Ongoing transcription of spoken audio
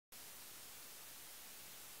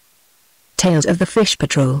Tales of the Fish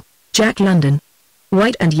Patrol, Jack London.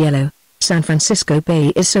 White and yellow, San Francisco Bay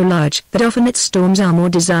is so large that often its storms are more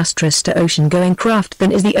disastrous to ocean-going craft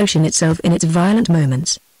than is the ocean itself in its violent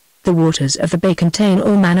moments. The waters of the bay contain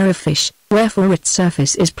all manner of fish, wherefore its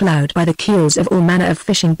surface is ploughed by the keels of all manner of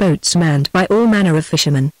fishing boats manned by all manner of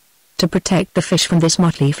fishermen. To protect the fish from this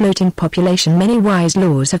motley floating population, many wise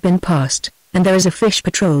laws have been passed, and there is a fish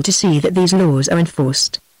patrol to see that these laws are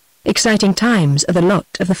enforced. Exciting times are the lot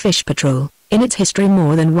of the fish patrol. In its history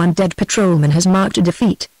more than one dead patrolman has marked a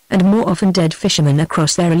defeat, and more often dead fishermen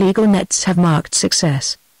across their illegal nets have marked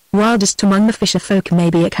success. Wildest among the fisher folk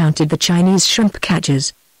may be accounted the Chinese shrimp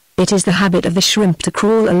catchers. It is the habit of the shrimp to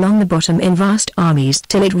crawl along the bottom in vast armies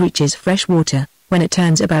till it reaches fresh water, when it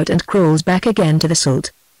turns about and crawls back again to the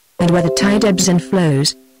salt. And where the tide ebbs and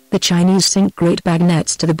flows, the Chinese sink great bag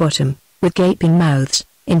nets to the bottom, with gaping mouths,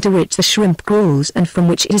 into which the shrimp crawls and from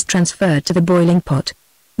which it is transferred to the boiling pot.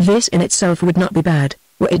 This in itself would not be bad,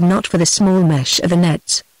 were it not for the small mesh of the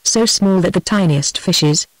nets, so small that the tiniest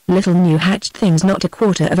fishes, little new-hatched things not a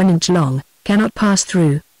quarter of an inch long, cannot pass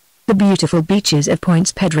through. The beautiful beaches of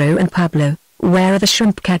Points Pedro and Pablo, where are the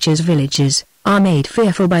shrimp catchers' villages, are made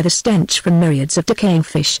fearful by the stench from myriads of decaying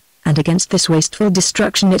fish, and against this wasteful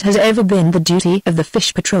destruction it has ever been the duty of the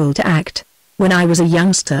fish patrol to act. When I was a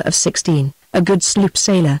youngster of 16, a good sloop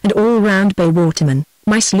sailor and all-round bay waterman,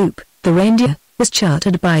 my sloop, the Reindeer, was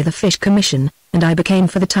chartered by the Fish Commission, and I became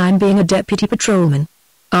for the time being a deputy patrolman.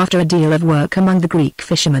 After a deal of work among the Greek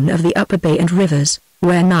fishermen of the upper bay and rivers,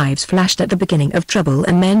 where knives flashed at the beginning of trouble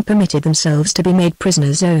and men permitted themselves to be made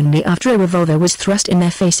prisoners only after a revolver was thrust in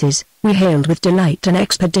their faces, we hailed with delight an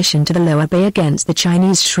expedition to the lower bay against the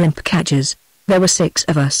Chinese shrimp catchers. There were 6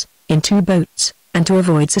 of us, in 2 boats, and to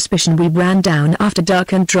avoid suspicion we ran down after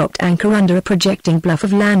dark and dropped anchor under a projecting bluff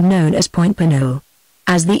of land known as Point Pinole.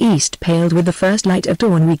 As the east paled with the first light of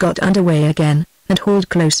dawn we got under way again, and hauled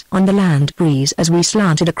close on the land breeze as we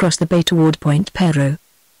slanted across the bay toward Point Pedro.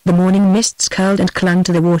 The morning mists curled and clung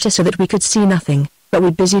to the water so that we could see nothing, but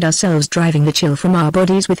we busied ourselves driving the chill from our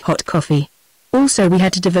bodies with hot coffee. Also we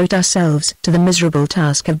had to devote ourselves to the miserable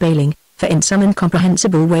task of bailing, for in some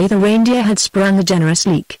incomprehensible way the Reindeer had sprung a generous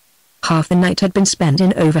leak. Half the night had been spent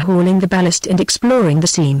in overhauling the ballast and exploring the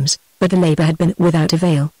seams, but the labor had been without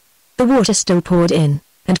avail. The water still poured in,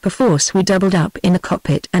 and perforce we doubled up in the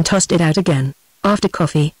cockpit and tossed it out again. After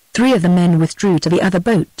coffee, 3 of the men withdrew to the other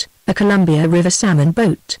boat, a Columbia River salmon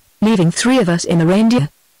boat, leaving 3 of us in the Reindeer.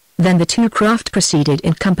 Then the 2 craft proceeded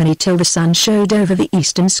in company till the sun showed over the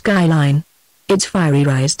eastern skyline. Its fiery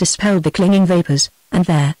rise dispelled the clinging vapors, and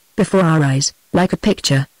there, before our eyes, like a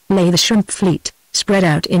picture, lay the shrimp fleet, spread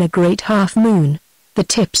out in a great half-moon, the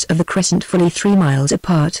tips of the crescent fully 3 miles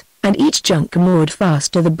apart, and each junk moored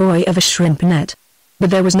fast to the buoy of a shrimp net. But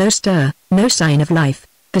there was no stir, no sign of life.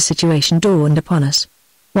 The situation dawned upon us.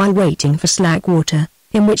 While waiting for slack water,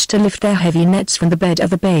 in which to lift their heavy nets from the bed of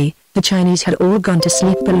the bay, the Chinese had all gone to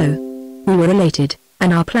sleep below. We were elated,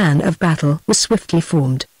 and our plan of battle was swiftly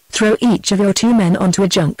formed. "Throw each of your 2 men onto a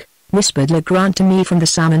junk," whispered Legrand to me from the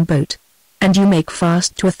salmon boat. "And you make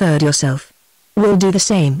fast to a 3rd yourself. We'll do the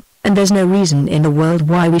same, and there's no reason in the world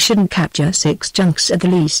why we shouldn't capture 6 junks at the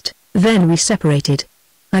least." Then we separated.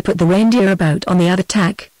 I put the Reindeer about on the other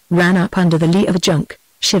tack, ran up under the lee of a junk,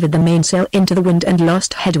 shivered the mainsail into the wind and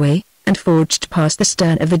lost headway, and forged past the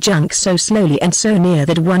stern of the junk so slowly and so near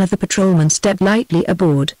that one of the patrolmen stepped lightly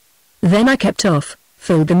aboard. Then I kept off,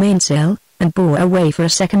 filled the mainsail, and bore away for a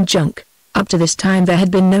second junk. Up to this time there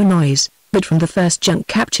had been no noise, but from the first junk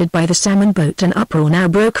captured by the salmon boat an uproar now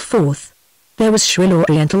broke forth. There was shrill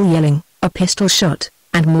oriental yelling, a pistol shot,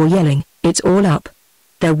 and more yelling. "It's all up.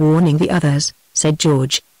 They're warning the others," said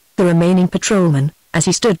George, the remaining patrolman, as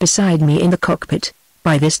he stood beside me in the cockpit.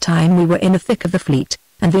 By this time we were in the thick of the fleet,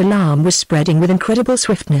 and the alarm was spreading with incredible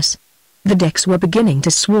swiftness. The decks were beginning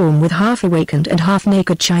to swarm with half-awakened and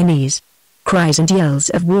half-naked Chinese. Cries and yells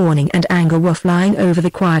of warning and anger were flying over the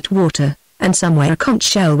quiet water, and somewhere a conch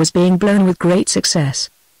shell was being blown with great success.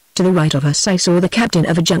 To the right of us I saw the captain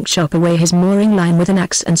of a junk chop away his mooring line with an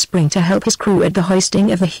axe and spring to help his crew at the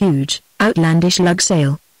hoisting of the huge, outlandish lug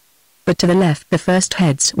sail. But to the left the first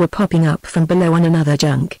heads were popping up from below on another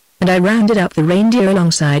junk, and I rounded up the Reindeer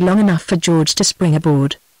alongside long enough for George to spring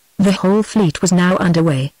aboard. The whole fleet was now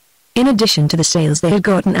underway. In addition to the sails they had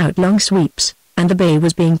gotten out long sweeps, and the bay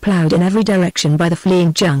was being ploughed in every direction by the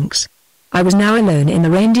fleeing junks. I was now alone in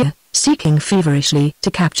the Reindeer, seeking feverishly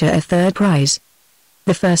to capture a 3rd prize.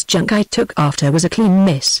 The first junk I took after was a clean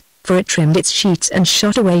miss, for it trimmed its sheets and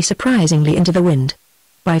shot away surprisingly into the wind.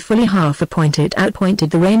 By fully half a point it outpointed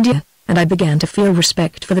the Reindeer, and I began to feel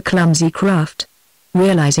respect for the clumsy craft.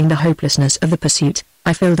 Realizing the hopelessness of the pursuit,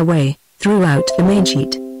 I filled away, threw out the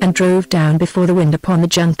mainsheet, and drove down before the wind upon the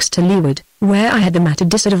junks to leeward, where I had the matted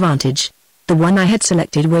disadvantage. The one I had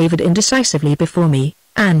selected wavered indecisively before me,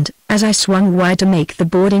 and, as I swung wide to make the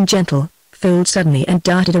boarding gentle, filled suddenly and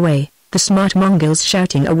darted away, the smart Mongols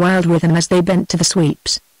shouting a wild rhythm as they bent to the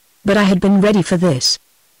sweeps. But I had been ready for this.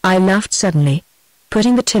 I laughed suddenly.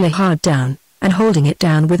 Putting the tiller hard down, and holding it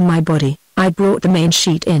down with my body, I brought the main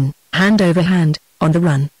sheet in, hand over hand, on the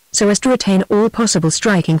run, so as to retain all possible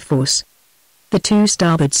striking force. The two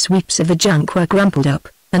starboard sweeps of the junk were crumpled up,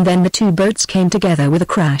 and then the two boats came together with a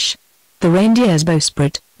crash. The Reindeer's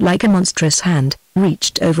bowsprit, like a monstrous hand,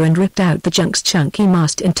 reached over and ripped out the junk's chunky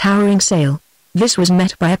mast and towering sail. This was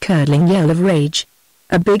met by a curdling yell of rage.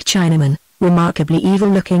 A big Chinaman, remarkably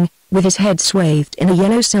evil-looking, with his head swathed in a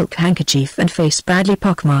yellow silk handkerchief and face badly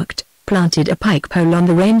pockmarked, planted a pike pole on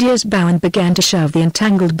the Reindeer's bow and began to shove the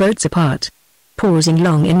entangled boats apart. Pausing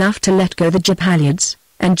long enough to let go the jib halyards,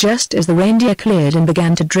 and just as the Reindeer cleared and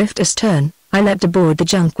began to drift astern, I leapt aboard the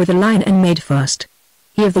junk with a line and made fast.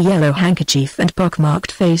 He of the yellow handkerchief and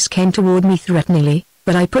pockmarked face came toward me threateningly,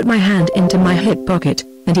 but I put my hand into my hip pocket,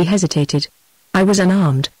 and he hesitated. I was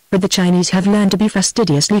unarmed, but the Chinese have learned to be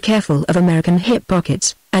fastidiously careful of American hip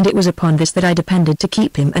pockets, and it was upon this that I depended to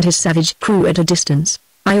keep him and his savage crew at a distance.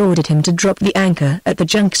 I ordered him to drop the anchor at the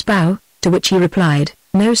junk's bow, to which he replied,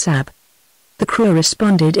 "No, sab." The crew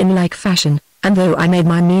responded in like fashion, and though I made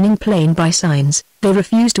my meaning plain by signs, they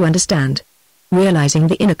refused to understand. Realizing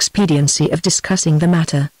the inexpediency of discussing the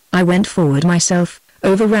matter, I went forward myself,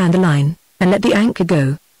 overran the line, and let the anchor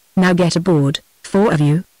go. "Now get aboard, 4 of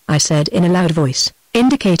you," I said in a loud voice,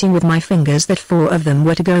 indicating with my fingers that 4 of them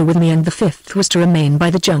were to go with me and the 5th was to remain by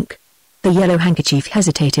the junk. The yellow handkerchief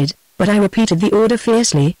hesitated, but I repeated the order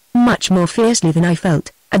fiercely, much more fiercely than I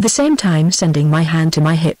felt, at the same time sending my hand to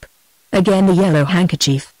my hip. Again the yellow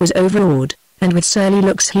handkerchief was overawed, and with surly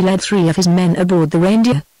looks he led 3 of his men aboard the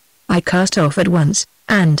Reindeer. I cast off at once,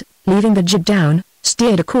 and, leaving the jib down,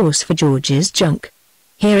 steered a course for George's junk.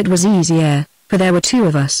 Here it was easier, for there were 2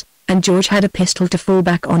 of us, and George had a pistol to fall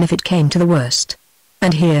back on if it came to the worst.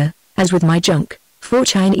 And here, as with my junk, 4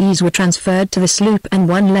 Chinese were transferred to the sloop and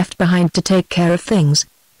 1 left behind to take care of things.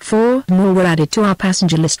 4 more were added to our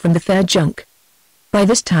passenger list from the 3rd junk. By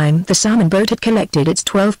this time the salmon boat had collected its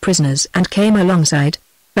 12 prisoners and came alongside,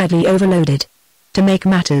 badly overloaded. To make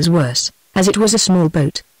matters worse, as it was a small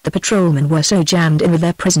boat, the patrolmen were so jammed in with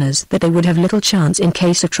their prisoners that they would have little chance in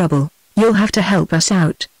case of trouble. "You'll have to help us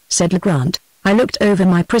out," said Legrand. I looked over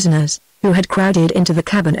my prisoners, who had crowded into the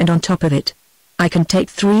cabin and on top of it. "I can take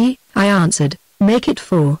 3, I answered. "Make it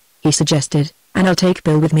 4, he suggested, "and I'll take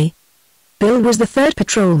Bill with me." Bill was the 3rd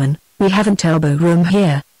patrolman. "We haven't elbow room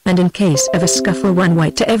here, and in case of a scuffle 1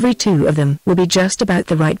 white to every 2 of them will be just about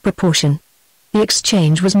the right proportion." The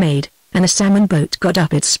exchange was made, and a salmon boat got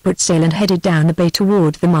up its spritsail and headed down the bay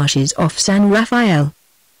toward the marshes off San Rafael.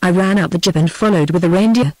 I ran out the jib and followed with the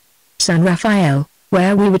Reindeer. San Rafael,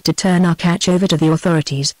 where we were to turn our catch over to the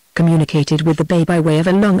authorities, communicated with the bay by way of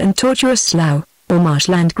a long and tortuous slough, or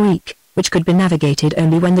marshland creek, which could be navigated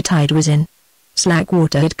only when the tide was in. Slack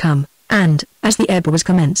water had come, and, as the ebb was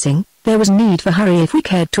commencing, there was need for hurry if we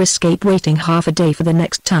cared to escape waiting half a day for the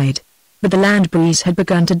next tide. But the land breeze had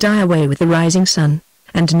begun to die away with the rising sun,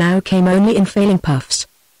 and now came only in failing puffs.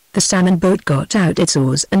 The salmon boat got out its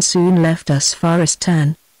oars and soon left us far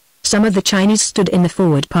astern. Some of the Chinese stood in the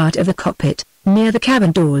forward part of the cockpit, near the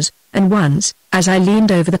cabin doors, and once, as I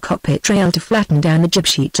leaned over the cockpit rail to flatten down the jib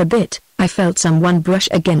sheet a bit, I felt someone brush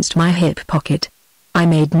against my hip pocket. I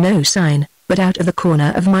made no sign, but out of the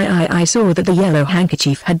corner of my eye I saw that the yellow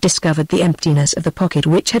handkerchief had discovered the emptiness of the pocket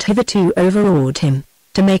which had hitherto overawed him.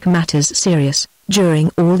 To make matters serious,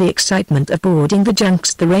 during all the excitement of boarding the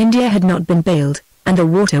junks the Reindeer had not been bailed, and the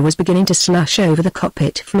water was beginning to slush over the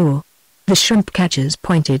cockpit floor. The shrimp catchers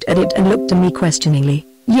pointed at it and looked at me questioningly.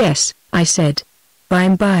 "Yes," I said.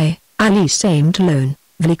 "By, Ali seemed to loan,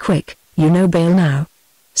 very quick, you know bail now."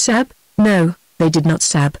 "Sab?" No, they did not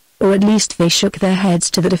sab, or at least they shook their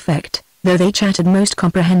heads to that effect, though they chattered most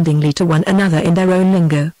comprehendingly to one another in their own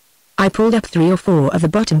lingo. I pulled up 3 or 4 of the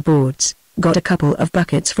bottom boards, got a couple of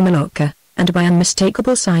buckets from a locker, and by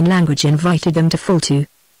unmistakable sign language invited them to fall to.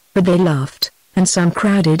 But they laughed, and some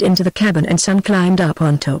crowded into the cabin and some climbed up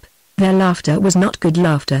on top. Their laughter was not good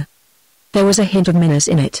laughter. There was a hint of menace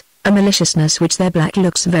in it, a maliciousness which their black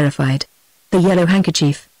looks verified. The yellow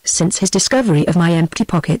handkerchief, since his discovery of my empty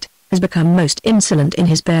pocket, has become most insolent in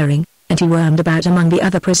his bearing, and he wormed about among the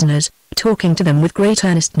other prisoners, talking to them with great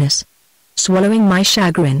earnestness. Swallowing my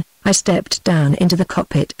chagrin, I stepped down into the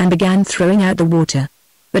cockpit and began throwing out the water.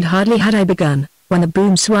 But hardly had I begun, when the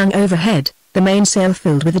boom swung overhead, the mainsail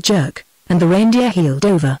filled with a jerk, and the Reindeer heeled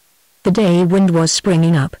over. The day wind was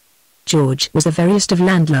springing up. George was the veriest of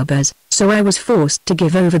landlubbers, so I was forced to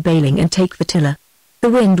give over bailing and take the tiller. The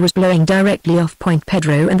wind was blowing directly off Point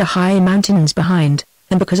Pedro and the high mountains behind,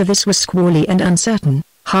 and because of this was squally and uncertain,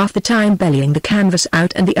 half the time bellying the canvas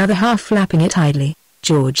out and the other half flapping it idly.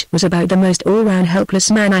 George was about the most all-round helpless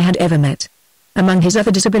man I had ever met. Among his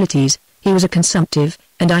other disabilities, he was a consumptive,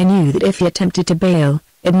 and I knew that if he attempted to bail,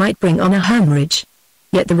 it might bring on a hemorrhage.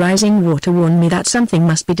 Yet the rising water warned me that something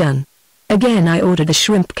must be done. Again I ordered the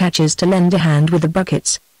shrimp catchers to lend a hand with the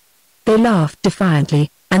buckets. They laughed defiantly,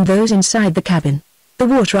 and those inside the cabin, the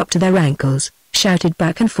water up to their ankles, shouted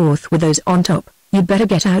back and forth with those on top, "You'd better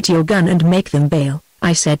get out your gun and make them bail,"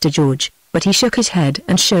 I said to George, but he shook his head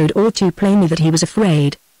and showed all too plainly that he was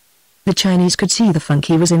afraid. The Chinese could see the funk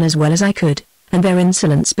he was in as well as I could, and their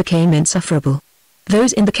insolence became insufferable.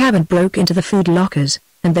 Those in the cabin broke into the food lockers,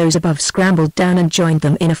 and those above scrambled down and joined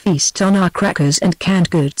them in a feast on our crackers and canned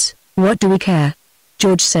goods. "What do we care?"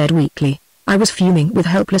 George said weakly. I was fuming with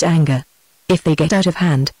helpless anger. "If they get out of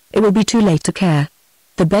hand, it will be too late to care.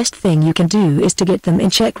 The best thing you can do is to get them in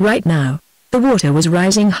check right now." The water was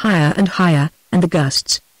rising higher and higher, and the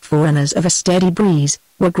gusts, forerunners of a steady breeze,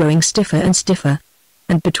 were growing stiffer and stiffer.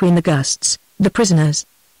 And between the gusts, the prisoners,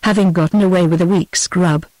 having gotten away with a weak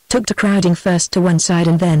scrub, took to crowding first to one side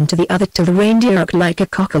and then to the other till the reindeer rocked like a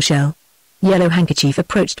cockleshell. Yellow Handkerchief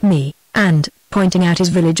approached me, and, pointing out his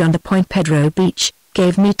village on the Point Pedro beach,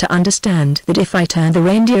 gave me to understand that if I turned the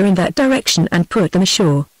reindeer in that direction and put them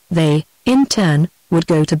ashore, they, in turn, would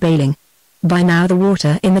go to bailing. By now the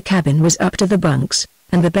water in the cabin was up to the bunks,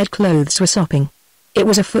 and the bedclothes were sopping. It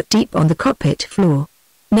was a foot deep on the cockpit floor.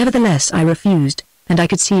 Nevertheless I refused, and I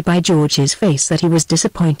could see by George's face that he was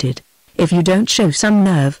disappointed. "If you don't show some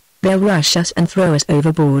nerve, they'll rush us and throw us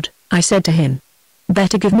overboard," I said to him.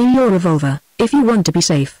 "Better give me your revolver, if you want to be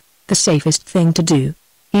safe. The safest thing to do,"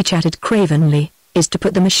 he chatted cravenly, "is to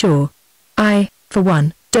put them ashore. I, for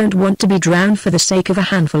one, don't want to be drowned for the sake of a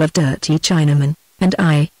handful of dirty Chinamen, and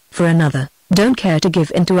I, for another, don't care to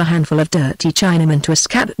give in to a handful of dirty Chinamen to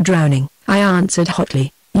escape drowning," I answered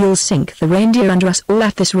hotly. "You'll sink the reindeer under us all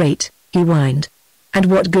at this rate," he whined. "And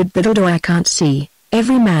what good that'll do I can't see.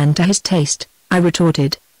 Every man to his taste," I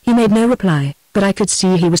retorted. He made no reply, but I could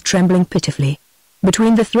see he was trembling pitifully.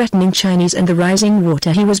 Between the threatening Chinese and the rising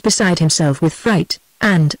water he was beside himself with fright,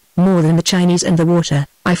 and, more than the Chinese and the water,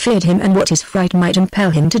 I feared him and what his fright might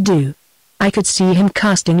impel him to do. I could see him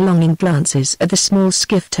casting longing glances at the small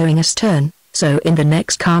skiff towing astern, so in the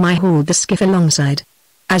next calm I hauled the skiff alongside.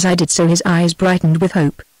 As I did so his eyes brightened with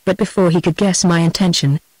hope, but before he could guess my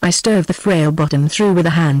intention, I stove the frail bottom through with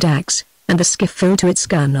a hand axe, and the skiff filled to its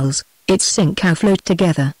gunwales. "It's sink or float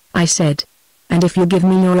together," I said. "And if you'll give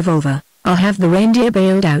me your revolver, I'll have the reindeer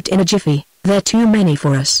bailed out in a jiffy." "They're too many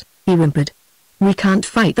for us," he whimpered. "We can't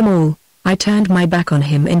fight them all." I turned my back on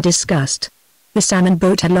him in disgust. The salmon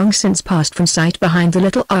boat had long since passed from sight behind the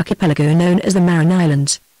little archipelago known as the Marin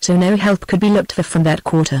Islands, so no help could be looked for from that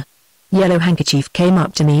quarter. Yellow Handkerchief came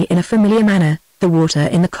up to me in a familiar manner, the water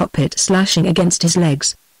in the cockpit slashing against his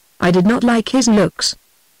legs. I did not like his looks.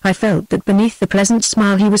 I felt that beneath the pleasant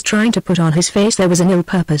smile he was trying to put on his face there was an ill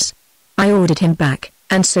purpose. I ordered him back,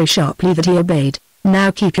 and so sharply that he obeyed. "Now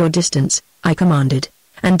keep your distance," I commanded,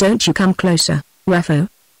 "and don't you come closer, Raffo,"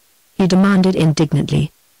 he demanded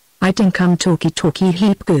indignantly. "I think come talkie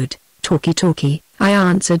heap good, talkie," I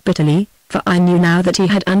answered bitterly, for I knew now that he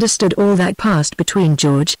had understood all that passed between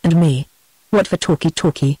George and me. "What for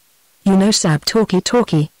talkie? You know sab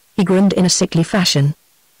talkie," he grinned in a sickly fashion.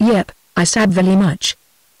 "Yep, I sab very much.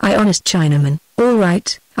 I honest Chinaman." "All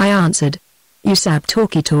right," I answered. "You sab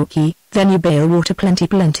talkie, then you bail water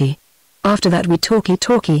plenty. After that we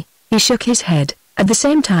talkie." He shook his head, at the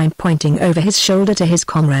same time pointing over his shoulder to his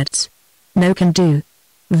comrades. "No can do.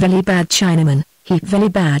 Very bad Chinaman, he very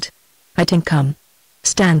bad. I think come.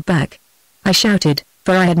 Stand back," I shouted,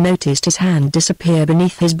 for I had noticed his hand disappear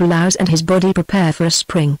beneath his blouse and his body prepare for a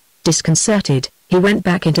spring. Disconcerted, he went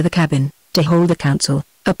back into the cabin, to hold a council,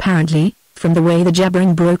 apparently, from the way the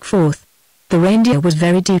jabbering broke forth. The reindeer was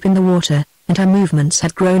very deep in the water, and her movements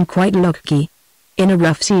had grown quite locky. In a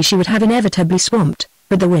rough sea she would have inevitably swamped,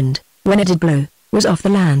 but the wind, when it did blow, was off the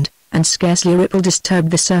land, and scarcely a ripple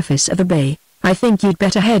disturbed the surface of the bay. "I think you'd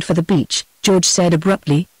better head for the beach," George said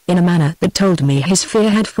abruptly, in a manner that told me his fear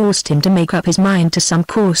had forced him to make up his mind to some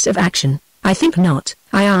course of action. "I think not,"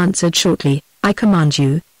 I answered shortly. "I command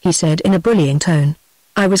you," he said in a bullying tone.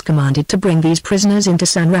 "I was commanded to bring these prisoners into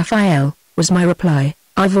San Rafael," was my reply.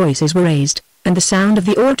 Our voices were raised, and the sound of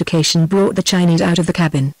the altercation brought the Chinese out of the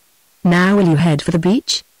cabin. "Now will you head for the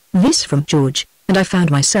beach?" This from George, and I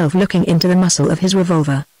found myself looking into the muzzle of his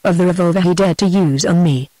revolver, of the revolver he dared to use on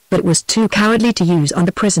me. but was too cowardly to use on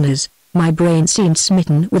the prisoners. My brain seemed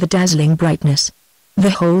smitten with a dazzling brightness.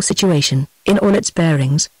 The whole situation, in all its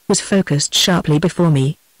bearings, was focused sharply before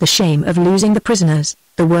me: the shame of losing the prisoners,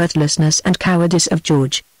 the worthlessness and cowardice of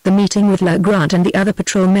George, the meeting with Legrand and the other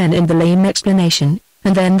patrolmen in the lame explanation,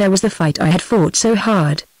 and then there was the fight I had fought so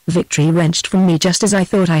hard, victory wrenched from me just as I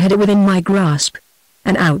thought I had it within my grasp.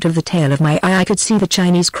 And out of the tail of my eye I could see the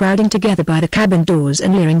Chinese crowding together by the cabin doors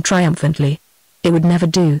and leering triumphantly. It would never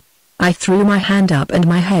do. I threw my hand up and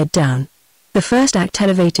my head down. The first act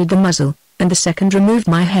elevated the muzzle, and the second removed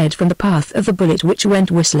my head from the path of the bullet which went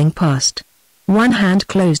whistling past. One hand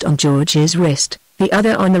closed on George's wrist, the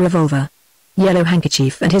other on the revolver. Yellow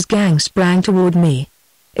Handkerchief and his gang sprang toward me.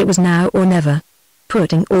 It was now or never.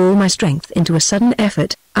 Putting all my strength into a sudden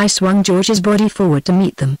effort, I swung George's body forward to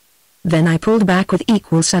meet them. Then I pulled back with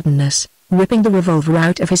equal suddenness, ripping the revolver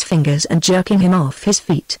out of his fingers and jerking him off his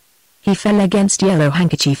feet. He fell against Yellow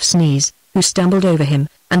Handkerchief's knees, who stumbled over him,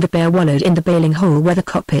 and the pair wallowed in the bailing hole where the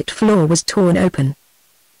cockpit floor was torn open.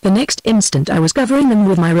 The next instant I was covering them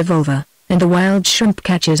with my revolver, and the wild shrimp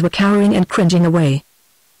catchers were cowering and cringing away.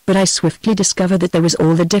 But I swiftly discovered that there was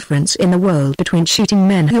all the difference in the world between shooting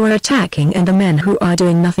men who are attacking and the men who are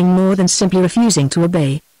doing nothing more than simply refusing to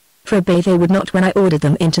obey. For obey they would not when I ordered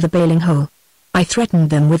them into the bailing hole. I threatened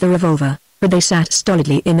them with the revolver, but they sat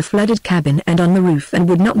stolidly in the flooded cabin and on the roof and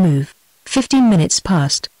would not move. 15 minutes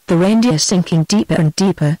passed, the Reindeer sinking deeper and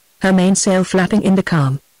deeper, her mainsail flapping in the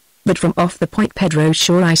calm. But from off the Point Pedro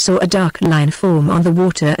shore I saw a dark line form on the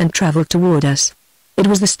water and travel toward us. It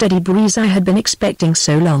was the steady breeze I had been expecting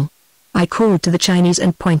so long. I called to the Chinese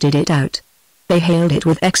and pointed it out. They hailed it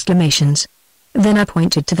with exclamations. Then I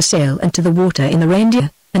pointed to the sail and to the water in the Reindeer,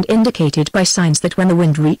 and indicated by signs that when the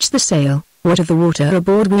wind reached the sail, what of the water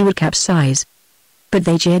aboard we would capsize. But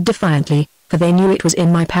they jeered defiantly, for they knew it was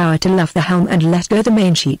in my power to luff the helm and let go the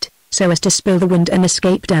mainsheet, so as to spill the wind and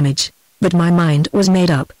escape damage. But my mind was made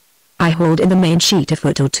up. I hauled in the mainsheet a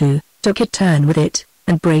foot or two, took a turn with it,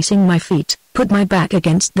 and bracing my feet, put my back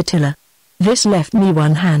against the tiller. This left me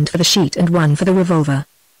one hand for the sheet and one for the revolver.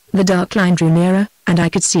 The dark line drew nearer, and I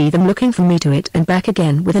could see them looking from me to it and back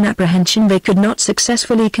again with an apprehension they could not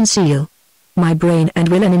successfully conceal. My brain and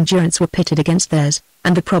will and endurance were pitted against theirs,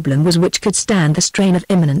 and the problem was which could stand the strain of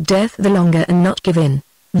imminent death the longer and not give in.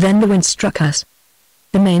 Then the wind struck us.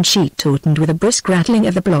 The main sheet tautened with a brisk rattling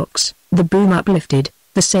of the blocks, the boom uplifted,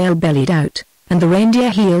 the sail bellied out, and the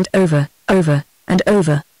Reindeer heeled over, and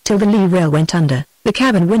over, till the lee rail went under, the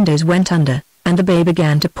cabin windows went under, and the bay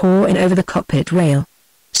began to pour in over the cockpit rail.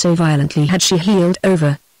 So violently had she heeled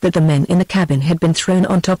over, that the men in the cabin had been thrown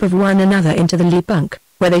on top of one another into the lee bunk,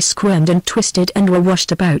 where they squirmed and twisted and were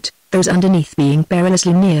washed about, those underneath being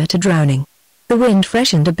perilously near to drowning. The wind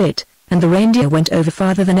freshened a bit, and the Reindeer went over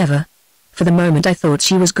farther than ever. For the moment I thought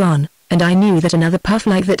she was gone, and I knew that another puff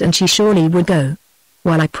like that and she surely would go.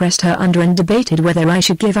 While I pressed her under and debated whether I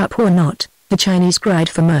should give up or not, the Chinese cried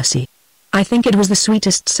for mercy. I think it was the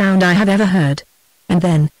sweetest sound I have ever heard. And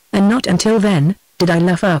then, and not until then, did I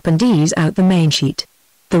luff up and ease out the mainsheet.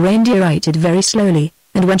 The Reindeer righted very slowly,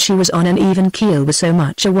 and when she was on an even keel was so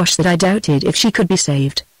much awash that I doubted if she could be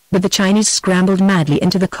saved, but the Chinese scrambled madly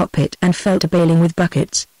into the cockpit and fell to bailing with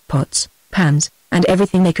buckets, pots, pans, and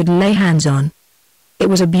everything they could lay hands on. It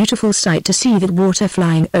was a beautiful sight to see that water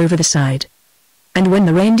flying over the side. And when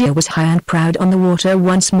the Reindeer was high and proud on the water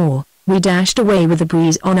once more, we dashed away with the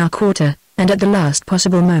breeze on our quarter, and at the last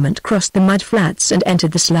possible moment crossed the mud flats and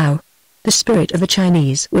entered the slough. The spirit of the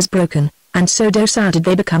Chinese was broken, and so docile did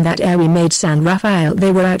they become that ere we made San Rafael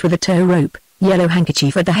they were out with a tow rope, Yellow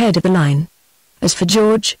Handkerchief at the head of the line. As for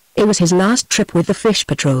George, it was his last trip with the fish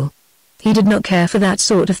patrol. He did not care for that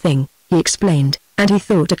sort of thing, he explained, and he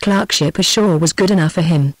thought a clerkship ashore was good enough for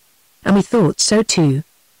him. And we thought so too.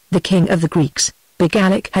 The king of the Greeks, Big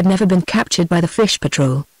Alec, had never been captured by the fish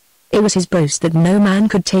patrol. It was his boast that no man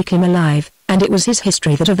could take him alive, and it was his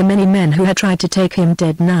history that of the many men who had tried to take him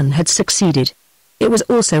dead none had succeeded. It was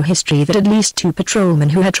also history that at least 2 patrolmen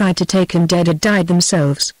who had tried to take him dead had died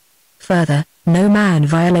themselves. Further, no man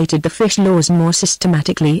violated the fish laws more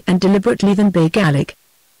systematically and deliberately than Big Alec.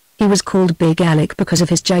 He was called Big Alec because of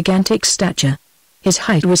his gigantic stature. His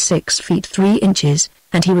height was 6 feet 3 inches,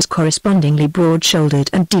 and he was correspondingly broad-shouldered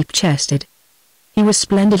and deep-chested. He was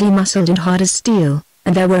splendidly muscled and hard as steel,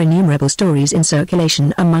 and there were innumerable stories in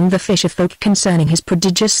circulation among the fisherfolk concerning his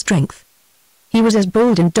prodigious strength. He was as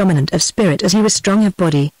bold and dominant of spirit as he was strong of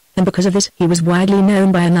body, and because of this he was widely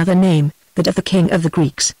known by another name, that of the King of the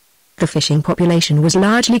Greeks. The fishing population was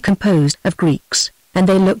largely composed of Greeks, and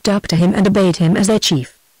they looked up to him and obeyed him as their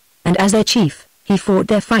chief. And as their chief, he fought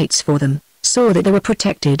their fights for them, saw that they were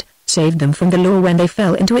protected, saved them from the law when they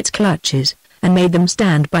fell into its clutches, and made them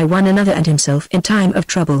stand by one another and himself in time of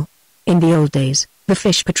trouble. In the old days, the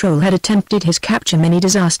fish patrol had attempted his capture many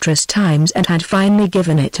disastrous times and had finally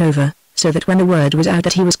given it over, so that when the word was out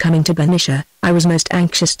that he was coming to Bernicia, I was most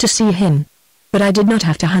anxious to see him. But I did not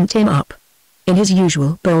have to hunt him up. In his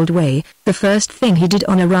usual bold way, the first thing he did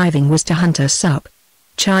on arriving was to hunt us up.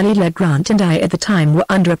 Charlie Legrand and I at the time were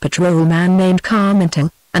under a patrolman named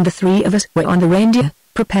Carmentel, and the three of us were on the Reindeer,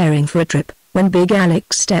 preparing for a trip, when Big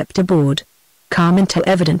Alex stepped aboard. Carmentel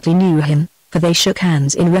evidently knew him, for they shook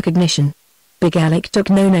hands in recognition. Big Alec took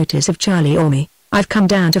no notice of Charlie or me. "I've come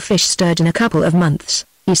down to fish sturgeon a couple of months,"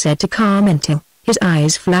 he said to Carmentel. His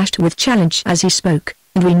eyes flashed with challenge as he spoke,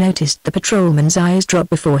 and we noticed the patrolman's eyes drop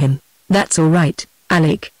before him. "That's all right,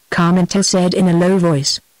 Alec," Carmentel said in a low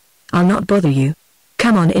voice. "I'll not bother you.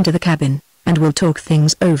 Come on into the cabin, and we'll talk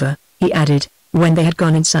things over," he added, when they had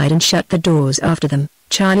gone inside and shut the doors after them.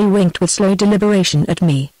 Charlie winked with slow deliberation at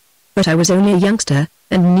me. But I was only a youngster,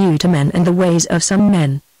 and new to men and the ways of some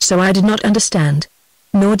men, so I did not understand.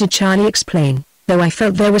 Nor did Charlie explain, though I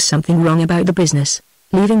felt there was something wrong about the business.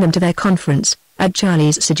 Leaving them to their conference, at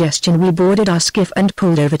Charlie's suggestion we boarded our skiff and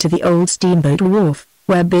pulled over to the old steamboat wharf,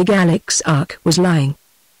 where Big Alec's ark was lying.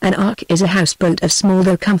 An ark is a houseboat of small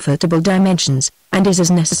though comfortable dimensions, and is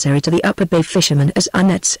as necessary to the Upper Bay fishermen as are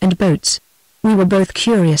nets and boats. We were both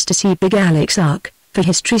curious to see Big Alec's ark, for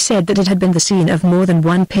history said that it had been the scene of more than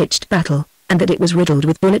one pitched battle, and that it was riddled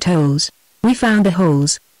with bullet holes. We found the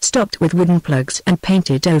holes, stopped with wooden plugs and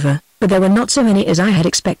painted over, but there were not so many as I had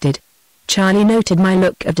expected. Charlie noted my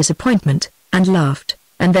look of disappointment, and laughed,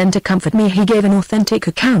 and then to comfort me he gave an authentic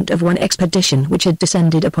account of one expedition which had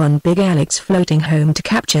descended upon Big Alec's floating home to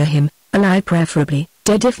capture him, alive preferably,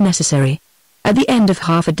 dead if necessary. At the end of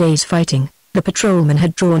half a day's fighting, the patrolmen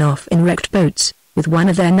had drawn off in wrecked boats, with one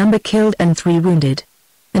of their number killed and 3 wounded.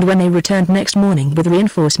 And when they returned next morning with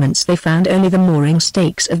reinforcements they found only the mooring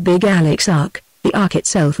stakes of Big Alec's ark. The ark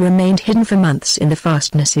itself remained hidden for months in the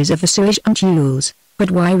fastnesses of the sewage and tules.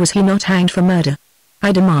 But why was he not hanged for murder?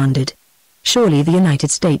 I demanded. Surely the United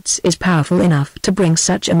States is powerful enough to bring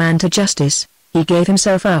such a man to justice. He gave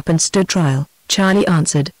himself up and stood trial, Charlie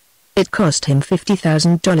answered. It cost him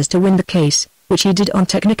 $50,000 to win the case, which he did on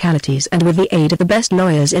technicalities and with the aid of the best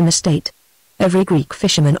lawyers in the state. Every Greek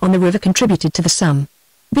fisherman on the river contributed to the sum.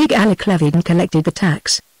 Big Alec levied and collected the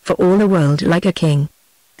tax, for all the world like a king.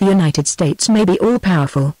 The United States may be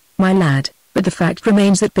all-powerful, my lad, but the fact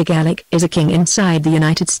remains that Big Alec is a king inside the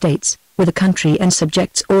United States, with a country and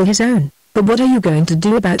subjects all his own. But what are you going to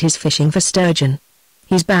do about his fishing for sturgeon?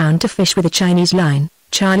 He's bound to fish with a Chinese line.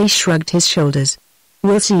 Charlie shrugged his shoulders.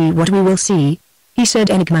 We'll see what we will see, he said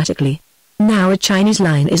enigmatically. Now a Chinese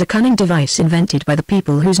line is a cunning device invented by the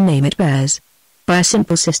people whose name it bears. By a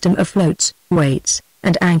simple system of floats, weights,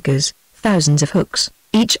 and anchors, thousands of hooks,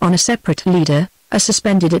 each on a separate leader, are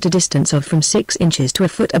suspended at a distance of from 6 inches to a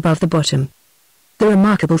foot above the bottom. The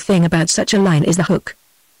remarkable thing about such a line is the hook.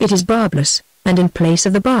 It is barbless, and in place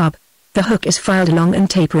of the barb, the hook is filed along and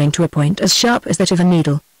tapering to a point as sharp as that of a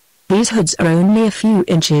needle. These hoods are only a few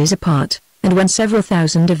inches apart, and when several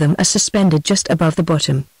thousand of them are suspended just above the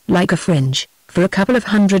bottom, like a fringe, for a couple of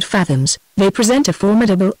 100 fathoms, they present a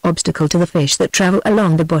formidable obstacle to the fish that travel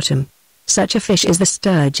along the bottom. Such a fish is the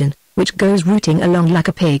sturgeon, which goes rooting along like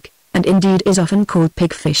a pig, and indeed is often called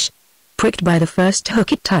pigfish. Pricked by the first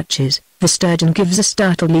hook it touches, the sturgeon gives a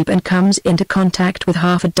startled leap and comes into contact with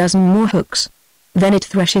half a dozen more hooks. Then it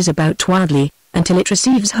thrashes about wildly, until it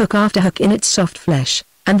receives hook after hook in its soft flesh,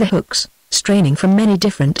 and the hooks, straining from many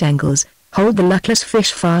different angles, hold the luckless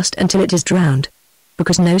fish fast until it is drowned.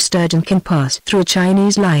 Because no sturgeon can pass through a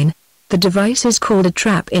Chinese line, the device is called a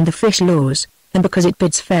trap in the fish laws, and because it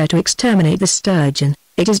bids fair to exterminate the sturgeon,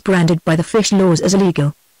 it is branded by the fish laws as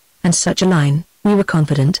illegal. And such a line, we were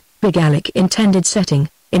confident, Big Alec intended setting,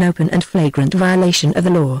 in open and flagrant violation of the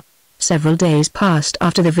law. Several days passed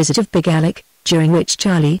after the visit of Big Alec, during which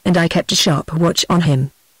Charlie and I kept a sharp watch on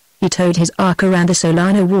him. He towed his ark around the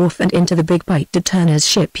Solano wharf and into the Big Bight to Turner's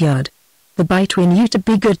shipyard. The bight we knew to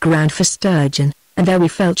be good ground for sturgeon, and there we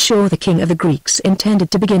felt sure the king of the Greeks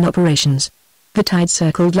intended to begin operations. The tide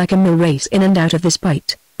circled like a mill race in and out of this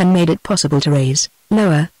bight, and made it possible to raise,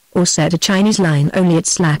 lower, or set a Chinese line only at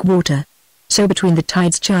slack water. So between the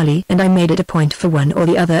tides Charlie and I made it a point for one or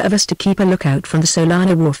the other of us to keep a lookout from the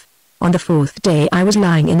Solano wharf. On the 4th day I was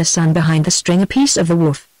lying in the sun behind the stringer piece of the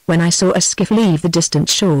wharf, when I saw a skiff leave the distant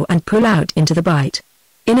shore and pull out into the bight.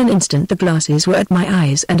 In an instant the glasses were at my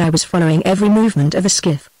eyes and I was following every movement of the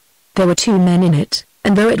skiff. There were 2 men in it,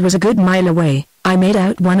 and though it was a good mile away, I made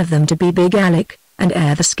out one of them to be Big Alec, and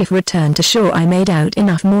ere the skiff returned to shore I made out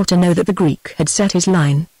enough more to know that the Greek had set his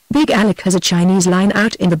line, Big Alec has a Chinese line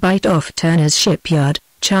out in the bite off Turner's shipyard,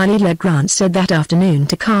 Charlie Legrand said that afternoon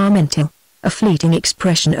to Carmentel. A fleeting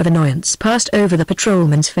expression of annoyance passed over the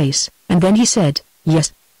patrolman's face, and then he said,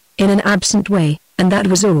 "Yes," in an absent way, and that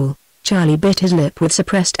was all. Charlie bit his lip with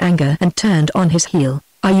suppressed anger and turned on his heel.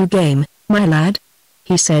 "Are you game, my lad?"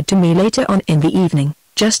 he said to me later on in the evening,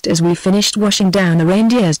 just as we finished washing down the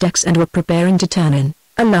Reindeer's decks and were preparing to turn in.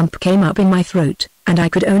 A lump came up in my throat, and I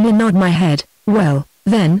could only nod my head. "Well,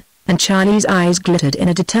 then," and Charlie's eyes glittered in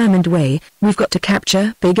a determined way, "we've got to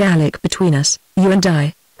capture Big Alec between us, you and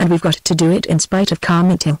I, and we've got to do it in spite of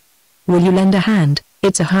Carmentel. Will you lend a hand?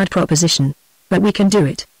 It's a hard proposition. But we can do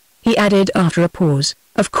it," he added after a pause.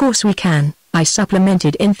 "Of course we can," I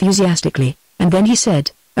supplemented enthusiastically, and then he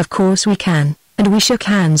said, "Of course we can," and we shook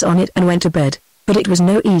hands on it and went to bed. But it was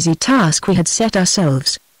no easy task we had set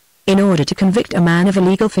ourselves. In order to convict a man of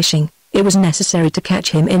illegal fishing, it was necessary to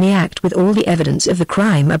catch him in the act with all the evidence of the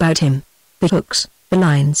crime about him. The hooks, the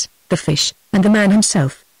lines, the fish, and the man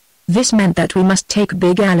himself. This meant that we must take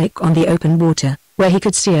Big Alec on the open water, where he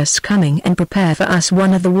could see us coming and prepare for us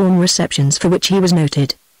one of the warm receptions for which he was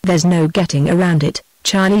noted. "There's no getting around it,"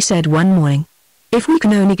 Charlie said one morning. "If we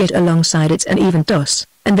can only get alongside it's an even toss,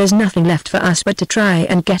 and there's nothing left for us but to try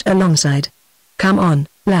and get alongside. Come on,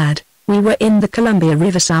 lad." We were in the Columbia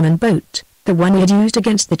River salmon boat, the one we had used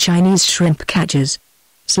against the Chinese shrimp catchers.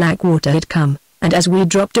 Slack water had come, and as we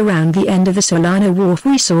dropped around the end of the Solano wharf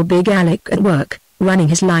we saw Big Alec at work, running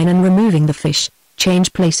his line and removing the fish.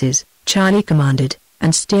 "Change places," Charlie commanded,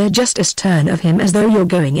 "and steer just astern of him as though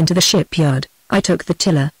you're going into the shipyard." I took the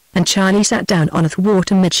tiller, and Charlie sat down on a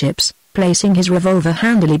thwart amidships, placing his revolver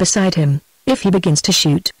handily beside him. "If he begins to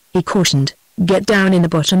shoot," he cautioned, "get down in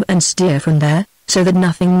the bottom and steer from there, so that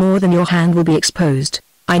nothing more than your hand will be exposed."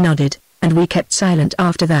 I nodded, and we kept silent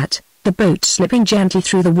after that, the boat slipping gently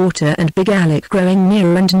through the water and Big Alec growing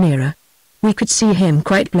nearer and nearer. We could see him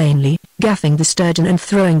quite plainly, gaffing the sturgeon and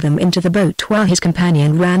throwing them into the boat while his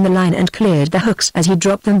companion ran the line and cleared the hooks as he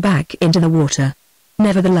dropped them back into the water.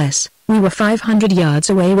 Nevertheless, we were 500 yards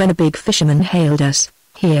away when a big fisherman hailed us.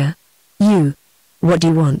 "Here. You. What do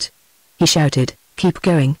you want?" he shouted. "Keep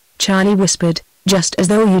going," Charlie whispered, just as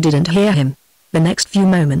though you didn't hear him. The next few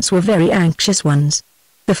moments were very anxious ones.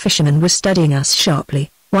 The fisherman was studying us sharply,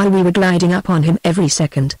 while we were gliding up on him every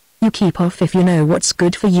second. "You keep off if you know what's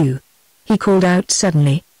good for you," he called out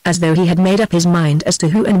suddenly, as though he had made up his mind as to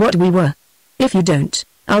who and what we were. "If you don't,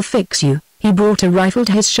 I'll fix you." He brought a rifle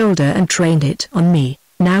to his shoulder and trained it on me.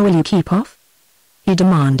 "Now will you keep off?" he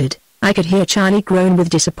demanded. I could hear Charlie groan with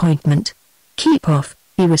disappointment. "Keep off,"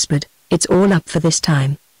 he whispered. "It's all up for this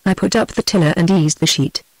time." I put up the tiller and eased the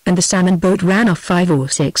sheet, and the salmon boat ran off 5 or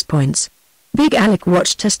 6 points. Big Alec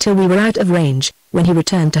watched us till we were out of range, when he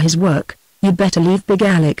returned to his work. "You'd better leave Big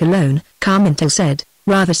Alec alone," Carmentel said,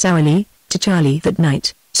 rather sourly, to Charlie that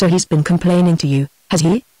night. "So he's been complaining to you, has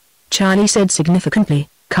he?" Charlie said significantly.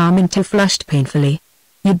 Carmentel flushed painfully.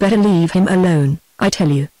 "You'd better leave him alone, I tell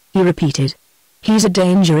you," he repeated. "He's a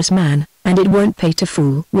dangerous man, and it won't pay to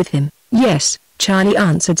fool with him." "Yes," Charlie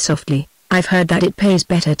answered softly, "I've heard that it pays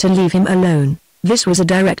better to leave him alone." This was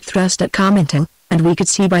a direct thrust at Carmentel, and we could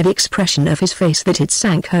see by the expression of his face that it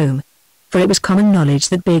sank home. For it was common knowledge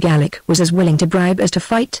that Big Alec was as willing to bribe as to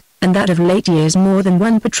fight, and that of late years more than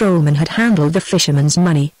one patrolman had handled the fisherman's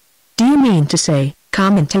money. "Do you mean to say,"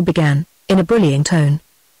 Carmentel began, in a bullying tone.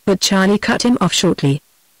 But Charlie cut him off shortly.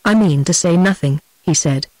 "I mean to say nothing," he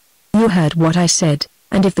said. "You heard what I said,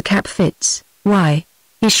 and if the cap fits, why?"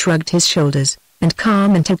 He shrugged his shoulders, and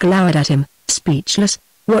Carmentel glowered at him, speechless.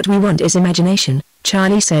 "What we want is imagination,"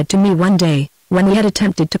 Charlie said to me one day, when we had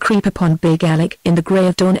attempted to creep upon Big Alec in the grey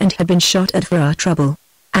of dawn and had been shot at for our trouble.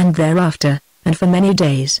 And thereafter, and for many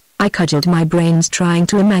days, I cudgelled my brains trying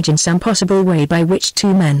to imagine some possible way by which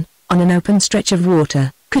 2 men, on an open stretch of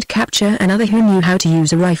water, could capture another who knew how to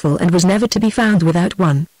use a rifle and was never to be found without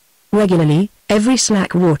one. Regularly, every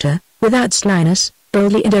slack water, without slyness,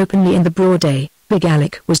 boldly and openly in the broad day, Big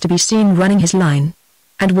Alec was to be seen running his line.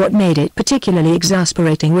 And what made it particularly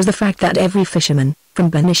exasperating was the fact that every fisherman, from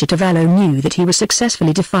Benicia to Vallo, knew that he was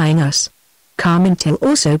successfully defying us. Carmentel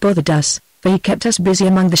also bothered us, for he kept us busy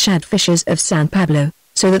among the shad fishers of San Pablo,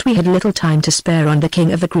 so that we had little time to spare on the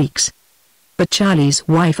King of the Greeks. But Charlie's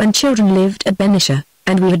wife and children lived at Benicia,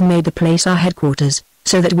 and we had made the place our headquarters,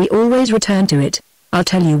 so that we always returned to it. "I'll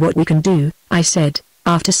tell you what we can do," I said,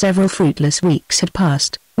 after several fruitless weeks had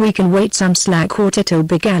passed. "We can wait some slack water till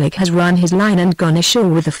Big Alec has run his line and gone ashore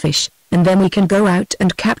with the fish, and then we can go out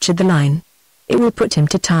and capture the line. It will put him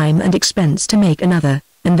to time and expense to make another,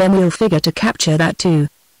 and then we'll figure to capture that too.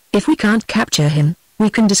 If we can't capture him, we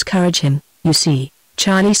can discourage him." You see,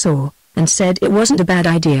 Charlie saw, and said it wasn't a bad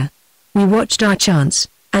idea. We watched our chance,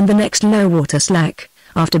 and the next low water slack,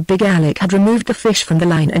 after Big Alec had removed the fish from the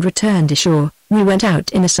line and returned ashore, we went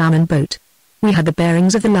out in a salmon boat. We had the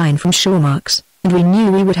bearings of the line from shore marks, and we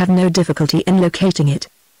knew we would have no difficulty in locating it.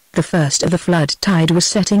 The first of the flood tide was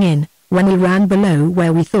setting in, when we ran below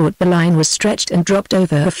where we thought the line was stretched and dropped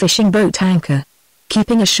over a fishing boat anchor.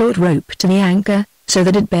 Keeping a short rope to the anchor, so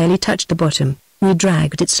that it barely touched the bottom, we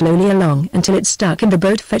dragged it slowly along until it stuck and the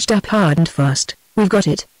boat fetched up hard and fast. "We've got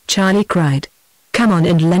it," Charlie cried. "Come on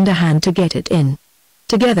and lend a hand to get it in."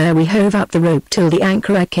 Together we hove up the rope till the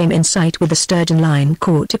anchorer came in sight with the sturgeon line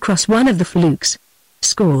caught across one of the flukes.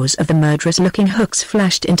 Scores of the murderous-looking hooks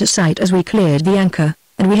flashed into sight as we cleared the anchor,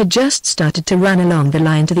 and we had just started to run along the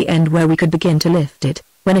line to the end where we could begin to lift it,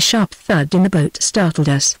 when a sharp thud in the boat startled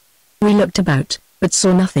us. We looked about, but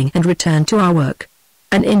saw nothing and returned to our work.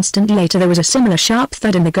 An instant later there was a similar sharp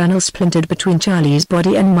thud and the gunwale splintered between Charlie's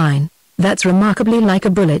body and mine. "That's remarkably like a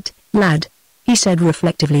bullet, lad," he said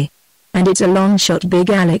reflectively. "And it's a long shot Big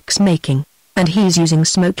Alec's making, and he's using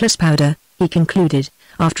smokeless powder," he concluded,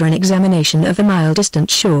 after an examination of the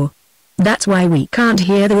mile-distant shore. "That's why we can't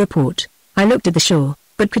hear the report." I looked at the shore,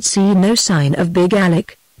 but could see no sign of Big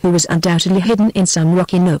Alec, who was undoubtedly hidden in some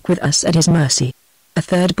rocky nook with us at his mercy. A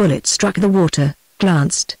third bullet struck the water,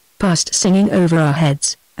 glanced, passed singing over our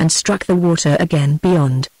heads, and struck the water again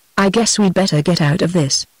beyond. "I guess we'd better get out of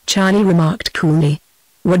this," Charlie remarked coolly.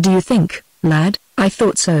 "What do you think, lad?" I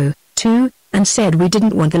thought so, too, and said we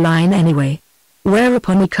didn't want the line anyway.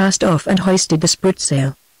 Whereupon we cast off and hoisted the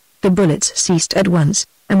spritsail. The bullets ceased at once,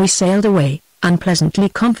 and we sailed away, unpleasantly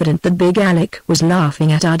confident that Big Alec was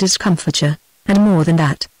laughing at our discomfiture, and more than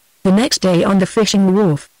that. The next day on the fishing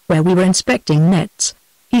wharf, where we were inspecting nets,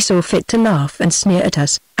 he saw fit to laugh and sneer at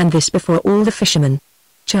us, and this before all the fishermen.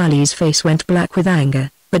 Charlie's face went black with anger,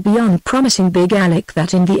 but beyond promising Big Alec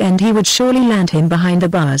that in the end he would surely land him behind the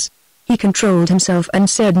bars, he controlled himself and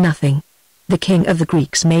said nothing. The king of the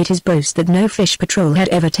Greeks made his boast that no fish patrol had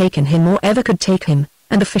ever taken him or ever could take him,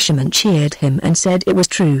 and the fishermen cheered him and said it was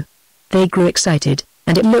true. They grew excited,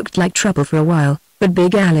 and it looked like trouble for a while, but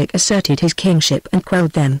Big Alec asserted his kingship and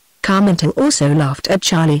quelled them. Carmental also laughed at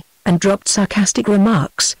Charlie, and dropped sarcastic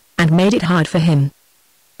remarks, and made it hard for him.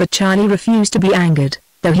 But Charlie refused to be angered,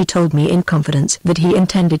 though he told me in confidence that he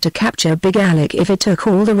intended to capture Big Alec if it took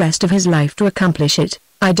all the rest of his life to accomplish it.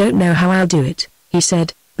 "I don't know how I'll do it," he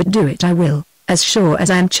said, "but do it I will, as sure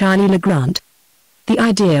as I am Charlie LeGrand. The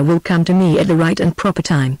idea will come to me at the right and proper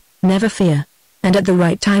time, never fear." And at the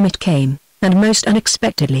right time it came, and most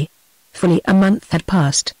unexpectedly. Fully a month had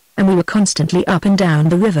passed, and we were constantly up and down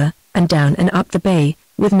the river, and down and up the bay,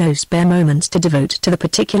 with no spare moments to devote to the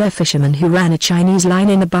particular fisherman who ran a Chinese line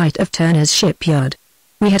in the bight of Turner's shipyard.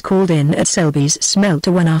 We had called in at Selby's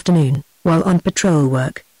smelter one afternoon, while on patrol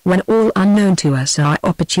work, when all unknown to us our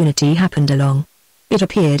opportunity happened along. It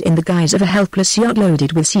appeared in the guise of a helpless yacht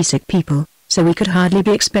loaded with seasick people, so we could hardly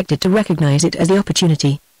be expected to recognize it as the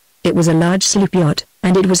opportunity. It was a large sloop yacht,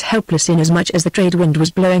 and it was helpless inasmuch as the trade wind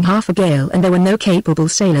was blowing half a gale and there were no capable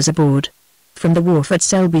sailors aboard. From the wharf at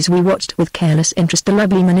Selby's we watched with careless interest the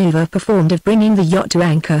lovely maneuver performed of bringing the yacht to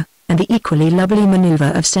anchor, and the equally lovely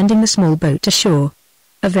maneuver of sending the small boat ashore.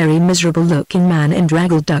 A very miserable-looking man in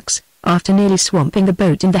draggled ducks, after nearly swamping the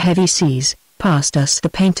boat in the heavy seas, passed us the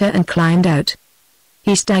painter and climbed out.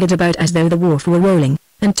 He staggered about as though the wharf were rolling,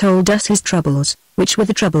 and told us his troubles, which were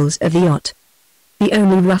the troubles of the yacht. The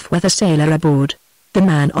only rough-weather sailor aboard, the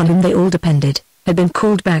man on whom they all depended, had been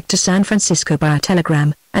called back to San Francisco by a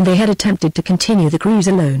telegram, and they had attempted to continue the cruise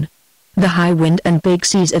alone. The high wind and big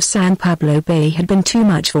seas of San Pablo Bay had been too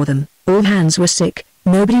much for them, all hands were sick,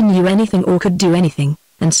 nobody knew anything or could do anything,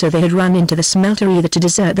 and so they had run into the smelter either to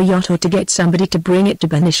desert the yacht or to get somebody to bring it to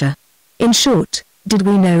Benicia. In short, did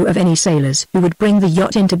we know of any sailors who would bring the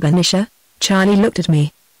yacht into Benicia? Charlie looked at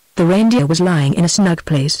me. The Reindeer was lying in a snug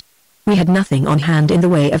place. We had nothing on hand in the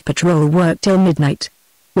way of patrol work till midnight.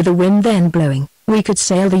 With the wind then blowing, we could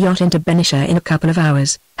sail the yacht into Benicia in a couple of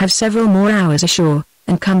hours, have several more hours ashore,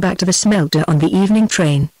 and come back to the smelter on the evening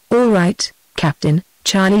train. "All right, Captain,"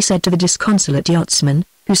 Charlie said to the disconsolate yachtsman,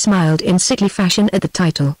 who smiled in sickly fashion at the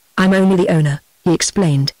title. "I'm only the owner," he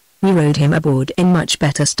explained. We rowed him aboard in much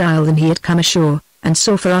better style than he had come ashore, and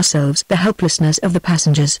saw for ourselves the helplessness of the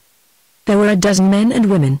passengers. There were a dozen men and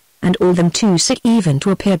women, and all of them too sick even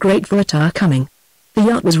to appear grateful at our coming. The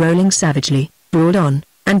yacht was rolling savagely, broad on,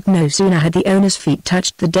 and no sooner had the owner's feet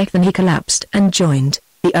touched the deck than he collapsed and joined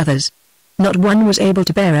the others. Not one was able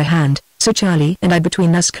to bear a hand, so Charlie and I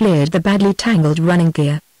between us cleared the badly tangled running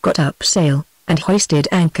gear, got up sail, and hoisted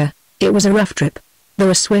anchor. It was a rough trip,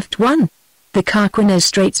 though a swift one. The Carquinez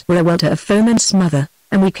Straits were a welter of foam and smother,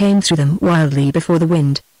 and we came through them wildly before the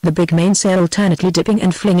wind, the big mainsail alternately dipping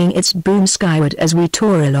and flinging its boom skyward as we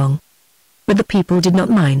tore along. But the people did not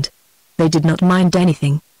mind. They did not mind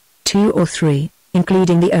anything. 2 or 3,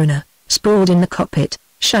 including the owner, sprawled in the cockpit,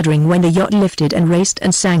 shuddering when the yacht lifted and raced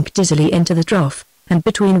and sank dizzily into the trough, and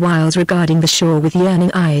between whiles regarding the shore with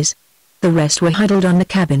yearning eyes. The rest were huddled on the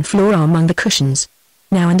cabin floor among the cushions.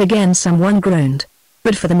 Now and again someone groaned,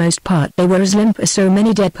 but for the most part they were as limp as so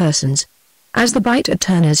many dead persons. As the bight at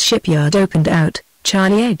Turner's shipyard opened out,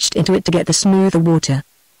 Charlie edged into it to get the smoother water.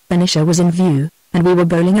 Benicia was in view, and we were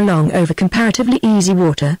bowling along over comparatively easy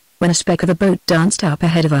water, when a speck of a boat danced up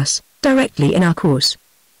ahead of us, directly in our course.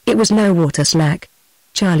 It was low water slack.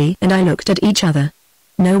 Charlie and I looked at each other.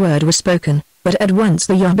 No word was spoken, but at once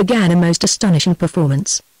the yacht began a most astonishing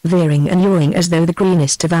performance, veering and yawing as though the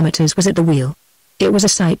greenest of amateurs was at the wheel. It was a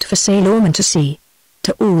sight for sailormen to see.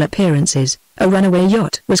 To all appearances, a runaway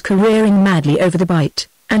yacht was careering madly over the bight,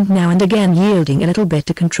 and now and again yielding a little bit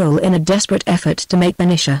to control in a desperate effort to make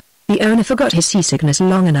Benicia, the owner, forgot his seasickness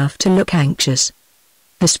long enough to look anxious.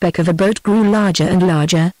 The speck of a boat grew larger and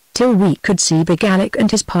larger, till we could see Big Alec and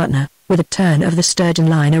his partner, with a turn of the sturgeon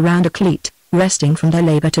line around a cleat, resting from their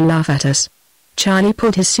labor to laugh at us. Charlie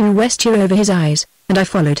pulled his sou'wester over his eyes, and I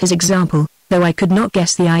followed his example, though I could not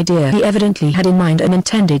guess the idea he evidently had in mind and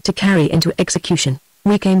intended to carry into execution.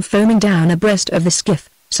 We came foaming down abreast of the skiff,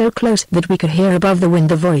 so close that we could hear above the wind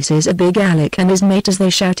the voices of Big Alec and his mate as they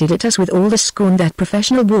shouted at us with all the scorn that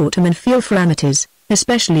professional watermen feel for amateurs,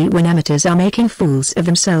 especially when amateurs are making fools of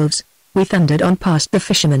themselves. We thundered on past the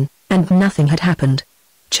fishermen, and nothing had happened.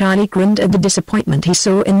 Charlie grinned at the disappointment he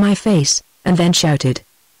saw in my face, and then shouted,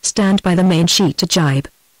 "Stand by the main sheet to jibe."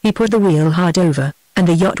 He put the wheel hard over, and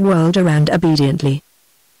the yacht whirled around obediently.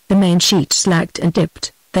 The main sheet slacked and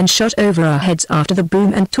dipped, then shot over our heads after the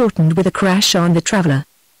boom and tautened with a crash on the Traveller.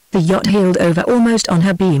 The yacht heeled over almost on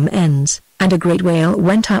her beam ends, and a great wail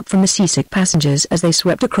went up from the seasick passengers as they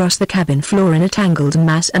swept across the cabin floor in a tangled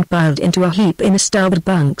mass and piled into a heap in the starboard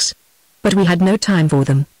bunks. But we had no time for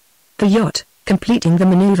them. The yacht, completing the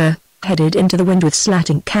maneuver, headed into the wind with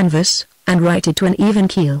slatting canvas, and righted to an even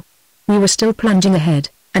keel. We were still plunging ahead,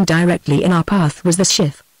 and directly in our path was the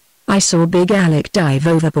skiff. I saw Big Alec dive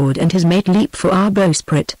overboard and his mate leap for our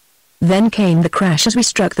bowsprit. Then came the crash as we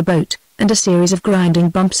struck the boat, and a series of grinding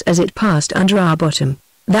bumps as it passed under our bottom.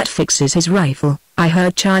 "That fixes his rifle," I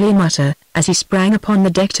heard Charlie mutter, as he sprang upon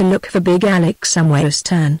the deck to look for Big Alec somewhere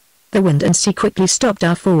astern. The wind and sea quickly stopped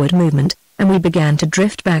our forward movement, and we began to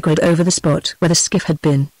drift backward over the spot where the skiff had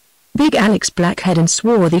been. Big Alec's black head and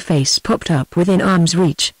swarthy face popped up within arm's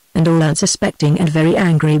reach, and all unsuspecting and very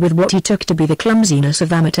angry with what he took to be the clumsiness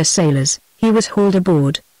of amateur sailors, he was hauled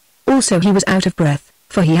aboard. Also he was out of breath,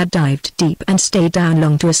 for he had dived deep and stayed down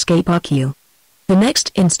long to escape our keel. The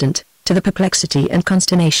next instant, to the perplexity and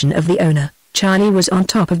consternation of the owner, Charlie was on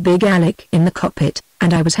top of Big Alec in the cockpit,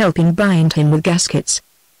 and I was helping bind him with gaskets.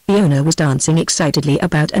 The owner was dancing excitedly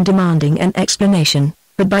about and demanding an explanation,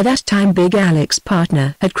 but by that time Big Alec's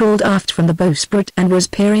partner had crawled aft from the bowsprit and was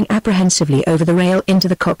peering apprehensively over the rail into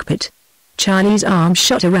the cockpit. Charlie's arm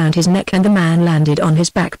shot around his neck and the man landed on his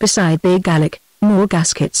back beside Big Alec. "More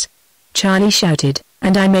gaskets!" Charlie shouted,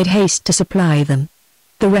 and I made haste to supply them.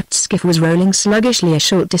 The wrecked skiff was rolling sluggishly a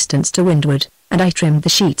short distance to windward, and I trimmed the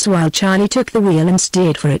sheets while Charlie took the wheel and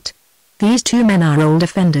steered for it. "These 2 men are old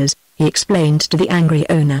offenders," he explained to the angry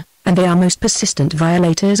owner, "and they are most persistent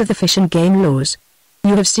violators of the fish and game laws.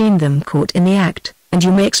 You have seen them caught in the act, and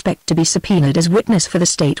you may expect to be subpoenaed as witness for the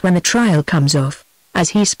state when the trial comes off." As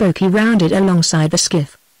he spoke he rounded alongside the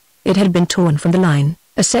skiff. It had been torn from the line,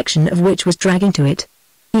 a section of which was dragging to it.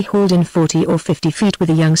 He hauled in 40 or 50 feet with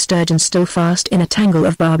a young sturgeon still fast in a tangle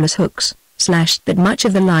of barbless hooks, slashed that much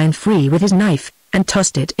of the line free with his knife, and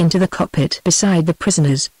tossed it into the cockpit beside the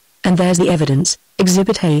prisoners. "And there's the evidence,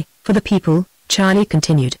 Exhibit A, for the people," Charlie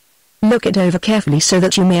continued. "Look it over carefully so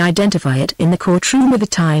that you may identify it in the courtroom with the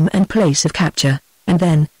time and place of capture," and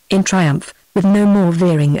then, in triumph, with no more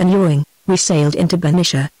veering and yawing, we sailed into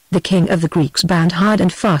Benicia. The king of the Greeks bound hard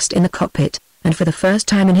and fast in the cockpit, and for the first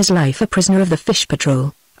time in his life a prisoner of the fish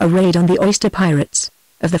patrol. A raid on the oyster pirates.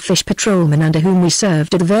 Of the fish patrolmen under whom we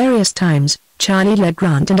served at various times, Charlie Le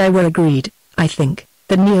Grant and I were agreed, I think,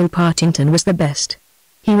 that Neil Partington was the best.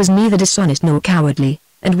 He was neither dishonest nor cowardly,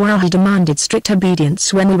 and while he demanded strict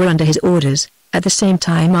obedience when we were under his orders, at the same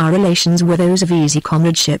time our relations were those of easy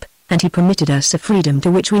comradeship, and he permitted us a freedom to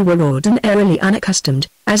which we were ordinarily unaccustomed,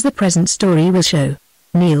 as the present story will show.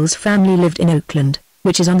 Neil's family lived in Oakland,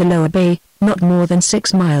 which is on the lower bay, not more than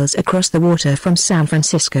 6 miles across the water from San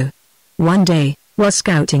Francisco. One day, while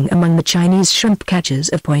scouting among the Chinese shrimp catchers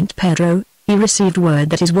of Point Pedro, he received word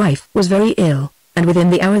that his wife was very ill. and within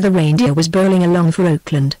the hour the Reindeer was bowling along for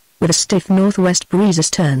Oakland, with a stiff northwest breeze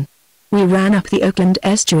astern. We ran up the Oakland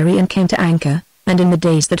estuary and came to anchor, and in the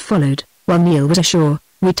days that followed, while Neil was ashore,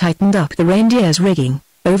 we tightened up the Reindeer's rigging,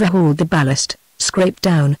 overhauled the ballast, scraped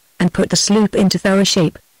down, and put the sloop into thorough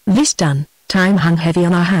shape. This done, time hung heavy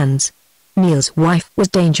on our hands. Neil's wife was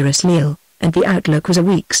dangerously ill, and the outlook was a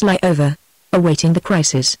week's lie-over, awaiting the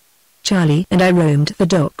crisis. Charlie and I roamed the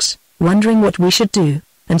docks, wondering what we should do,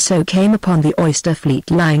 and so came upon the oyster fleet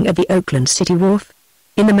lying at the Oakland City wharf.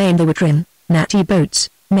 In the main they were trim, natty boats,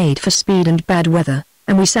 made for speed and bad weather,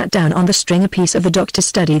 and we sat down on the stringer piece of the dock to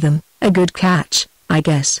study them. A good catch, I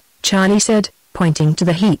guess, Charlie said, pointing to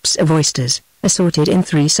the heaps of oysters, assorted in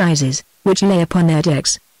 3 sizes, which lay upon their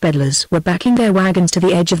decks. Peddlers were backing their wagons to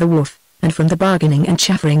the edge of the wharf, and from the bargaining and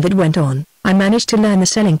chaffering that went on, I managed to learn the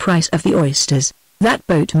selling price of the oysters. That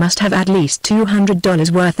boat must have at least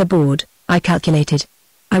 $200 worth aboard, I calculated.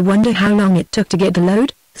 I wonder how long it took to get the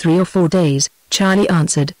load? 3 or 4 days, Charlie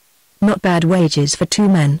answered. Not bad wages for 2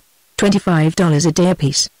 men. $25 a day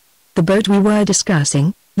apiece. The boat we were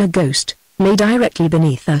discussing, the Ghost, lay directly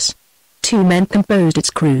beneath us. 2 men composed its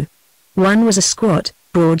crew. One was a squat,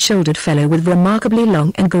 broad-shouldered fellow with remarkably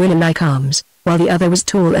long and gorilla-like arms, while the other was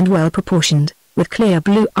tall and well-proportioned, with clear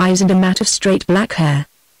blue eyes and a mat of straight black hair.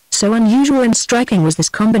 So unusual and striking was this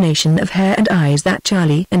combination of hair and eyes that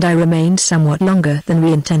Charlie and I remained somewhat longer than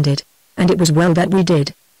we intended, and it was well that we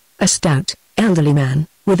did. A stout, elderly man,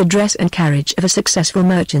 with the dress and carriage of a successful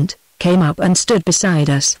merchant, came up and stood beside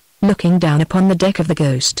us, looking down upon the deck of the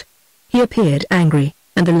Ghost. He appeared angry,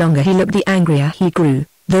 and the longer he looked the angrier he grew.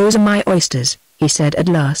 "Those are my oysters," he said at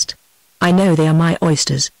last. "I know they are my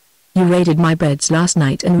oysters. You raided my beds last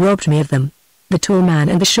night and robbed me of them." The tall man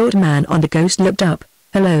and the short man on the Ghost looked up.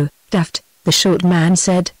 "Hello, Daft," the short man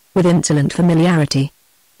said, with insolent familiarity.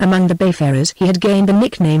 Among the Bayfarers he had gained the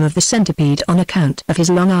nickname of the Centipede on account of his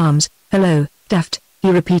long arms. "Hello, Daft," he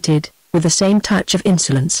repeated, with the same touch of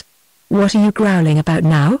insolence. "What are you growling about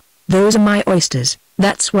now? Those are my oysters,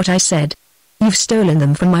 that's what I said. You've stolen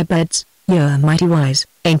them from my beds, you're mighty wise,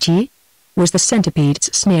 ain't ye?" was the Centipede's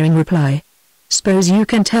sneering reply. "S'pose you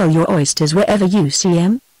can tell your oysters wherever you see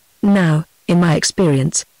 'em?" "Now, in my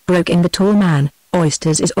experience," broke in the tall man,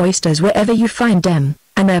 "oysters is oysters wherever you find 'em,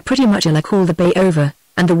 and they're pretty much alike all the bay over,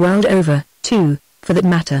 and the world over, too, for that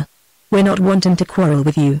matter. We're not wanting to quarrel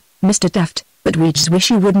with you, Mr. Daft, but we just wish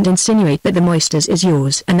you wouldn't insinuate that the oysters is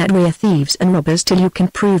yours and that we're thieves and robbers till you can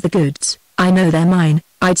prove the goods. I know they're mine,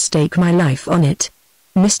 I'd stake my life on it."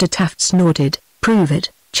 Mr. Taft snorted. "Prove it,"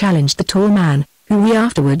 challenged the tall man, who we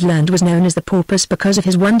afterward learned was known as the Porpoise because of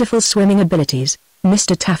his wonderful swimming abilities.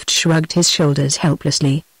 Mr. Taft shrugged his shoulders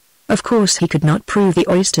helplessly. Of course he could not prove the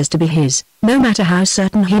oysters to be his, no matter how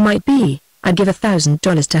certain he might be. "I'd give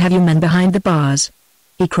 $1,000 to have you men behind the bars,"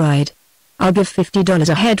 he cried. "I'll give $50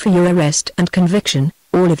 a head for your arrest and conviction,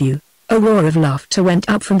 all of you." A roar of laughter went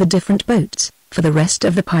up from the different boats, for the rest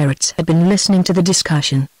of the pirates had been listening to the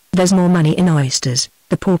discussion. "There's more money in oysters,"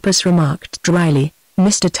 the Porpoise remarked dryly.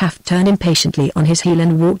 Mr. Taft turned impatiently on his heel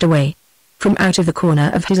and walked away. From out of the corner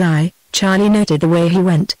of his eye, Charlie noted the way he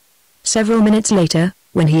went. Several minutes later,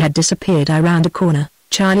 when he had disappeared around a corner,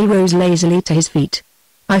 Charlie rose lazily to his feet.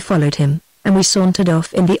 I followed him, and we sauntered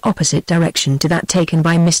off in the opposite direction to that taken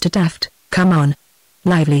by Mr. Taft. "Come on.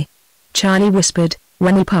 Lively," Charlie whispered,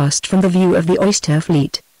 when we passed from the view of the oyster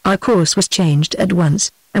fleet. Our course was changed at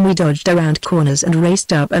once, and we dodged around corners and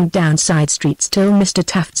raced up and down side streets till Mr.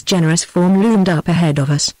 Taft's generous form loomed up ahead of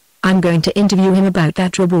us. "I'm going to interview him about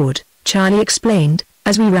that reward," Charlie explained,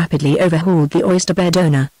 as we rapidly overhauled the oyster bed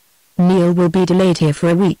owner. "Neil will be delayed here for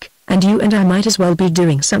a week, and you and I might as well be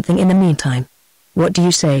doing something in the meantime. What do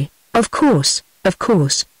you say?" Of course,"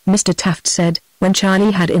 Mr. Taft said, when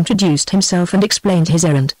Charlie had introduced himself and explained his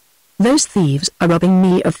errand. "Those thieves are robbing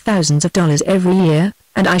me of thousands of dollars every year,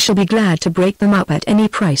 and I shall be glad to break them up at any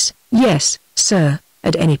price." "Yes, sir,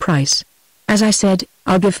 at any price. As I said,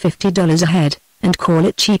 I'll give $50 a head, and call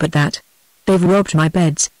it cheap at that. They've robbed my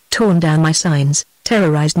beds, torn down my signs,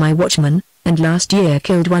 terrorized my watchmen, and last year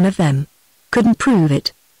killed one of them. Couldn't prove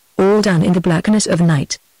it. All done in the blackness of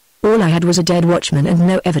night. All I had was a dead watchman and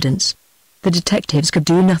no evidence. The detectives could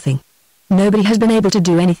do nothing. Nobody has been able to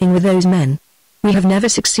do anything with those men. We have never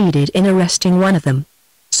succeeded in arresting one of them.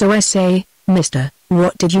 So I say, Mr.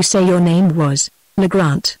 What did you say your name was?"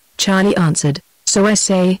 "LeGrant," Charlie answered. "So I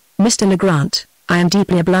say, Mr. LeGrant, I am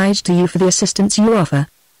deeply obliged to you for the assistance you offer.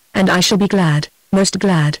 And I shall be glad, most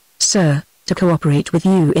glad, sir, to cooperate with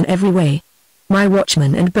you in every way. My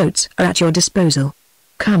watchmen and boats are at your disposal.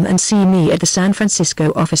 Come and see me at the San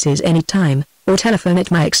Francisco offices any time, or telephone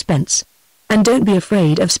at my expense. And don't be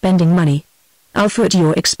afraid of spending money. I'll foot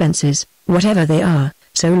your expenses, whatever they are,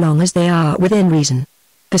 so long as they are within reason.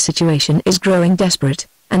 The situation is growing desperate,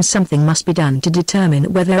 and something must be done to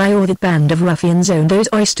determine whether I or that band of ruffians own those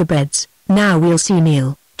oyster beds. Now we'll see,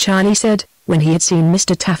 Neil, Charlie said, when he had seen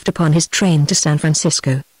Mr. Taft upon his train to San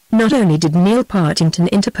Francisco. Not only did Neil Partington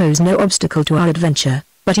interpose no obstacle to our adventure,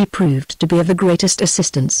 but he proved to be of the greatest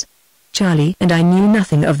assistance. Charlie and I knew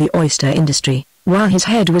nothing of the oyster industry, while his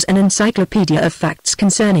head was an encyclopedia of facts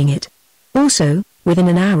concerning it. Also, within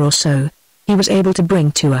an hour or so, he was able to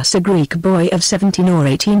bring to us a Greek boy of 17 or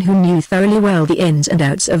 18 who knew thoroughly well the ins and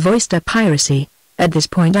outs of oyster piracy. At this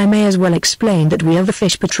point I may as well explain that we of the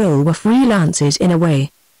Fish Patrol were freelancers in a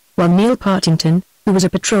way. While Neil Partington, who was a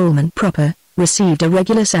patrolman proper, received a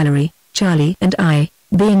regular salary, Charlie and I,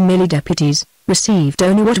 being merely deputies, received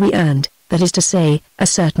only what we earned, that is to say, a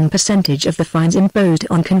certain percentage of the fines imposed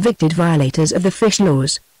on convicted violators of the fish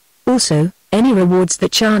laws. Also, any rewards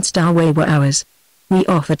that chanced our way were ours. We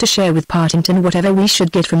offered to share with Partington whatever we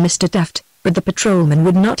should get from Mr. Taft, but the patrolman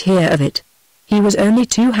would not hear of it. He was only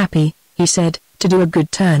too happy, he said, to do a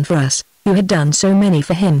good turn for us, who had done so many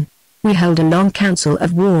for him. We held a long council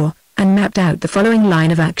of war, and mapped out the following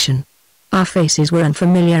line of action. Our faces were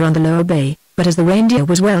unfamiliar on the lower bay, but as the Reindeer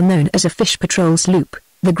was well known as a fish patrol sloop,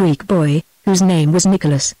 the Greek boy, whose name was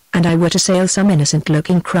Nicholas, and I were to sail some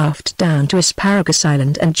innocent-looking craft down to Asparagus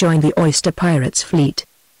Island and join the oyster pirates' fleet.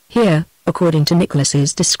 Here, according to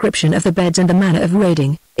Nicholas's description of the beds and the manner of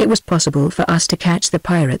raiding, it was possible for us to catch the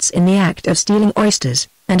pirates in the act of stealing oysters,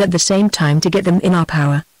 and at the same time to get them in our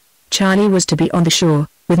power. Charlie was to be on the shore,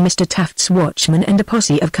 with Mr. Taft's watchman and a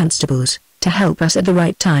posse of constables, to help us at the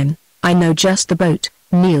right time. I know just the boat,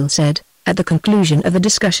 Neil said, at the conclusion of the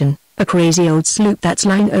discussion, a crazy old sloop that's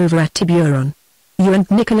lying over at Tiburon. You and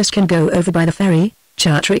Nicholas can go over by the ferry,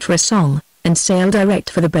 charter it for a song, and sail direct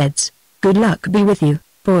for the beds. Good luck be with you,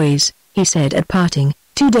 boys, he said at parting,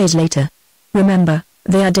 2 days later. Remember,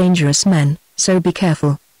 they are dangerous men, so be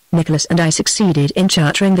careful. Nicholas and I succeeded in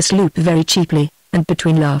chartering the sloop very cheaply, and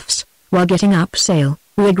between laughs, while getting up sail,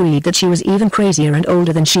 we agreed that she was even crazier and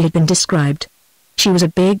older than she had been described. She was a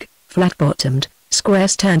big, flat-bottomed,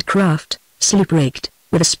 square-sterned craft, sloop-rigged,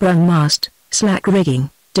 with a sprung mast, slack rigging,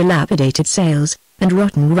 dilapidated sails, and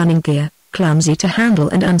rotten running gear, clumsy to handle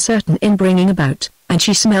and uncertain in bringing about, and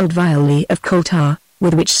she smelled vilely of coal tar,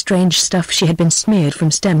 with which strange stuff she had been smeared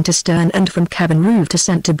from stem to stern and from cabin roof to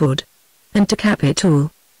centerboard. And to cap it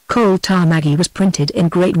all, Coal Tar Maggie was printed in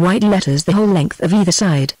great white letters the whole length of either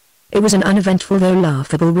side. It was an uneventful though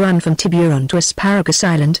laughable run from Tiburon to Asparagus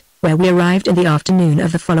Island, where we arrived in the afternoon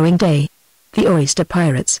of the following day. The oyster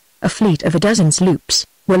pirates, a fleet of a dozen sloops,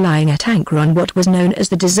 were lying at anchor on what was known as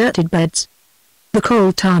the deserted beds. The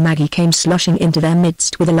Coal Tar Maggie came sloshing into their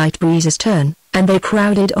midst with a light breeze astern, and they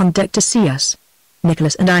crowded on deck to see us.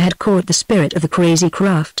 Nicholas and I had caught the spirit of the crazy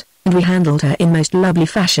craft, and we handled her in most lovely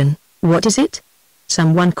fashion. What is it?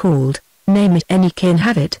 Someone called. Name it any can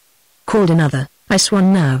have it. Called another. I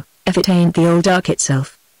swan now, if it ain't the old Ark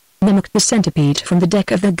itself. Mimicked the centipede from the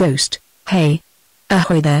deck of the Ghost. Hey!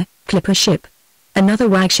 Ahoy there, clipper ship. Another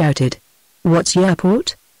wag shouted. What's your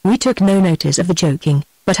port? We took no notice of the joking,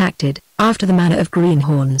 but acted, after the manner of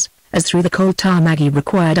greenhorns, as through the Coal Tar Maggie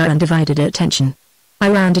required our undivided attention. I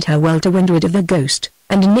rounded her well to windward of the Ghost,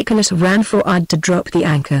 and Nicholas ran forward to drop the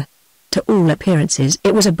anchor. To all appearances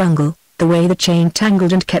it was a bungle, the way the chain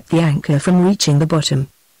tangled and kept the anchor from reaching the bottom.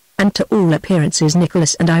 And to all appearances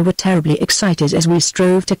Nicholas and I were terribly excited as we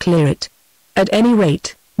strove to clear it. At any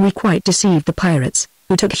rate, we quite deceived the pirates,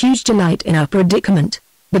 who took huge delight in our predicament,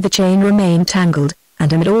 but the chain remained tangled,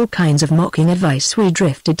 and amid all kinds of mocking advice we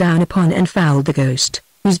drifted down upon and fouled the Ghost,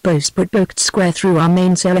 whose bowsprit poked square through our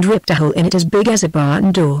mainsail and ripped a hole in it as big as a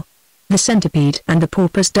barn door. The centipede and the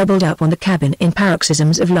porpoise doubled up on the cabin in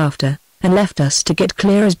paroxysms of laughter, and left us to get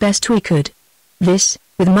clear as best we could. This,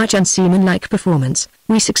 with much unseamanlike performance,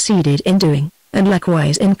 we succeeded in doing, and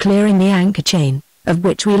likewise in clearing the anchor chain, of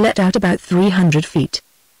which we let out about 300 feet.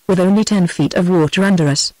 With only 10 feet of water under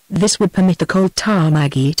us, this would permit the Coal Tar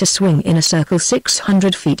Maggie to swing in a circle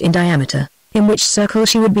 600 feet in diameter, in which circle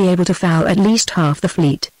she would be able to foul at least half the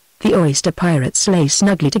fleet. The oyster pirates lay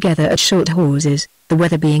snugly together at short hawsers, the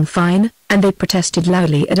weather being fine, and they protested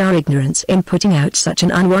loudly at our ignorance in putting out such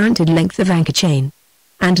an unwarranted length of anchor chain.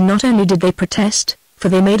 And not only did they protest, for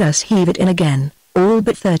they made us heave it in again, all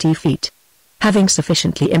but 30 feet. Having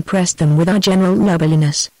sufficiently impressed them with our general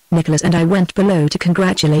lubberliness, Nicholas and I went below to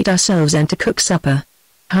congratulate ourselves and to cook supper.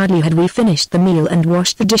 Hardly had we finished the meal and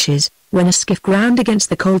washed the dishes, when a skiff ground against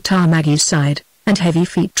the Coal Tar Maggie's side, and heavy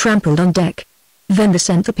feet trampled on deck. Then the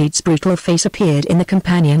centipede's brutal face appeared in the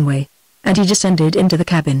companionway, and he descended into the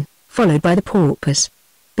cabin, followed by the porpoise.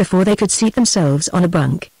 Before they could seat themselves on a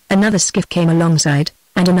bunk, Another skiff came alongside,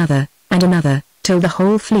 and another, till the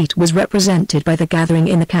whole fleet was represented by the gathering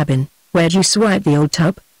in the cabin. "Where'd you swipe the old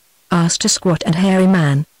tub?" asked a squat and hairy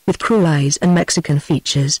man, with cruel eyes and Mexican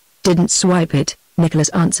features. "Didn't swipe it," Nicholas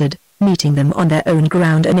answered, meeting them on their own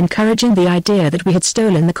ground and encouraging the idea that we had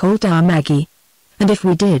stolen the Colt our Maggie. "And if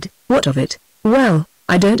we did, what of it?" "Well,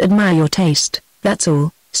 I don't admire your taste, that's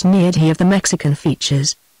all," sneered he of the Mexican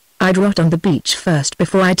features. "I'd rot on the beach first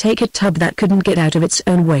before I take a tub that couldn't get out of its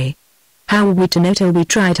own way." "How were we to know till we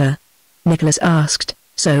tried her?" Nicholas asked,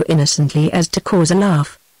 so innocently as to cause a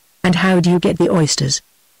laugh. "And how do you get the oysters?"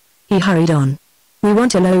 He hurried on. "We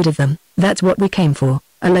want a load of them, that's what we came for,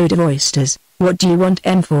 a load of oysters." "What do you want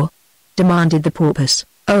 'em for?" demanded the porpoise.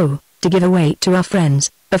 "Oh, to give away to our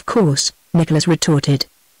friends, of course," Nicholas retorted.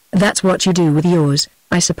 "That's what you do with yours,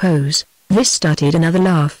 I suppose." This started another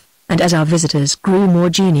laugh, and as our visitors grew more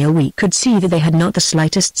genial we could see that they had not the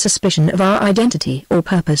slightest suspicion of our identity or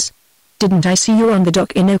purpose. "Didn't I see you on the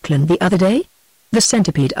dock in Oakland the other day?" the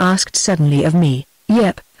centipede asked suddenly of me.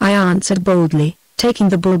 "Yep," I answered boldly, taking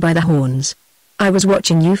the bull by the horns. "I was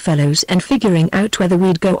watching you fellows and figuring out whether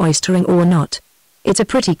we'd go oystering or not. It's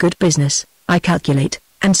a pretty good business, I calculate,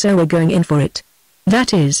 and so we're going in for it.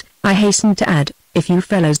 That is," I hastened to add, "if you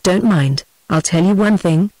fellows don't mind, I'll tell you one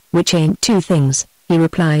thing, which ain't two things," he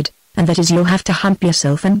replied, "and that is you'll have to hump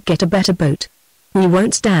yourself and get a better boat. We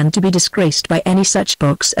won't stand to be disgraced by any such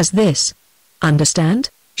box as this. Understand?"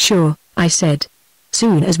 "Sure," I said.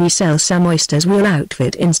 "Soon as we sell some oysters we'll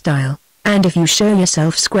outfit in style, and if you show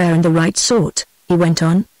yourself square and the right sort," he went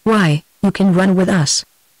on, "why, you can run with us.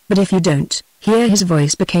 But if you don't," here his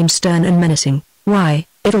voice became stern and menacing, "why,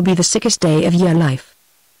 it'll be the sickest day of your life.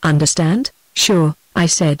 Understand?" "Sure," I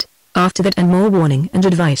said. After that and more warning and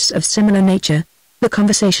advice of similar nature, the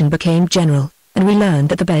conversation became general, and we learned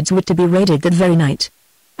that the beds were to be raided that very night.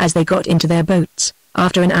 As they got into their boats,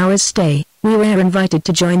 after an hour's stay, we were invited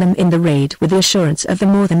to join them in the raid with the assurance of the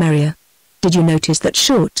more the merrier. "Did you notice that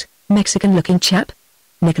short, Mexican-looking chap?"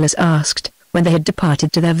 Nicholas asked, when they had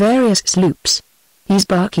departed to their various sloops. "He's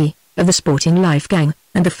Barky, of the Sporting Life gang,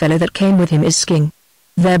 and the fellow that came with him is Sking.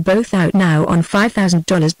 They're both out now on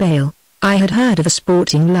 $5,000 bail." I had heard of a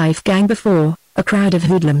Sporting Life gang before, a crowd of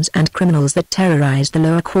hoodlums and criminals that terrorized the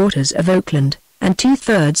lower quarters of Oakland, and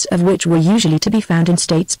 2/3 of which were usually to be found in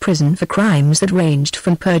state's prison for crimes that ranged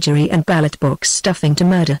from perjury and ballot box stuffing to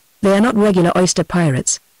murder. "They are not regular oyster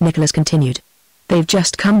pirates," Nicholas continued. "They've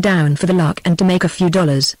just come down for the lark and to make a few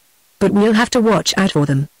dollars. But we'll have to watch out for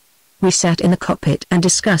them." We sat in the cockpit and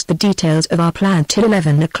discussed the details of our plan till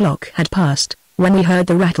 11 o'clock had passed, when we heard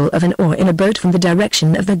the rattle of an oar in a boat from the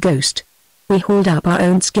direction of the Ghost. We hauled up our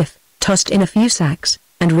own skiff, tossed in a few sacks,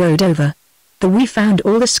 and rowed over. We found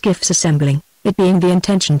all the skiffs assembling, it being the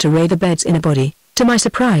intention to raid the beds in a body. To my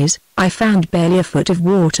surprise, I found barely a foot of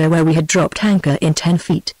water where we had dropped anchor in 10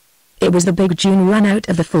 feet. It was the big June run out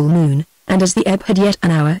of the full moon, and as the ebb had yet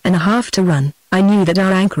an hour and a half to run, I knew that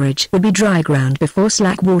our anchorage would be dry ground before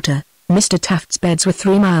slack water. Mr. Taft's beds were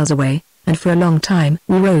 3 miles away, and for a long time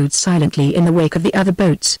we rowed silently in the wake of the other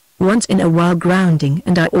boats, once in a while grounding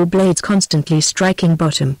and our oar blades constantly striking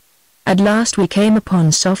bottom. At last we came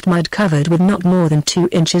upon soft mud covered with not more than 2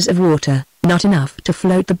 inches of water, not enough to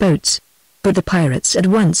float the boats. But the pirates at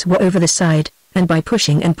once were over the side, and by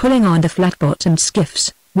pushing and pulling on the flat-bottomed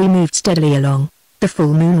skiffs, we moved steadily along. The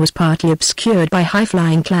full moon was partly obscured by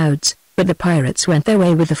high-flying clouds, but the pirates went their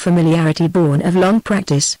way with the familiarity born of long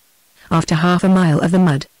practice. After half a mile of the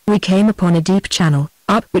mud, we came upon a deep channel,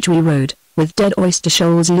 up which we rode, with dead oyster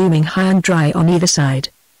shoals looming high and dry on either side.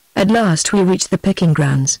 At last we reached the picking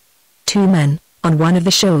grounds. 2 men, on one of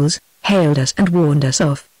the shoals, hailed us and warned us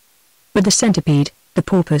off. But the centipede, the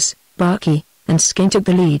porpoise, Barky, and Sking took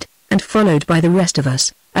the lead, and followed by the rest of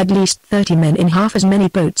us, at least 30 men in half as many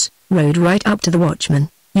boats, rowed right up to the watchman.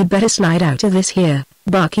 "You'd better slide out of this here,"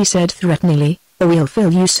 Barky said threateningly, "or we'll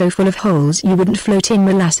fill you so full of holes you wouldn't float in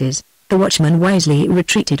molasses." The watchman wisely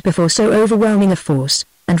retreated before so overwhelming a force,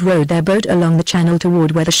 and rowed their boat along the channel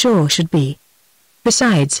toward where the shore should be.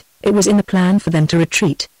 Besides, it was in the plan for them to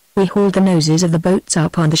retreat. We hauled the noses of the boats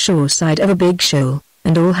up on the shore side of a big shoal,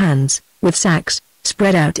 and all hands, with sacks,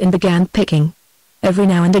 spread out and began picking. Every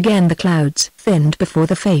now and again the clouds thinned before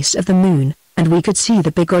the face of the moon, and we could see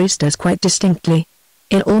the big oysters quite distinctly.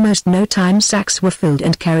 In almost no time sacks were filled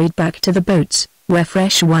and carried back to the boats, where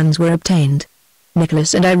fresh ones were obtained.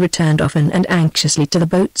 Nicholas and I returned often and anxiously to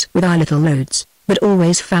the boats with our little loads, but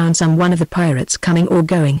always found some one of the pirates coming or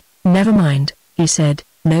going. "Never mind," he said,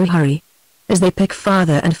 "no hurry. As they pick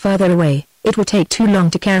farther and farther away, it will take too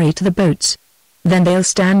long to carry to the boats. Then they'll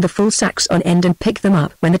stand the full sacks on end and pick them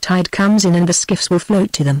up when the tide comes in and the skiffs will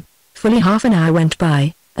float to them." Fully half an hour went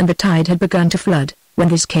by, and the tide had begun to flood, when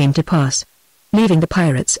this came to pass. Leaving the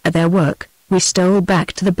pirates at their work, we stole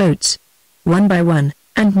back to the boats. One by one,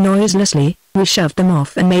 and noiselessly, we shoved them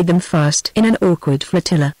off and made them fast in an awkward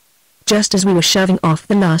flotilla. Just as we were shoving off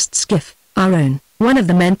the last skiff, our own, one of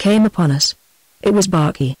the men came upon us. It was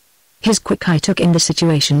Barky. His quick eye took in the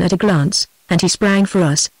situation at a glance, and he sprang for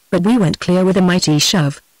us, but we went clear with a mighty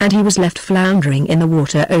shove, and he was left floundering in the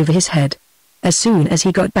water over his head. As soon as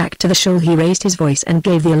he got back to the shoal he raised his voice and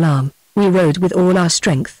gave the alarm. We rowed with all our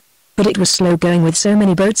strength, but it was slow going with so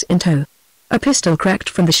many boats in tow. A pistol cracked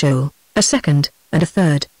from the shoal, a second, and a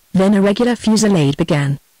third, then a regular fusillade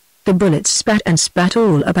began. The bullets spat and spat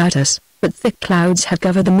all about us, but thick clouds had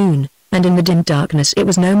covered the moon, and in the dim darkness it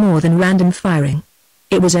was no more than random firing.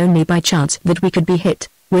 It was only by chance that we could be hit.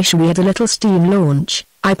 Wish we had a little steam launch,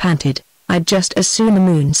 I panted. I'd just as soon the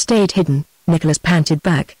moon stayed hidden. Nicholas panted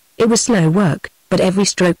back. It was slow work, but every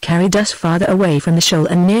stroke carried us farther away from the shoal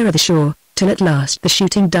and nearer the shore, till at last the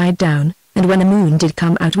shooting died down, and when the moon did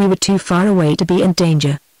come out we were too far away to be in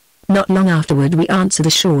danger. Not long afterward we answered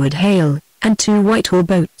a shoreward hail, and 2 Whitehall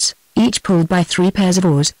boats, each pulled by 3 pairs of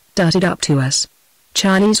oars, darted up to us.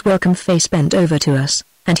 Charlie's welcome face bent over to us,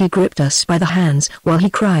 and he gripped us by the hands while he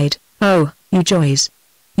cried, "Oh, you joys!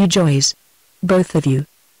 You joys! Both of you!"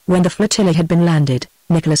 When the flotilla had been landed,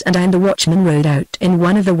 Nicholas and I and the watchman rowed out in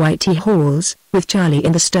one of the Whitehauls, with Charlie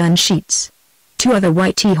in the stern sheets. 2 other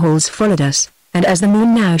Whitehauls followed us, and as the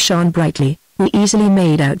moon now shone brightly, we easily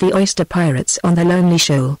made out the oyster pirates on their lonely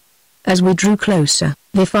shoal. As we drew closer,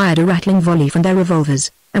 they fired a rattling volley from their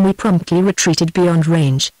revolvers, and we promptly retreated beyond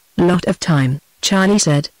range. "Lot of time," Charlie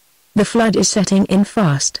said. "The flood is setting in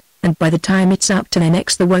fast, and by the time it's up to their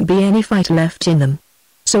necks there won't be any fight left in them."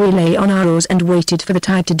 So we lay on our oars and waited for the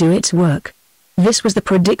tide to do its work. This was the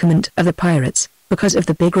predicament of the pirates, because of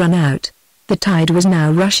the big run out. The tide was now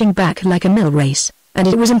rushing back like a mill race, and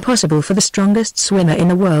it was impossible for the strongest swimmer in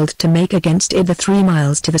the world to make against it the 3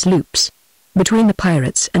 miles to the sloops. Between the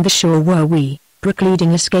pirates and the shore were we,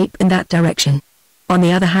 precluding escape in that direction. On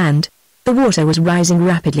the other hand, the water was rising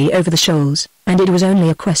rapidly over the shoals, and it was only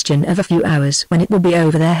a question of a few hours when it would be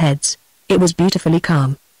over their heads. It was beautifully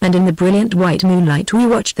calm, and in the brilliant white moonlight we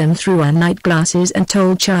watched them through our night glasses and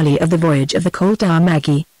told Charlie of the voyage of the Colt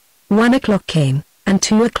Maggie. 1 o'clock came, and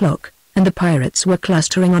 2 o'clock, and the pirates were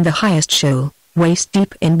clustering on the highest shoal, waist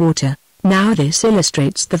deep in water. "Now this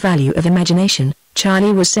illustrates the value of imagination,"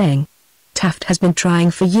 Charlie was saying. "Taft has been trying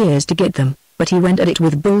for years to get them, but he went at it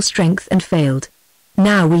with bull strength and failed.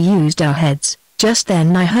 Now we used our heads." Just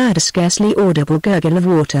then I heard a scarcely audible gurgle of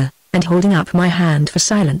water, and holding up my hand for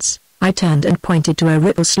silence, I turned and pointed to a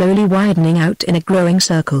ripple slowly widening out in a growing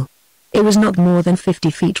circle. It was not more than 50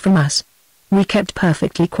 feet from us. We kept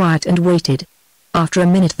perfectly quiet and waited. After a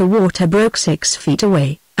minute the water broke 6 feet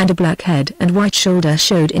away, and a black head and white shoulder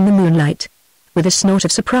showed in the moonlight. With a snort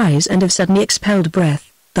of surprise and of suddenly expelled breath,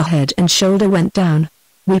 the head and shoulder went down.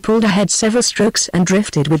 We pulled ahead several strokes and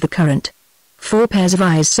drifted with the current. 4 pairs of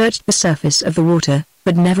eyes searched the surface of the water,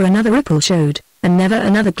 but never another ripple showed, and never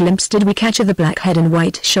another glimpse did we catch of the black head and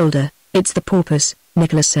white shoulder. "It's the porpoise,"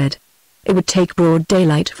 Nicholas said. "It would take broad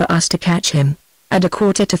daylight for us to catch him." At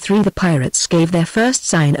 2:45 the pirates gave their first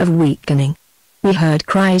sign of weakening. We heard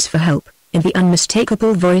cries for help, in the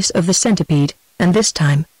unmistakable voice of the centipede, and this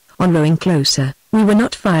time, on rowing closer, we were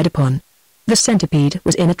not fired upon. The centipede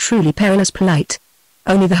was in a truly perilous plight.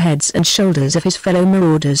 Only the heads and shoulders of his fellow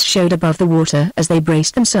marauders showed above the water as they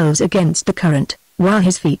braced themselves against the current, while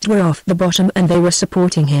his feet were off the bottom and they were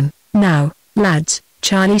supporting him. "Now, lads,"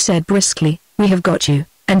 Charlie said briskly, "we have got you,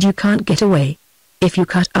 and you can't get away. If you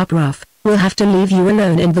cut up rough, we'll have to leave you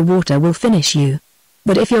alone and the water will finish you.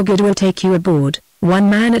 But if you're good we'll take you aboard, 1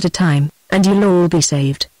 man at a time, and you'll all be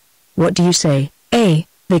saved. What do you say, eh?"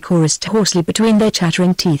 they chorused hoarsely between their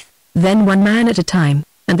chattering teeth. Then 1 man at a time,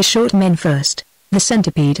 and the short men first. The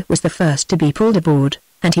centipede was the first to be pulled aboard,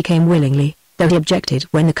 and he came willingly, though he objected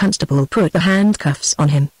when the constable put the handcuffs on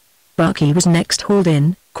him. Barky was next hauled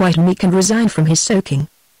in, quite meek and resigned from his soaking.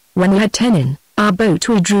 When we had 10 in our boat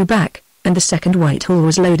we drew back, and the second Whitehall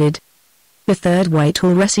was loaded. The third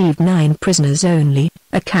Whitehall received 9 prisoners only,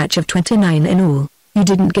 a catch of 29 in all. "You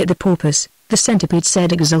didn't get the porpoise," the centipede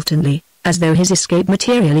said exultantly, as though his escape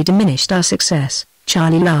materially diminished our success.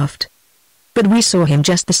 Charlie laughed. "But we saw him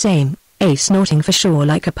just the same, snorting for shore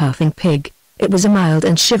like a puffing pig." It was a mild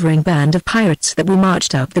and shivering band of pirates that we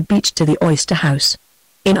marched up the beach to the oyster house.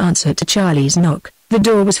 In answer to Charlie's knock, the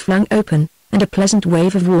door was flung open, and a pleasant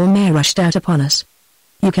wave of warm air rushed out upon us.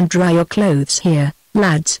 "You can dry your clothes here,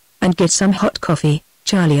 lads, and get some hot coffee,"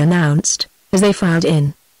 Charlie announced, as they filed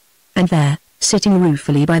in. And there, sitting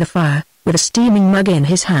ruefully by the fire, with a steaming mug in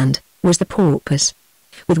his hand, was the porpoise.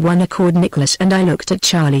 With one accord Nicholas and I looked at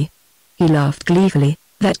Charlie. He laughed gleefully.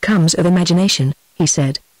 "That comes of imagination," he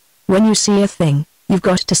said. "When you see a thing, you've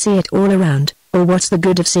got to see it all around, or what's the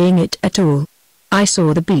good of seeing it at all?" I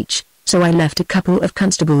saw the beach, so I left a couple of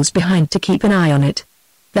constables behind to keep an eye on it.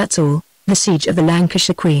 That's all. The siege of the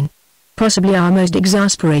Lancashire Queen. Possibly our most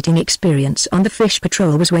exasperating experience on the fish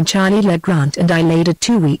patrol was when Charlie led Grant and I laid a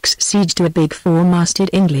 2 weeks siege to a big 4-masted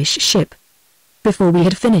English ship. Before we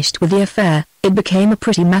had finished with the affair, it became a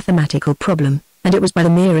pretty mathematical problem, and it was by the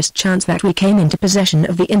merest chance that we came into possession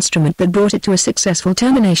of the instrument that brought it to a successful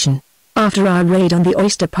termination. After our raid on the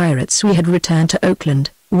oyster pirates we had returned to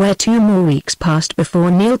Oakland, where 2 more weeks passed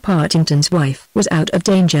before Neil Partington's wife was out of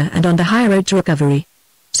danger and on the high road to recovery.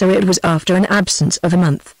 So it was after an absence of a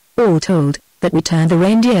month, all told, that we turned the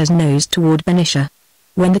Reindeer's nose toward Benicia.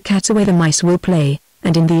 When the cat's away the mice will play,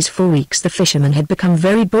 and in these 4 weeks the fishermen had become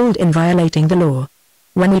very bold in violating the law.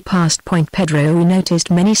 When we passed Point Pedro we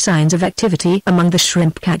noticed many signs of activity among the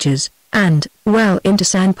shrimp catchers, and, well into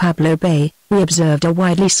San Pablo Bay, we observed a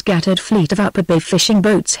widely scattered fleet of upper bay fishing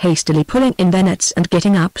boats hastily pulling in their nets and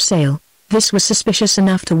getting up sail. This was suspicious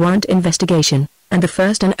enough to warrant investigation, and the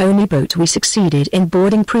first and only boat we succeeded in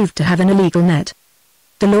boarding proved to have an illegal net.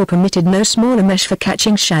 The law permitted no smaller mesh for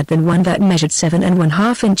catching shad than one that measured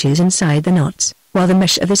 7½ inches inside the knots, while the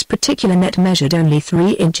mesh of this particular net measured only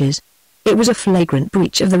 3 inches. It was a flagrant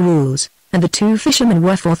breach of the rules, and the 2 fishermen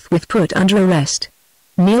were forthwith put under arrest.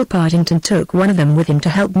 Neil Partington took one of them with him to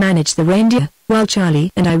help manage the Reindeer, while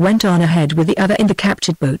Charlie and I went on ahead with the other in the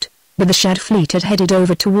captured boat, but the shad fleet had headed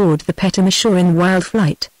over toward the Petama shore in wild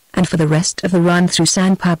flight, and for the rest of the run through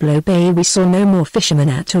San Pablo Bay we saw no more fishermen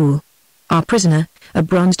at all. Our prisoner, a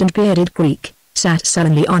bronzed and bearded Greek, sat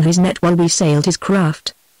sullenly on his net while we sailed his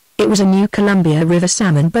craft. It was a new Columbia River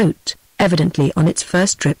salmon boat, evidently on its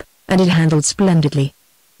first trip, and it handled splendidly.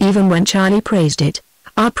 Even when Charlie praised it,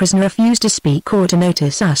 our prisoner refused to speak or to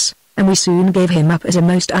notice us, and we soon gave him up as a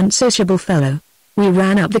most unsociable fellow. We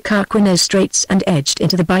ran up the Carquinez Straits and edged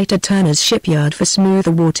into the Biter Turner's shipyard for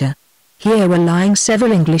smoother water. Here were lying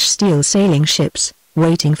several English steel sailing ships,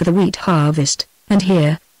 waiting for the wheat harvest, and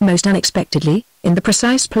here, most unexpectedly, in the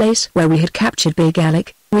precise place where we had captured Big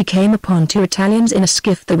Alec, we came upon 2 Italians in a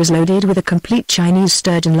skiff that was loaded with a complete Chinese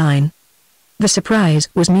sturgeon line. The surprise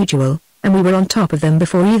was mutual, and we were on top of them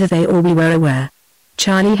before either they or we were aware.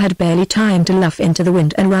 Charlie had barely time to luff into the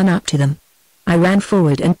wind and run up to them. I ran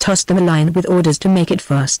forward and tossed them a line with orders to make it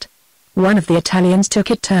fast. One of the Italians took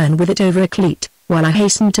a turn with it over a cleat, while I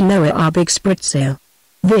hastened to lower our big spritsail.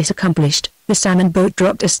 This accomplished, the salmon boat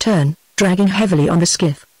dropped astern, dragging heavily on the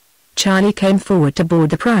skiff. Charlie came forward to board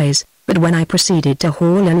the prize, but when I proceeded to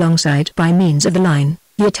haul alongside by means of the line,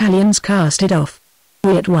 the Italians cast it off.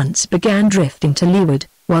 We at once began drifting to leeward,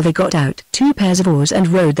 while they got out 2 pairs of oars and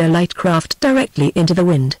rowed their light craft directly into the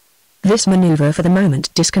wind. This maneuver for the moment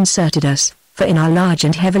disconcerted us, for in our large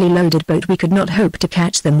and heavily loaded boat we could not hope to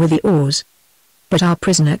catch them with the oars. But our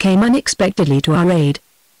prisoner came unexpectedly to our aid.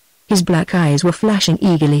 His black eyes were flashing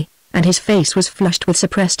eagerly, and his face was flushed with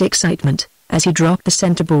suppressed excitement, as he dropped the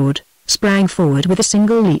centerboard, sprang forward with a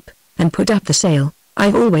single leap, and put up the sail.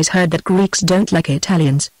 "I've always heard that Greeks don't like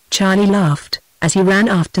Italians," Charlie laughed, as he ran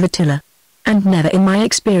after the tiller. "And never in my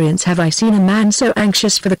experience have I seen a man so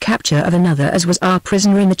anxious for the capture of another as was our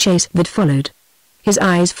prisoner in the chase that followed." His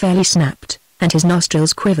eyes fairly snapped, and his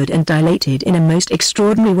nostrils quivered and dilated in a most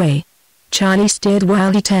extraordinary way. Charlie steered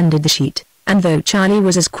while he tended the sheet, and though Charlie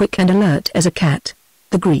was as quick and alert as a cat,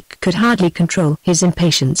 the Greek could hardly control his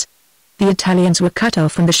impatience. The Italians were cut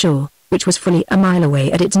off from the shore, which was fully a mile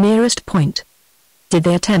away at its nearest point. Did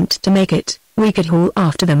they attempt to make it, we could haul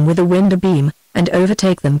after them with the wind abeam, and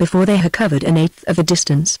overtake them before they had covered 1/8 of the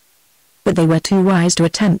distance. But they were too wise to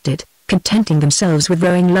attempt it, contenting themselves with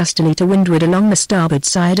rowing lustily to windward along the starboard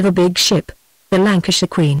side of a big ship, the Lancashire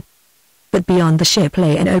Queen. But beyond the ship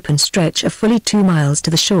lay an open stretch of fully 2 miles to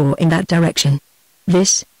the shore in that direction.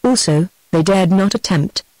 This, also, they dared not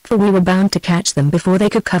attempt, for we were bound to catch them before they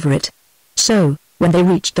could cover it. So, when they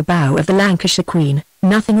reached the bow of the Lancashire Queen,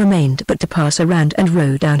 nothing remained but to pass around and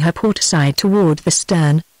row down her port side toward the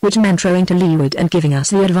stern, which meant rowing to leeward and giving us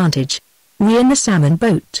the advantage. We in the salmon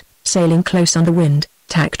boat, sailing close on the wind,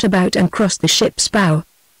 tacked about and crossed the ship's bow.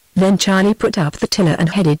 Then Charlie put up the tiller and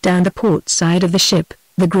headed down the port side of the ship,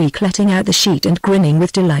 the Greek letting out the sheet and grinning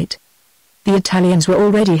with delight. The Italians were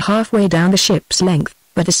already halfway down the ship's length,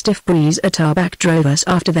 but a stiff breeze at our back drove us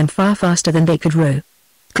after them far faster than they could row.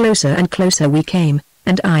 Closer and closer we came,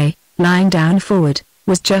 and I, lying down forward,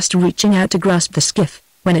 was just reaching out to grasp the skiff,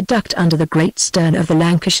 when it ducked under the great stern of the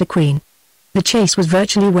Lancashire Queen. The chase was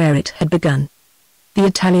virtually where it had begun. The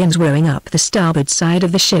Italians rowing up the starboard side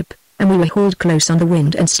of the ship, and we were hauled close on the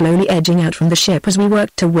wind and slowly edging out from the ship as we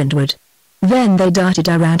worked to windward. Then they darted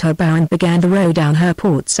around her bow and began the row down her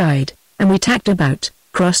port side, and we tacked about,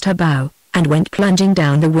 crossed her bow, and went plunging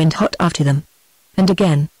down the wind hot after them. And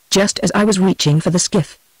again, just as I was reaching for the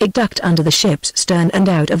skiff, it ducked under the ship's stern and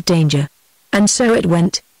out of danger. And so it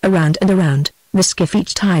went, around and around, the skiff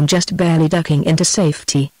each time just barely ducking into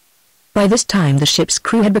safety. By this time the ship's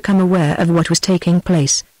crew had become aware of what was taking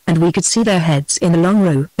place, and we could see their heads in the long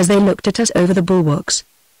row as they looked at us over the bulwarks.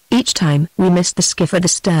 Each time we missed the skiff at the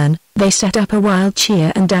stern, they set up a wild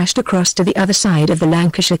cheer and dashed across to the other side of the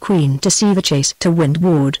Lancashire Queen to see the chase to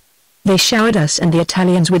windward. They showered us and the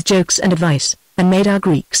Italians with jokes and advice, and made our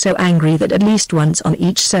Greek so angry that at least once on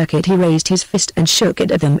each circuit he raised his fist and shook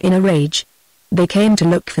it at them in a rage. They came to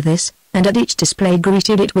look for this, and at each display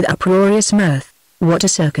greeted it with uproarious mirth. "What a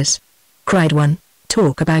circus!" cried one.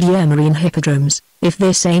 "Talk about Yermarine hippodromes, if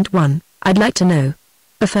this ain't one, I'd like to know,"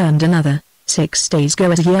 affirmed another. "6 stays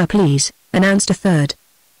go as a year please," announced a third.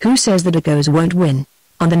 "Who says that a goes won't win?"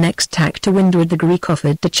 On the next tack to windward the Greek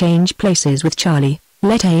offered to change places with Charlie.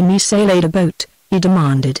 "Let Amy sail a boat," he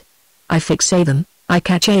demanded. "I fix a them, I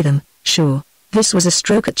catch a them, sure." This was a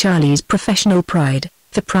stroke at Charlie's professional pride,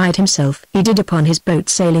 for pride himself he did upon his boat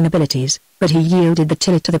sailing abilities, but he yielded the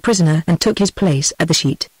tiller to the prisoner and took his place at the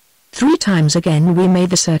sheet. 3 times again we made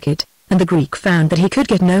the circuit, and the Greek found that he could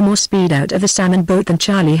get no more speed out of the salmon boat than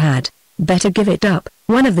Charlie had. "Better give it up,"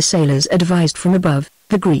 one of the sailors advised from above.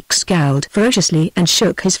 The Greek scowled ferociously and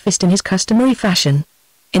shook his fist in his customary fashion.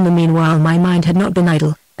 In the meanwhile my mind had not been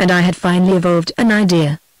idle, and I had finally evolved an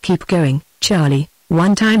idea. "Keep going, Charlie,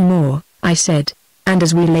 1 time more," I said, and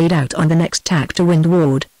as we laid out on the next tack to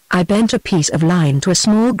windward, I bent a piece of line to a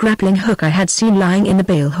small grappling hook I had seen lying in the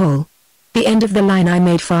bale hole. The end of the line I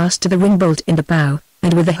made fast to the ring bolt in the bow,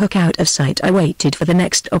 and with the hook out of sight I waited for the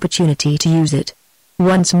next opportunity to use it.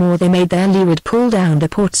 Once more they made their leeward pull down the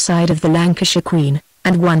port side of the Lancashire Queen,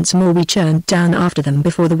 and once more we churned down after them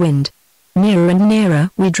before the wind. Nearer and nearer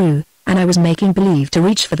we drew, and I was making believe to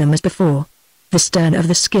reach for them as before. The stern of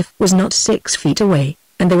the skiff was not 6 feet away,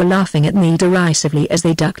 and they were laughing at me derisively as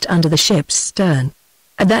they ducked under the ship's stern.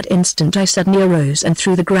 At that instant I suddenly arose and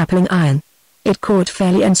threw the grappling iron. It caught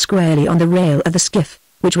fairly and squarely on the rail of the skiff,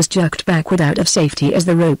 which was jerked backward out of safety as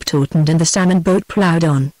the rope tautened and the salmon boat ploughed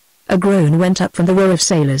on. A groan went up from the row of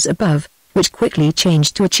sailors above, which quickly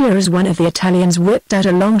changed to a cheer as one of the Italians whipped out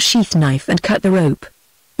a long sheath knife and cut the rope.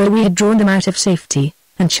 But we had drawn them out of safety,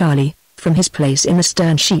 and Charlie, from his place in the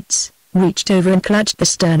stern sheets, reached over and clutched the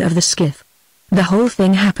stern of the skiff. The whole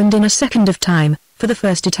thing happened in a second of time, for the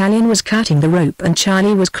first Italian was cutting the rope and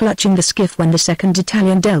Charlie was clutching the skiff when the second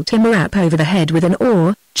Italian dealt him a rap over the head with an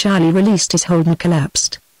oar. Charlie released his hold and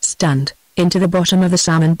collapsed, stunned, into the bottom of the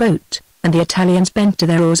salmon boat, and the Italians bent to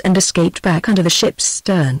their oars and escaped back under the ship's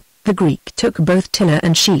stern. The Greek took both tiller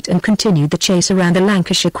and sheet and continued the chase around the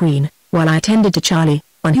Lancashire Queen, while I tended to Charlie,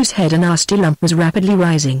 on whose head a nasty lump was rapidly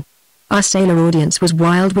rising. Our sailor audience was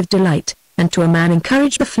wild with delight, and to a man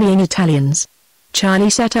encouraged the fleeing Italians.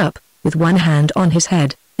 Charlie sat up, with one hand on his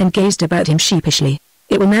head, and gazed about him sheepishly.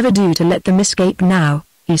 "It will never do to let them escape now,"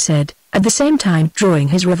 he said, at the same time drawing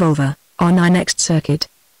his revolver. "On our next circuit."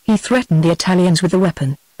 He threatened the Italians with the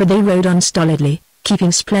weapon, but they rode on stolidly,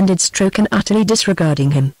 keeping splendid stroke and utterly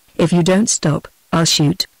disregarding him. "If you don't stop, I'll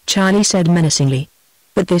shoot," Charlie said menacingly.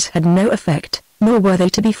 But this had no effect, nor were they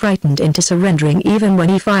to be frightened into surrendering even when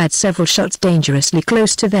he fired several shots dangerously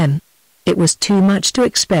close to them. It was too much to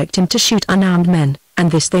expect him to shoot unarmed men,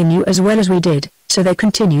 and this they knew as well as we did, so they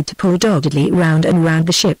continued to pull doggedly round and round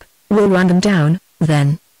the ship. "We'll run them down,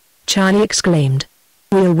 then," Charlie exclaimed.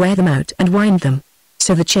 "We'll wear them out and wind them."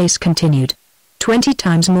 So the chase continued. 20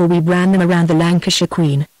 times more we ran them around the Lancashire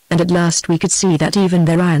Queen, and at last we could see that even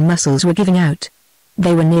their iron muscles were giving out.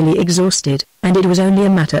 They were nearly exhausted, and it was only a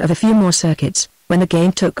matter of a few more circuits, when the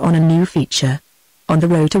game took on a new feature. On the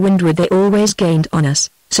row to windward they always gained on us,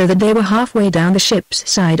 so that they were halfway down the ship's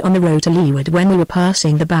side on the row to leeward when we were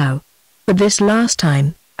passing the bow. But this last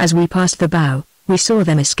time, as we passed the bow, we saw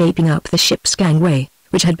them escaping up the ship's gangway,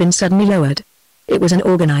 which had been suddenly lowered. It was an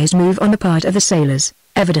organized move on the part of the sailors,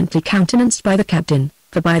 evidently countenanced by the captain,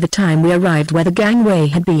 for by the time we arrived where the gangway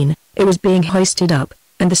had been, it was being hoisted up,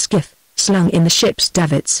 and the skiff, slung in the ship's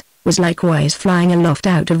davits, was likewise flying aloft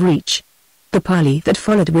out of reach. The parley that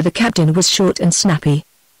followed with the captain was short and snappy.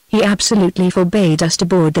 He absolutely forbade us to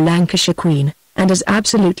board the Lancashire Queen, and as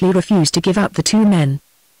absolutely refused to give up the 2 men.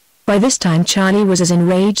 By this time Charlie was as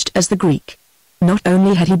enraged as the Greek. Not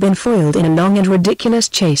only had he been foiled in a long and ridiculous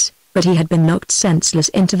chase, but he had been knocked senseless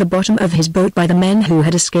into the bottom of his boat by the men who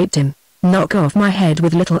had escaped him. "Knock off my head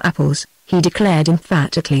with little apples," he declared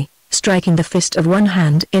emphatically, striking the fist of one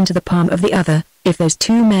hand into the palm of the other, "if those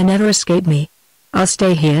two men ever escape me, I'll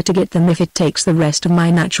stay here to get them if it takes the rest of my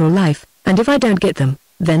natural life, and if I don't get them,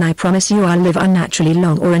 then I promise you I'll live unnaturally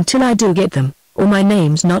long or until I do get them, or my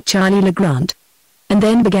name's not Charlie LeGrand." And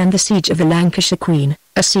then began the siege of the Lancashire Queen,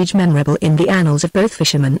 a siege memorable in the annals of both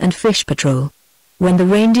fishermen and fish patrol. When the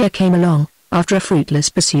Reindeer came along, after a fruitless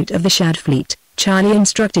pursuit of the Shad fleet, Charlie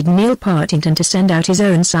instructed Neil Partington to send out his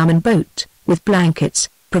own salmon boat, with blankets,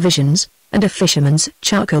 provisions, and a fisherman's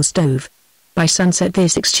charcoal stove. By sunset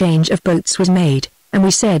this exchange of boats was made, and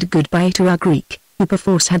we said goodbye to our Greek, who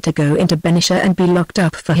perforce had to go into Benicia and be locked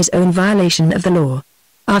up for his own violation of the law.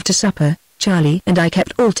 After supper, Charlie and I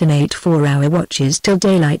kept alternate 4-hour watches till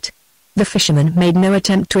daylight. The fishermen made no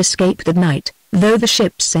attempt to escape that night, though the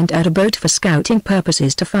ships sent out a boat for scouting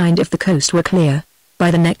purposes to find if the coast were clear.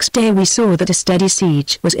 By the next day we saw that a steady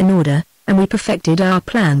siege was in order, and we perfected our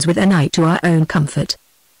plans with an eye to our own comfort.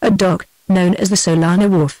 A dock, known as the Solana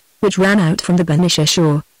Wharf, which ran out from the Benicia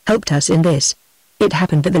shore, helped us in this. It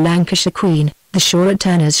happened that the Lancashire Queen, the shore at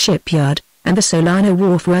Turner's shipyard, and the Solana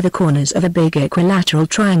Wharf were the corners of a big equilateral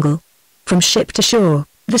triangle. From ship to shore,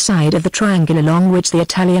 the side of the triangle along which the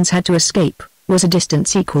Italians had to escape, was a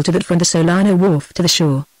distance equal to that from the Solana Wharf to the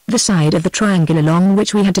shore, the side of the triangle along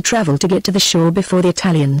which we had to travel to get to the shore before the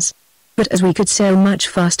Italians. But as we could sail much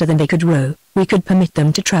faster than they could row, we could permit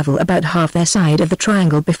them to travel about half their side of the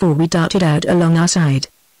triangle before we darted out along our side.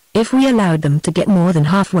 If we allowed them to get more than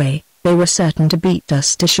halfway, they were certain to beat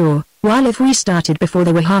us to shore, while if we started before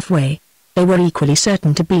they were halfway, they were equally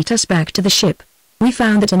certain to beat us back to the ship. We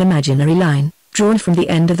found that an imaginary line, drawn from the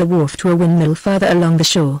end of the wharf to a windmill further along the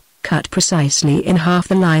shore, cut precisely in half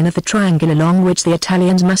the line of the triangle along which the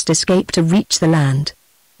Italians must escape to reach the land.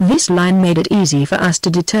 This line made it easy for us to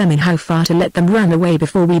determine how far to let them run away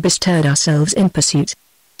before we bestirred ourselves in pursuit.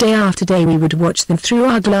 Day after day we would watch them through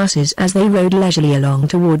our glasses as they rowed leisurely along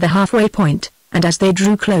toward the halfway point, and as they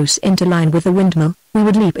drew close into line with the windmill, we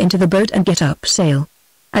would leap into the boat and get up sail.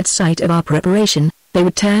 At sight of our preparation, they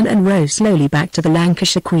would turn and row slowly back to the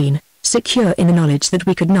Lancashire Queen, secure in the knowledge that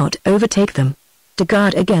we could not overtake them. To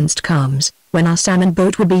guard against calms, when our salmon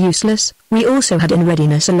boat would be useless, we also had in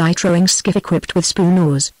readiness a light rowing skiff equipped with spoon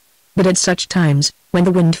oars. But at such times, when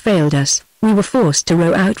the wind failed us, we were forced to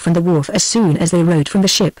row out from the wharf as soon as they rowed from the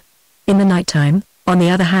ship. In the night time, on the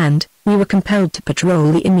other hand, we were compelled to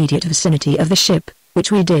patrol the immediate vicinity of the ship,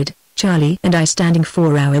 which we did, Charlie and I standing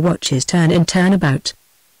 4-hour watches turn in turn about.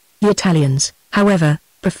 The Italians, however,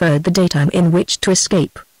 preferred the daytime in which to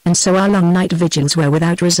escape, and so our long night vigils were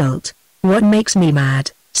without result. "What makes me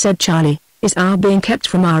mad," said Charlie, "is our being kept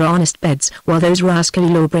from our honest beds while those rascally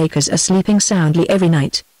lawbreakers are sleeping soundly every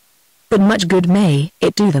night. But much good may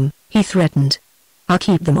it do them," he threatened. "I'll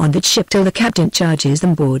keep them on that ship till the captain charges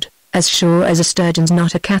them board, as sure as a sturgeon's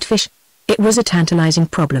not a catfish." It was a tantalizing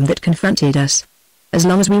problem that confronted us. As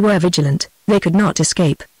long as we were vigilant, they could not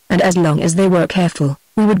escape, and as long as they were careful,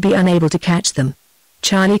 we would be unable to catch them.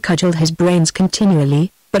 Charlie cudgelled his brains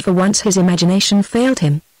continually, but for once his imagination failed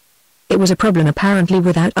him. It was a problem apparently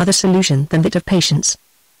without other solution than that of patience.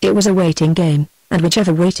 It was a waiting game, and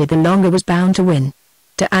whichever waited the longer was bound to win.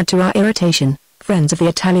 To add to our irritation, friends of the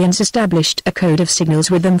Italians established a code of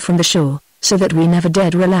signals with them from the shore, so that we never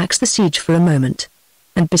dared relax the siege for a moment.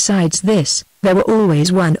 And besides this, there were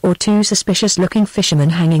always 1 or 2 suspicious-looking fishermen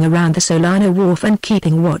hanging around the Solana Wharf and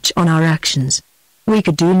keeping watch on our actions. We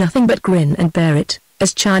could do nothing but grin and bear it,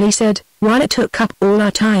 as Charlie said, while it took up all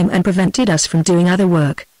our time and prevented us from doing other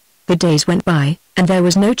work. The days went by, and there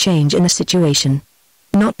was no change in the situation.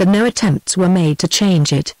 Not that no attempts were made to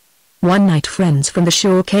change it. One night friends from the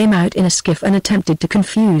shore came out in a skiff and attempted to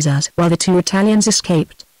confuse us while the 2 Italians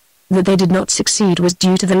escaped. That they did not succeed was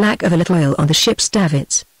due to the lack of a little oil on the ship's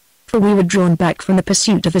davits. For we were drawn back from the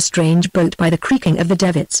pursuit of the strange boat by the creaking of the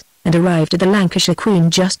davits, and arrived at the Lancashire Queen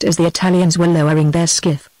just as the Italians were lowering their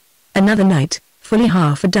skiff. Another night, fully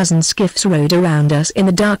half a dozen skiffs rowed around us in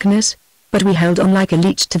the darkness, but we held on like a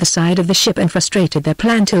leech to the side of the ship and frustrated their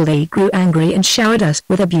plan till they grew angry and showered us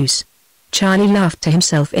with abuse. Charlie laughed to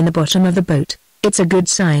himself in the bottom of the boat. "It's a good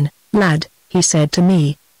sign, lad," he said to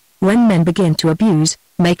me. "When men begin to abuse,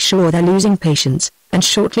 make sure they're losing patience, and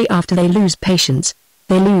shortly after they lose patience,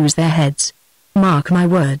 they lose their heads. Mark my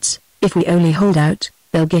words, if we only hold out,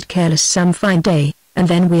 they'll get careless some fine day, and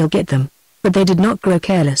then we'll get them." But they did not grow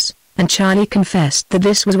careless, and Charlie confessed that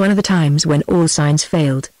this was one of the times when all signs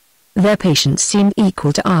failed. Their patience seemed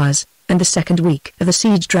equal to ours, and the second week of the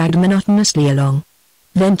siege dragged monotonously along.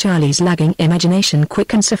 Then Charlie's lagging imagination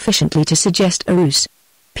quickened sufficiently to suggest a ruse.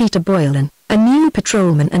 Peter Boylan, a new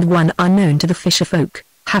patrolman and one unknown to the fisher folk,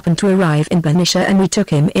 happened to arrive in Benicia and we took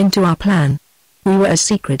him into our plan. We were as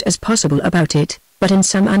secret as possible about it, but in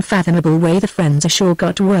some unfathomable way the friends ashore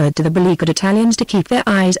got word to the beleaguered Italians to keep their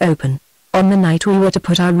eyes open. On the night we were to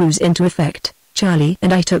put our ruse into effect, Charlie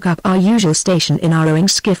and I took up our usual station in our rowing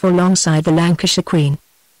skiff alongside the Lancashire Queen.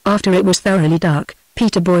 After it was thoroughly dark,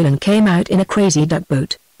 Peter Boylan came out in a crazy duck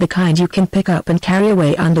boat, the kind you can pick up and carry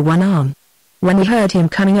away under one arm. When we heard him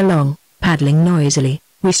coming along, paddling noisily,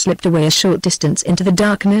 we slipped away a short distance into the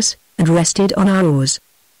darkness, and rested on our oars.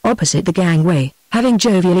 Opposite the gangway, having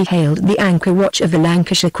jovially hailed the anchor watch of the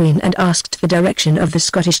Lancashire Queen and asked the direction of the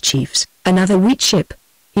Scottish chiefs, another wheat ship,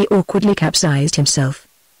 he awkwardly capsized himself.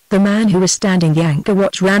 The man who was standing the anchor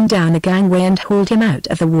watch ran down the gangway and hauled him out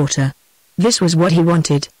of the water. This was what he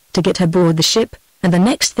wanted, to get aboard the ship, and the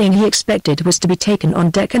next thing he expected was to be taken on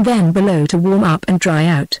deck and then below to warm up and dry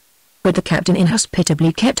out. But the captain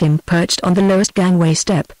inhospitably kept him perched on the lowest gangway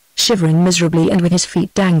step, shivering miserably and with his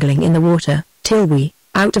feet dangling in the water, till we,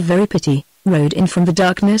 out of very pity, rowed in from the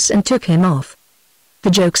darkness and took him off.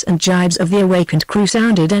 The jokes and jibes of the awakened crew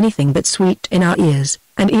sounded anything but sweet in our ears,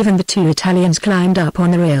 and even the two Italians climbed up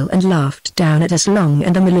on the rail and laughed down at us long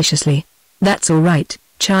and maliciously. "That's all right,"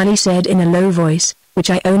 Charlie said in a low voice, which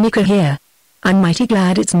I only could hear. "I'm mighty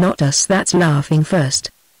glad it's not us that's laughing first.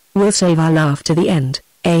 We'll save our laugh to the end,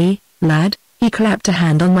 eh, lad?" He clapped a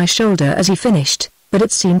hand on my shoulder as he finished, but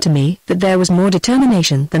it seemed to me that there was more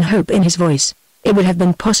determination than hope in his voice. It would have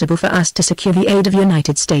been possible for us to secure the aid of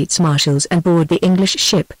United States Marshals and board the English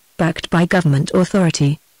ship, backed by government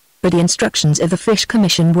authority. But the instructions of the Fish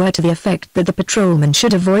Commission were to the effect that the patrolmen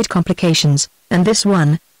should avoid complications, and this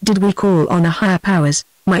one, did we call on the higher powers,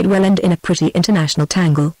 might well end in a pretty international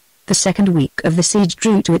tangle. The second week of the siege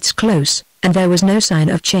drew to its close, and there was no sign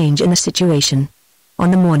of change in the situation. On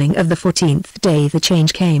the morning of the 14th day the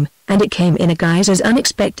change came, and it came in a guise as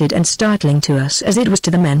unexpected and startling to us as it was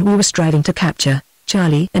to the men we were striving to capture.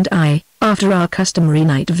 Charlie and I, after our customary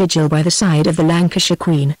night vigil by the side of the Lancashire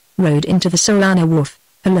Queen, rowed into the Solana wharf.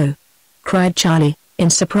 "Hello!" cried Charlie, in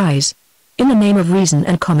surprise. "In the name of reason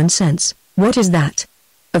and common sense, what is that?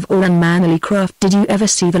 Of all unmannerly craft did you ever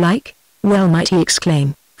see the like?" Well might he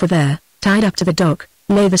exclaim, for there, tied up to the dock,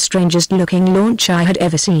 lay the strangest-looking launch I had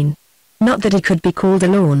ever seen. Not that it could be called a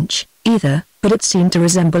launch, either, but it seemed to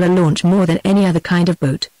resemble a launch more than any other kind of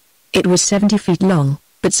boat. It was 70 feet long,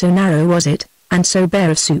 but so narrow was it, and so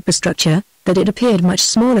bare of superstructure, that it appeared much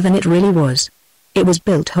smaller than it really was. It was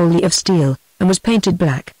built wholly of steel, and was painted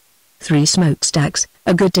black. 3 smokestacks,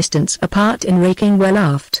 a good distance apart and raking well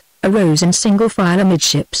aft, arose in single file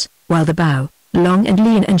amidships, while the bow, long and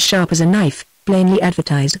lean and sharp as a knife, plainly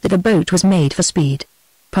advertised that the boat was made for speed.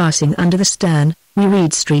 Passing under the stern, we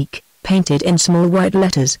read Streak, painted in small white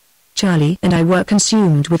letters. Charlie and I were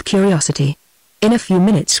consumed with curiosity. In a few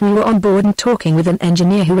minutes we were on board and talking with an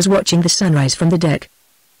engineer who was watching the sunrise from the deck.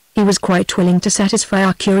 He was quite willing to satisfy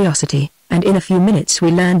our curiosity, and in a few minutes we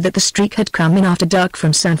learned that the Streak had come in after dark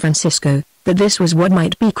from San Francisco, that this was what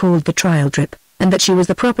might be called the trial trip, and that she was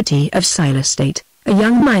the property of Silas State, a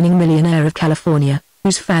young mining millionaire of California,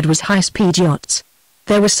 whose fad was high-speed yachts.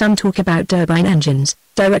 There was some talk about turbine engines,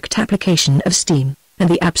 direct application of steam, and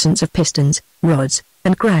the absence of pistons, rods,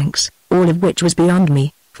 and cranks, all of which was beyond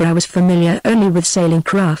me, for I was familiar only with sailing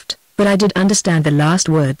craft, but I did understand the last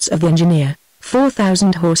words of the engineer.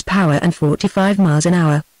 4,000 horsepower and 45 miles an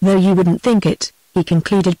hour, though you wouldn't think it, he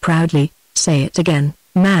concluded proudly. "Say it again,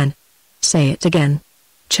 man. Say it again,"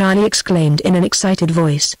 Charlie exclaimed in an excited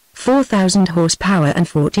voice. 4,000 horsepower and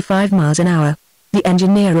 45 miles an hour. The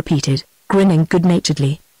engineer repeated, grinning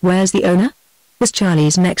good-naturedly. "Where's the owner?" was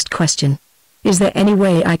Charlie's next question. "Is there any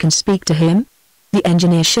way I can speak to him?" The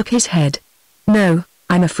engineer shook his head. "No,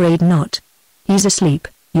 I'm afraid not. He's asleep,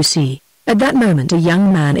 you see." At that moment a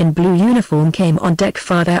young man in blue uniform came on deck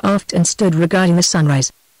farther aft and stood regarding the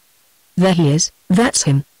sunrise. "There he is, that's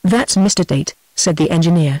him, that's Mr. Tate," said the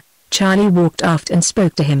engineer. Charlie walked aft and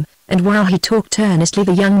spoke to him, and while he talked earnestly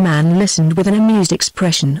the young man listened with an amused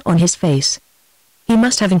expression on his face. He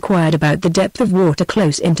must have inquired about the depth of water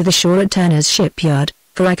close into the shore at Turner's shipyard,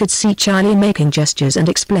 for I could see Charlie making gestures and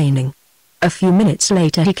explaining. A few minutes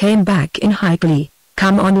later he came back in high glee.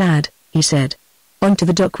 "Come on, lad," he said. "On to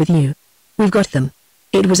the dock with you. We've got them."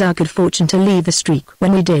 It was our good fortune to leave the Streak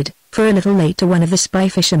when we did, for a little later one of the spy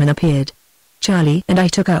fishermen appeared. Charlie and I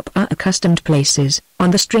took up our accustomed places,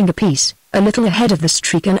 on the stringer piece, a little ahead of the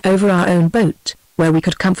Streak and over our own boat, where we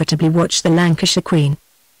could comfortably watch the Lancashire Queen.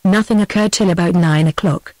 Nothing occurred till about 9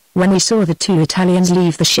 o'clock, when we saw the 2 Italians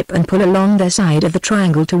leave the ship and pull along their side of the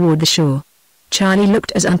triangle toward the shore. Charlie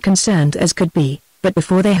looked as unconcerned as could be, but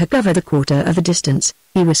before they had covered a quarter of the distance,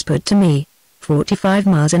 he whispered to me, 45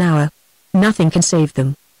 miles an hour. Nothing can save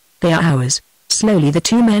them. They are ours. Slowly the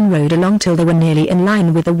two men rowed along till they were nearly in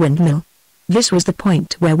line with the windmill. This was the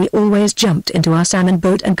point where we always jumped into our salmon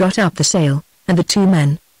boat and got up the sail, and the two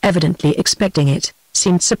men, evidently expecting it,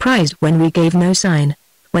 seemed surprised when we gave no sign.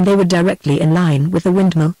 When they were directly in line with the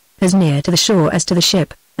windmill, as near to the shore as to the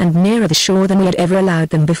ship, and nearer the shore than we had ever allowed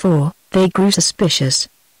them before, they grew suspicious.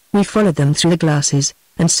 We followed them through the glasses,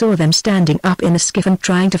 and saw them standing up in the skiff and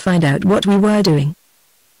trying to find out what we were doing.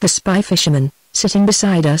 The spy fisherman, sitting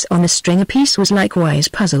beside us on the stringer piece, was likewise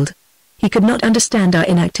puzzled. He could not understand our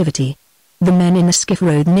inactivity. The men in the skiff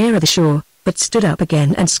rowed nearer the shore, but stood up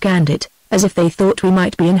again and scanned it, as if they thought we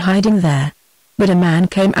might be in hiding there. But a man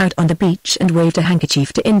came out on the beach and waved a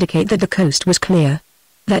handkerchief to indicate that the coast was clear.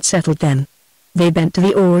 That settled them. They bent to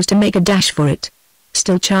the oars to make a dash for it.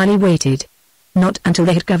 Still Charlie waited. Not until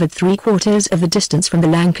they had covered 3/4 of the distance from the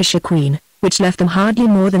Lancashire Queen, which left them hardly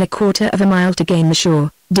more than 1/4 of a mile to gain the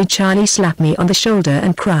shore, did Charlie slap me on the shoulder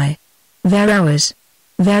and cry, "They're ours!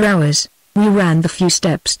 They're ours!" We ran the few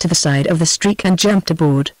steps to the side of the Streak and jumped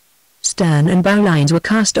aboard. Stern and bow lines were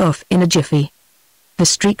cast off in a jiffy. The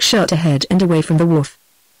Streak shot ahead and away from the wharf.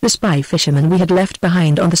 The spy fisherman we had left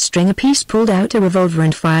behind on the stringer piece pulled out a revolver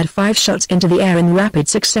and fired 5 shots into the air in rapid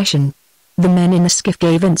succession. The men in the skiff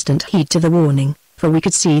gave instant heed to the warning, for we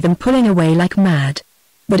could see them pulling away like mad.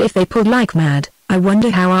 But if they pulled like mad, I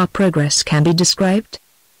wonder how our progress can be described?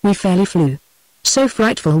 We fairly flew. So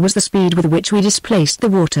frightful was the speed with which we displaced the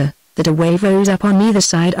water, that a wave rose up on either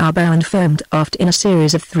side our bow and foamed aft in a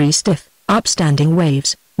series of 3 stiff, upstanding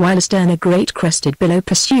waves, while astern a great crested billow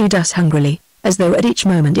pursued us hungrily, as though at each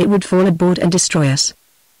moment it would fall aboard and destroy us.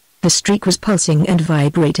 The Streak was pulsing and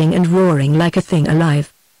vibrating and roaring like a thing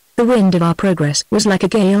alive. The wind of our progress was like a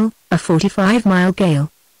gale, a 45-mile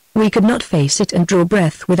gale. We could not face it and draw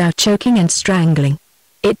breath without choking and strangling.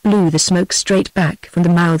 It blew the smoke straight back from the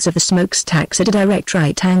mouths of the smokestacks at a direct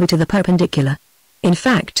right angle to the perpendicular. In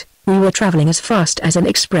fact, we were traveling as fast as an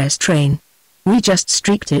express train. We just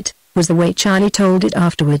streaked it, was the way Charlie told it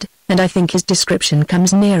afterward, and I think his description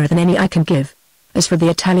comes nearer than any I can give. As for the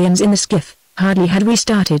Italians in the skiff, hardly had we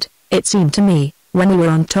started, it seemed to me, when we were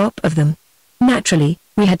on top of them. Naturally,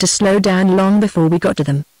 we had to slow down long before we got to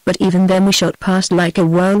them, but even then we shot past like a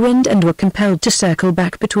whirlwind and were compelled to circle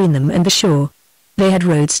back between them and the shore. They had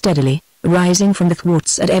rowed steadily, rising from the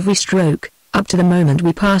thwarts at every stroke, up to the moment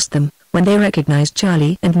we passed them, when they recognized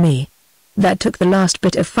Charlie and me. That took the last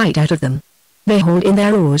bit of fight out of them. They hauled in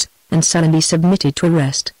their oars, and sullenly submitted to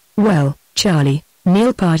arrest. "Well, Charlie,"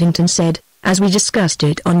 Neil Partington said, as we discussed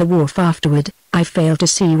it on the wharf afterward, "I fail to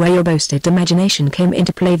see where your boasted imagination came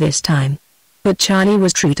into play this time." But Charlie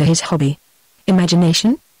was true to his hobby.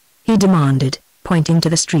 "Imagination?" he demanded, pointing to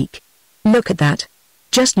the Streak. "Look at that.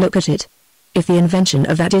 Just look at it. If the invention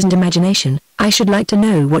of that isn't imagination, I should like to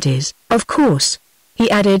know what is." "Of course,"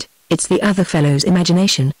 he added, "it's the other fellow's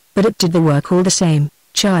imagination, but it did the work all the same,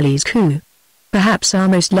 Charlie's coup. Perhaps our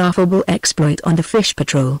most laughable exploit on the fish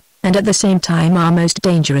patrol, and at the same time our most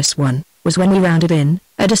dangerous one, was when we rounded in,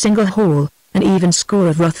 at a single haul, an even score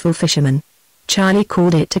of wrathful fishermen. Charlie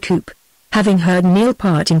called it a coup. Having heard Neil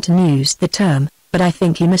Partington use the term, but I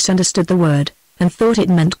think he misunderstood the word, and thought it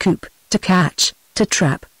meant coup, to catch, to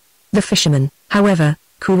trap. The fishermen, however,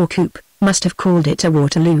 coup or coup, must have called it a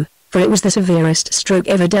Waterloo, for it was the severest stroke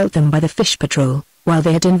ever dealt them by the fish patrol, while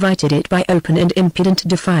they had invited it by open and impudent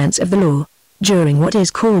defiance of the law. During what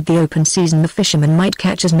is called the open season the fishermen might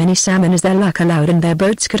catch as many salmon as their luck allowed and their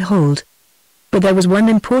boats could hold. But there was one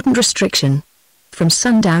important restriction. From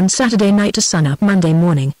sundown Saturday night to sunup Monday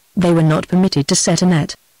morning, they were not permitted to set a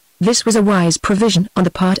net. This was a wise provision on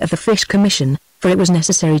the part of the Fish Commission, for it was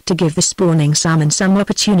necessary to give the spawning salmon some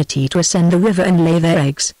opportunity to ascend the river and lay their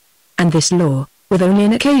eggs. And this law, with only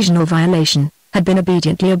an occasional violation, had been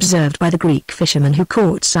obediently observed by the Greek fishermen who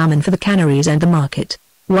caught salmon for the canneries and the market.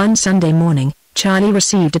 One Sunday morning, Charlie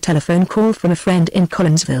received a telephone call from a friend in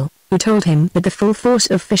Collinsville, who told him that the full force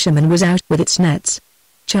of fishermen was out with its nets.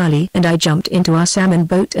 Charlie and I jumped into our salmon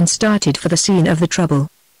boat and started for the scene of the trouble.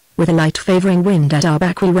 With a light favoring wind at our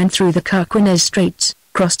back we went through the Carquinez Straits,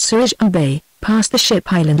 crossed Suez Bay, past the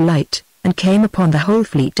ship Island Light, and came upon the whole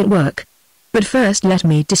fleet at work. But first let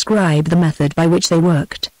me describe the method by which they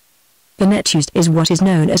worked. The net used is what is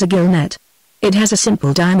known as a gill net. It has a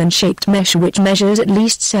simple diamond-shaped mesh which measures at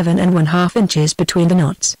least 7½ inches between the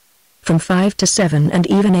knots. From 5 to 7 and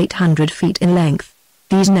even 800 feet in length.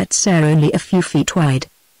 These nets are only a few feet wide.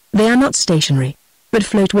 They are not stationary, but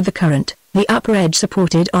float with the current, the upper edge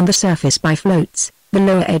supported on the surface by floats, the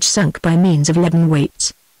lower edge sunk by means of leaden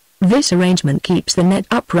weights. This arrangement keeps the net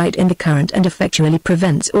upright in the current and effectually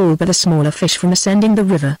prevents all but the smaller fish from ascending the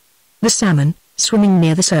river. The salmon, swimming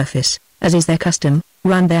near the surface, as is their custom,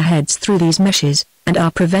 run their heads through these meshes, and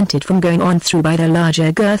are prevented from going on through by their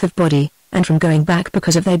larger girth of body, and from going back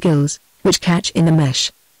because of their gills, which catch in the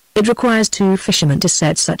mesh. It requires 2 fishermen to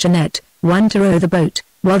set such a net, one to row the boat,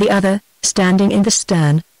 while the other, standing in the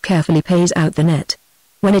stern, carefully pays out the net.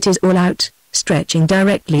 When it is all out, stretching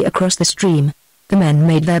directly across the stream, the men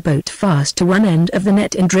made their boat fast to one end of the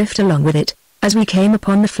net and drift along with it. As we came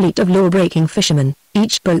upon the fleet of law-breaking fishermen,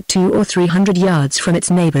 each boat 200 or 300 yards from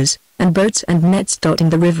its neighbors, and boats and nets dotting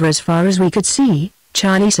the river as far as we could see,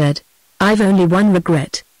 Charlie said, "I've only one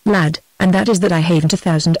regret, lad, and that is that I haven't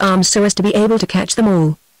 1,000 arms so as to be able to catch them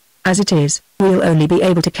all. As it is, we'll only be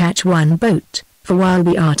able to catch one boat, for while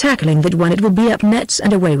we are tackling that one it will be up nets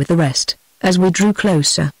and away with the rest." As we drew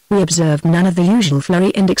closer, we observed none of the usual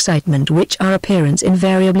flurry and excitement which our appearance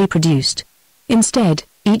invariably produced. Instead,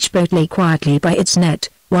 each boat lay quietly by its net,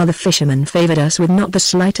 while the fishermen favored us with not the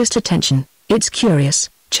slightest attention. "It's curious,"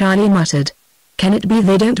 Charlie muttered. "Can it be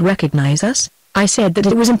they don't recognize us?" I said that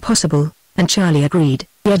it was impossible, and Charlie agreed.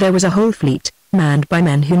 Yet there was a whole fleet, manned by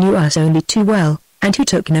men who knew us only too well, and who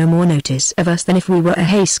took no more notice of us than if we were a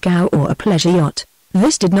hay scow or a pleasure yacht.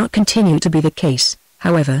 This did not continue to be the case,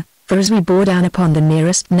 however, for as we bore down upon the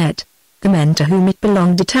nearest net, the men to whom it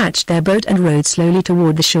belonged detached their boat and rowed slowly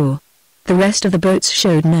toward the shore. The rest of the boats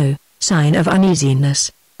showed no sign of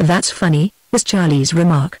uneasiness. "That's funny," was Charlie's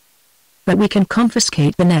remark. "But we can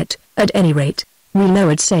confiscate the net, at any rate." We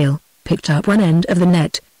lowered sail, picked up one end of the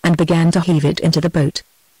net, and began to heave it into the boat.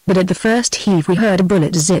 But at the first heave we heard a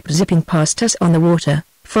bullet zipping past us on the water,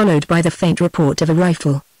 followed by the faint report of a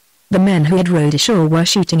rifle. The men who had rowed ashore were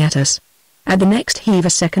shooting at us. At the next heave a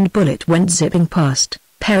second bullet went zipping past,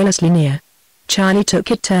 perilously near. Charlie took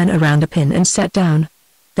a turn around a pin and sat down.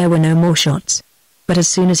 There were no more shots. But as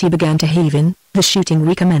soon as he began to heave in, the shooting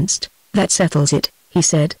recommenced. "That settles it," he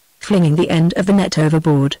said, flinging the end of the net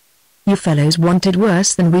overboard. "You fellows want it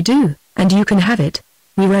worse than we do, and you can have it."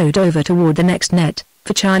 We rowed over toward the next net,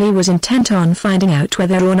 for Charlie was intent on finding out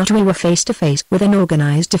whether or not we were face to face with an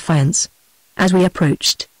organized defiance. As we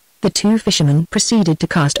approached, the 2 fishermen proceeded to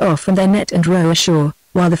cast off from their net and row ashore,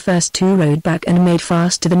 while the first 2 rowed back and made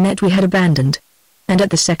fast to the net we had abandoned. And at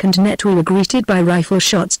the second net we were greeted by rifle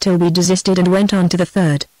shots till we desisted and went on to the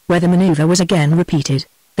third, where the maneuver was again repeated.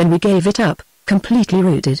 Then we gave it up, completely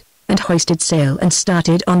routed, and hoisted sail and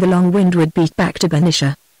started on the long windward beat back to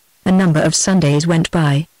Bernicia. A number of Sundays went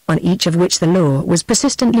by, on each of which the law was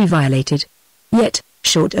persistently violated. Yet,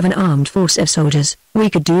 short of an armed force of soldiers, we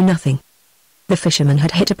could do nothing. The fishermen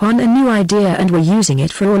had hit upon a new idea and were using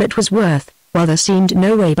it for all it was worth, while there seemed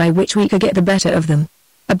no way by which we could get the better of them.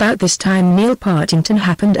 About this time Neil Partington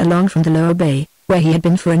happened along from the lower bay, where he had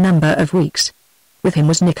been for a number of weeks. With him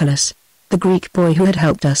was Nicholas, the Greek boy who had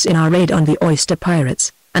helped us in our raid on the oyster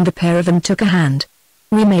pirates, and the pair of them took a hand.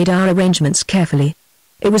 We made our arrangements carefully.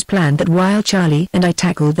 It was planned that while Charlie and I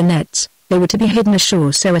tackled the nets, they were to be hidden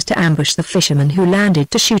ashore so as to ambush the fishermen who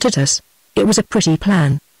landed to shoot at us. It was a pretty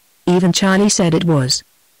plan. Even Charlie said it was.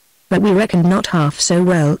 But we reckoned not half so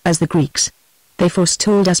well as the Greeks. They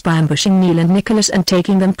forestalled us by ambushing Neil and Nicholas and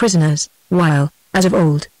taking them prisoners, while, as of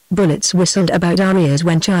old, bullets whistled about our ears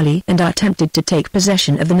when Charlie and I attempted to take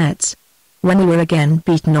possession of the nets. When we were again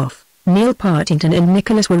beaten off, Neil Partington and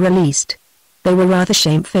Nicholas were released. They were rather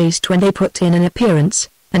shamefaced when they put in an appearance,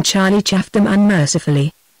 and Charlie chaffed them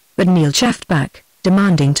unmercifully. But Neil chaffed back,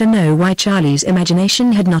 demanding to know why Charlie's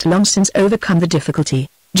imagination had not long since overcome the difficulty.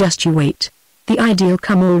 "Just you wait. The idea'll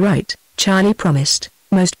come all right," Charlie promised.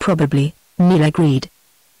 "Most probably," Neil agreed.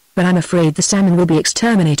 "But I'm afraid the salmon will be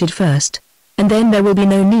exterminated first. And then there will be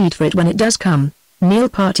no need for it when it does come." Neil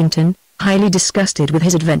Partington, highly disgusted with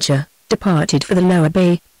his adventure, departed for the lower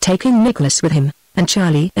bay, taking Nicholas with him, and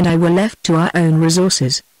Charlie and I were left to our own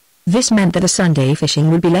resources. This meant that the Sunday fishing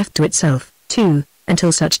would be left to itself, too,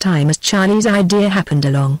 until such time as Charlie's idea happened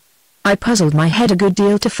along. I puzzled my head a good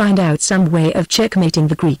deal to find out some way of checkmating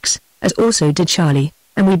the Greeks, as also did Charlie,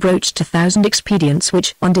 and we broached 1,000 expedients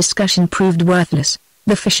which on discussion proved worthless.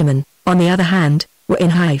 The fishermen, on the other hand, were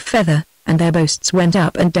in high feather, and their boasts went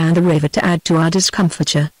up and down the river to add to our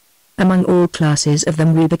discomfiture. Among all classes of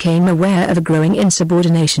them we became aware of a growing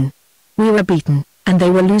insubordination. We were beaten, and they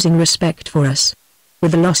were losing respect for us.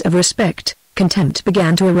 With the loss of respect, contempt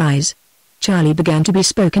began to arise. Charlie began to be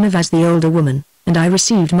spoken of as the older woman, and I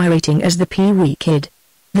received my rating as the Pee-wee Kid.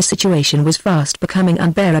 The situation was fast becoming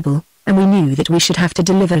unbearable, and we knew that we should have to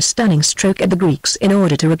deliver a stunning stroke at the Greeks in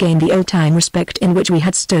order to regain the old-time respect in which we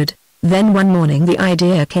had stood. Then one morning the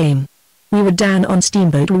idea came. We were down on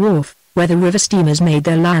Steamboat Wharf, where the river steamers made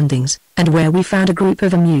their landings, and where we found a group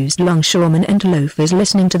of amused longshoremen and loafers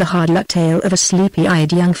listening to the hard luck tale of a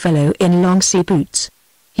sleepy-eyed young fellow in long sea boots.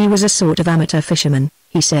 He was a sort of amateur fisherman,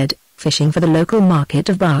 he said, fishing for the local market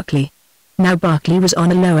of Berkeley. Now Berkeley was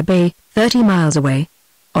on a lower bay, 30 miles away.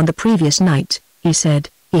 On the previous night, he said,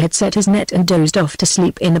 he had set his net and dozed off to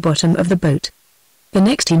sleep in the bottom of the boat. The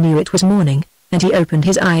next he knew it was morning, and he opened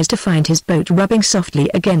his eyes to find his boat rubbing softly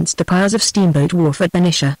against the piles of Steamboat Wharf at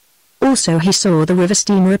Benicia. Also he saw the river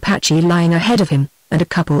steamer Apache lying ahead of him, and a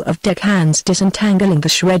couple of deckhands disentangling the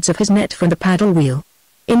shreds of his net from the paddle wheel.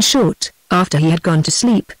 In short, after he had gone to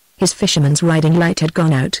sleep, his fisherman's riding light had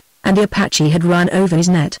gone out, and the Apache had run over his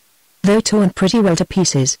net. Though torn pretty well to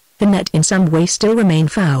pieces, the net in some way still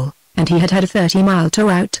remained foul, and he had had a 30-mile tow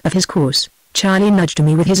out of his course. Charlie nudged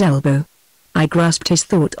me with his elbow. I grasped his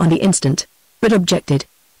thought on the instant, but objected.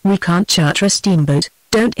 "We can't charter a steamboat."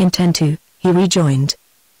 "Don't intend to," he rejoined.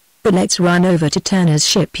 "But let's run over to Turner's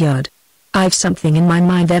shipyard. I've something in my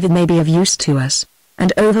mind there that may be of use to us."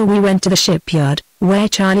 And over we went to the shipyard, where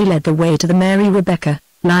Charlie led the way to the Mary Rebecca,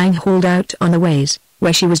 lying hauled out on the ways,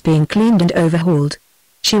 where she was being cleaned and overhauled.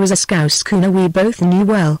 She was a scow schooner we both knew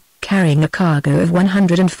well, carrying a cargo of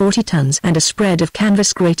 140 tons and a spread of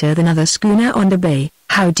canvas greater than other schooner on the bay.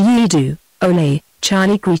 "How do ye do, Ole?"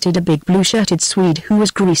 Charlie greeted a big blue-shirted Swede who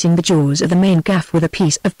was greasing the jaws of the main gaff with a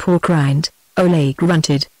piece of pork rind. Ole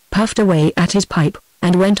grunted, puffed away at his pipe,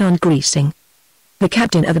 and went on greasing. "The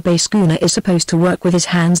captain of a bay schooner is supposed to work with his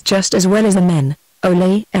hands just as well as the men."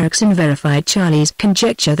 Ole Eriksson verified Charlie's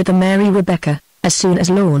conjecture that the Mary Rebecca, as soon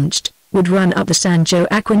as launched, would run up the San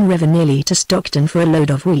Joaquin River nearly to Stockton for a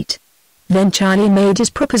load of wheat. Then Charlie made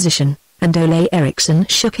his proposition, and Ole Eriksson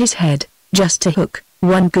shook his head. "Just a hook,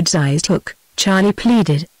 one good-sized hook," Charlie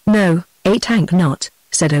pleaded. "No, a tank knot,"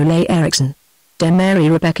 said Ole Eriksson. "Der Mary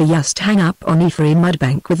Rebecca just hang up on Efery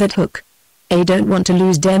mudbank with that hook. I don't want to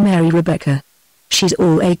lose der Mary Rebecca. She's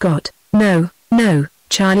all I got." No,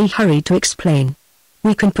 Charlie hurried to explain.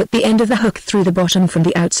 "We can put the end of the hook through the bottom from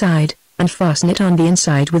the outside, and fasten it on the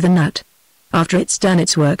inside with a nut. After it's done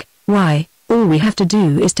its work, why, all we have to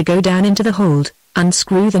do is to go down into the hold,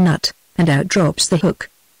 unscrew the nut, and out drops the hook.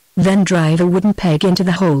 Then drive a wooden peg into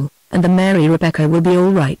the hole, and the Mary Rebecca will be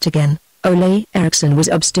all right again." Ole Eriksson was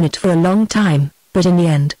obstinate for a long time, but in the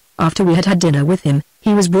end, after we had had dinner with him,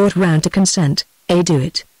 he was brought round to consent. "I do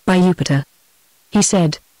it, by Jupiter," he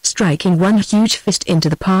said, striking one huge fist into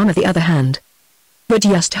the palm of the other hand. "But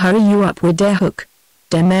just hurry you up with der hook.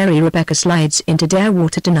 Der Mary Rebecca slides into der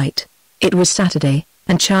water tonight." It was Saturday,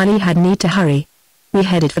 and Charlie had need to hurry. We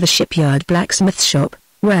headed for the shipyard blacksmith shop,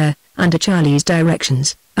 where, under Charlie's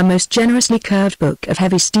directions, a most generously curved book of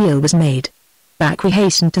heavy steel was made. Back we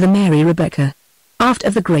hastened to the Mary Rebecca. Aft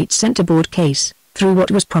of the great centerboard case, through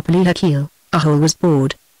what was properly her keel, a hole was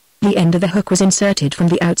bored. The end of the hook was inserted from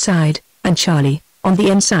the outside, and Charlie, on the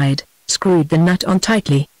inside, screwed the nut on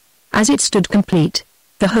tightly. As it stood complete,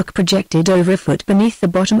 the hook projected over a foot beneath the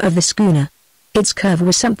bottom of the schooner. Its curve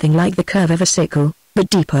was something like the curve of a sickle, but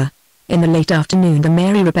deeper. In the late afternoon the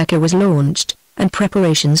Mary Rebecca was launched, and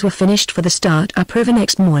preparations were finished for the start up river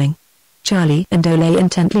next morning. Charlie and Ole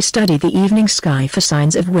intently studied the evening sky for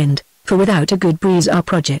signs of wind, for without a good breeze our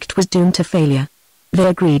project was doomed to failure. They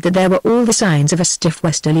agreed that there were all the signs of a stiff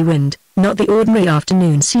westerly wind, not the ordinary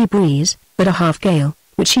afternoon sea breeze, but a half-gale,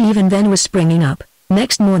 which even then was springing up.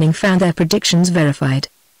 Next morning found their predictions verified.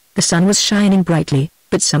 The sun was shining brightly,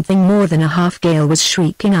 but something more than a half-gale was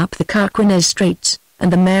shrieking up the Carquinez Straits,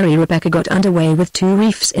 and the Mary Rebecca got under way with 2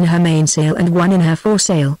 reefs in her mainsail and 1 in her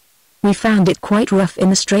foresail. We found it quite rough in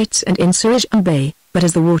the straits and in Suriname Bay, but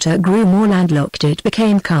as the water grew more landlocked it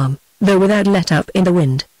became calm, though without let-up in the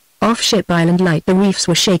wind. Off Ship Island Light the reefs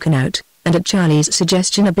were shaken out, and at Charlie's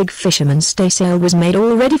suggestion a big fisherman's staysail was made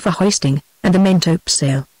all ready for hoisting, and the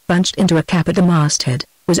maintopsail, bunched into a cap at the masthead,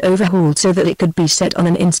 was overhauled so that it could be set on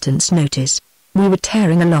an instant's notice. We were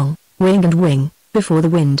tearing along, wing and wing, before the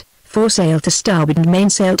wind, foresail to starboard and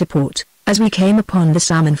mainsail to port, as we came upon the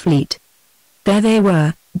salmon fleet. There they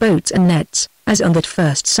were, boats and nets, as on that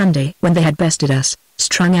first Sunday when they had bested us,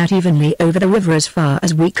 strung out evenly over the river as far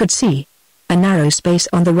as we could see. A narrow space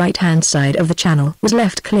on the right-hand side of the channel was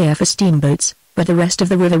left clear for steamboats, but the rest of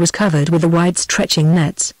the river was covered with the wide-stretching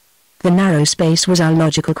nets. The narrow space was our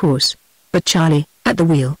logical course, but Charlie, at the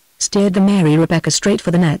wheel, steered the Mary Rebecca straight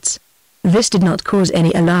for the nets. This did not cause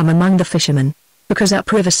any alarm among the fishermen, because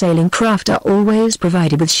upriver sailing craft are always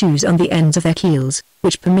provided with shoes on the ends of their keels,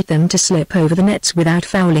 which permit them to slip over the nets without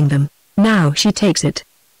fouling them. "Now she takes it!"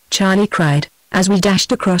 Charlie cried, as we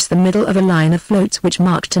dashed across the middle of a line of floats which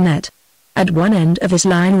marked a net. At one end of this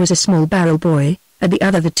line was a small barrel buoy, at the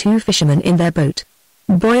other the 2 fishermen in their boat.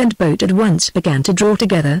 Buoy and boat at once began to draw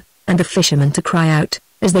together, and the fishermen to cry out,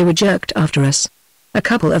 as they were jerked after us. A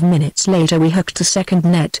couple of minutes later we hooked the second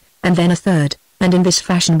net, and then a third, and in this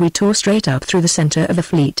fashion we tore straight up through the center of the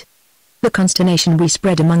fleet. The consternation we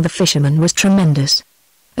spread among the fishermen was tremendous.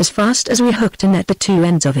 As fast as we hooked a net, the two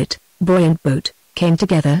ends of it, buoy and boat, came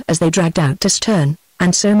together as they dragged out astern,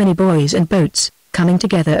 and so many buoys and boats, coming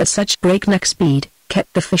together at such breakneck speed,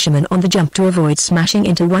 kept the fishermen on the jump to avoid smashing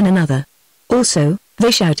into one another. Also,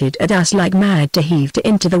 they shouted at us like mad to heave to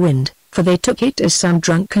into the wind, for they took it as some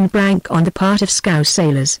drunken prank on the part of scow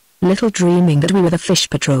sailors, little dreaming that we were the fish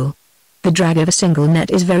patrol. The drag of a single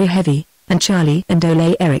net is very heavy, and Charlie and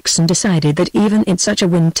Ole Eriksson decided that even in such a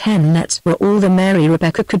wind 10 nets were all the Mary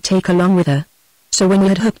Rebecca could take along with her. So when we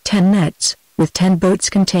had hooked 10 nets, with 10 boats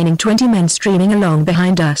containing 20 men streaming along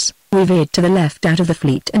behind us, we veered to the left out of the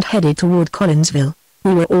fleet and headed toward Collinsville.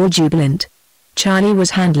 We were all jubilant. Charlie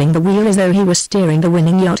was handling the wheel as though he was steering the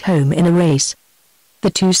winning yacht home in a race. The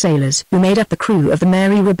two sailors who made up the crew of the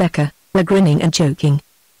Mary Rebecca were grinning and joking.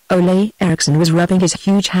 Ole Eriksson was rubbing his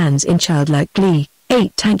huge hands in childlike glee.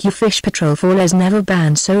 Thank you Fish Patrol for there's never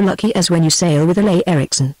been so lucky as when you sail with Ole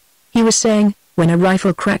Eriksson," he was saying, when a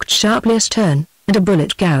rifle cracked sharply astern, and a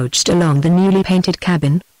bullet gouged along the newly painted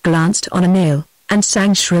cabin, glanced on a nail, and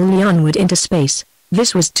sang shrilly onward into space.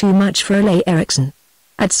 This was too much for Ole Eriksson.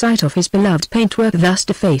 At sight of his beloved paintwork thus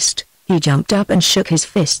defaced, he jumped up and shook his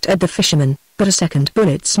fist at the fisherman, but a second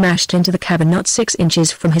bullet smashed into the cabin not 6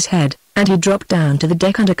 inches from his head, and he dropped down to the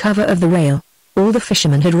deck under cover of the rail. All the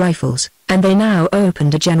fishermen had rifles, and they now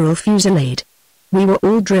opened a general fusillade. We were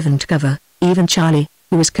all driven to cover, even Charlie,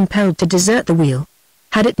 who was compelled to desert the wheel.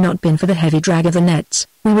 Had it not been for the heavy drag of the nets,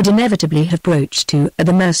 we would inevitably have broached to at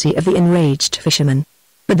the mercy of the enraged fishermen.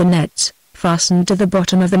 But the nets, fastened to the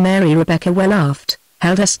bottom of the Mary Rebecca well aft,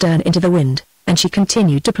 held her stern into the wind, and she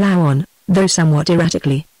continued to plow on, though somewhat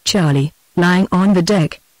erratically. Charlie, lying on the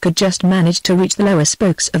deck, could just manage to reach the lower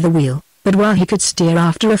spokes of the wheel, but while he could steer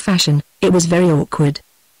after a fashion, it was very awkward.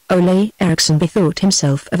 Ole Eriksson bethought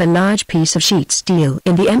himself of a large piece of sheet steel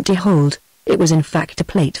in the empty hold. It was in fact a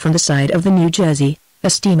plate from the side of the New Jersey, a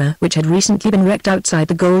steamer which had recently been wrecked outside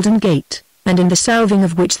the Golden Gate, and in the salving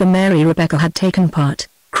of which the Mary Rebecca had taken part.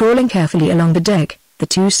 Crawling carefully along the deck, the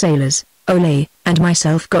two sailors, Ole, and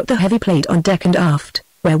myself got the heavy plate on deck and aft,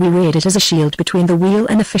 where we reared it as a shield between the wheel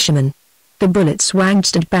and the fishermen. The bullet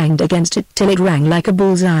swanged and banged against it till it rang like a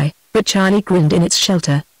bullseye, but Charlie grinned in its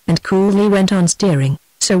shelter, and coolly went on steering,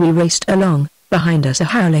 so we raced along, behind us a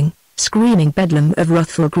howling, screaming bedlam of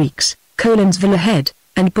wrathful Greeks, Collinsville ahead,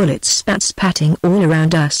 and bullets spat-spatting all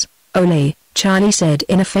around us. Ole, Charlie said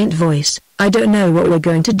in a faint voice, "I don't know what we're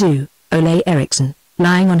going to do." Ole Eriksson,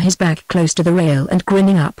 lying on his back close to the rail and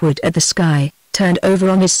grinning upward at the sky, turned over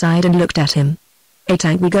on his side and looked at him. "I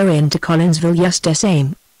think we go into Collinsville just the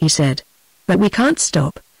same," he said. "But we can't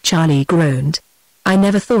stop," Charlie groaned. "I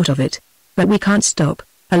never thought of it. But we can't stop."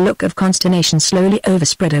 A look of consternation slowly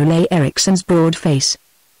overspread Ole Eriksson's broad face.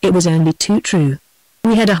 It was only too true.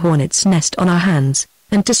 We had a hornet's nest on our hands,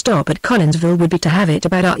 and to stop at Collinsville would be to have it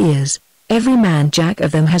about our ears. "Every man jack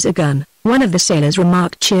of them has a gun," one of the sailors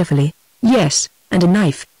remarked cheerfully. "Yes, and a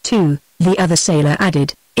knife, too," the other sailor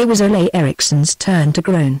added. It was Ole Eriksson's turn to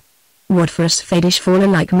groan. "What for a Swedish faller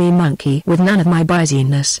like me, monkey with none of my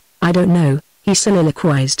business, I don't know," he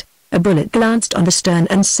soliloquized. A bullet glanced on the stern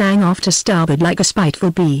and sang off to starboard like a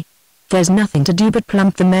spiteful bee. "There's nothing to do but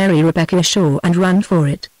plump the Mary Rebecca ashore and run for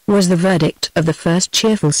it," was the verdict of the first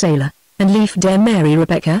cheerful sailor. "And leave der Mary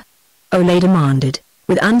Rebecca?" Ole demanded,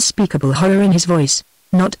 with unspeakable horror in his voice.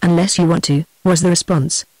 "Not unless you want to," was the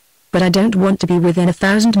response. "But I don't want to be within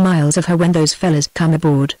 1,000 miles of her when those fellas come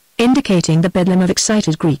aboard," indicating the bedlam of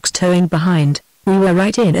excited Greeks towing behind. We were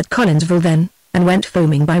right in at Collinsville then, and went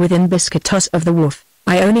foaming by within biscuit toss of the wharf.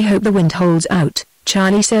 "I only hope the wind holds out,"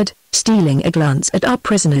 Charlie said, stealing a glance at our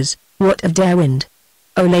prisoners. "What of der wind?"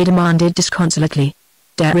 Ole demanded disconsolately.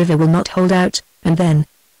 "Der river will not hold out, and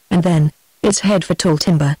then, it's head for tall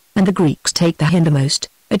timber, and the Greeks take the hindermost,"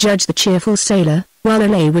 adjudged the cheerful sailor, while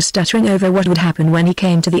Ole was stuttering over what would happen when he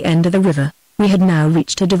came to the end of the river. We had now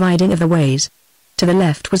reached a dividing of the ways. To the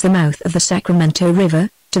left was the mouth of the Sacramento River,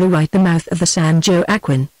 to the right the mouth of the San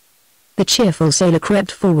Joaquin. The cheerful sailor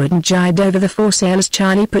crept forward and jibed over the foresail as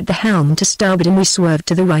Charlie put the helm to starboard and we swerved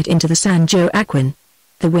to the right into the San Joaquin.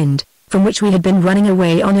 The wind, from which we had been running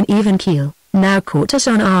away on an even keel, now caught us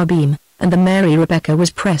on our beam, and the Mary Rebecca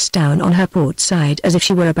was pressed down on her port side as if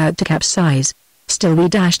she were about to capsize. Still we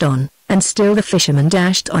dashed on, and still the fishermen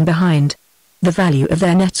dashed on behind. The value of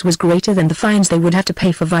their nets was greater than the fines they would have to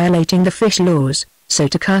pay for violating the fish laws, so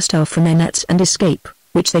to cast off from their nets and escape,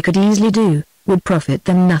 which they could easily do, would profit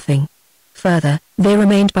them nothing. Further, they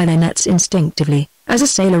remained by their nets instinctively, as a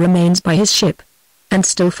sailor remains by his ship. And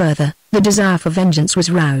still further, the desire for vengeance was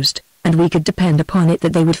roused. and we could depend upon it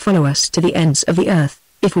that they would follow us to the ends of the earth,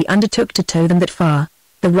 if we undertook to tow them that far.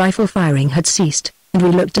 The rifle firing had ceased, and we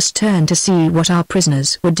looked astern to see what our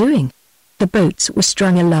prisoners were doing. The boats were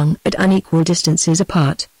strung along at unequal distances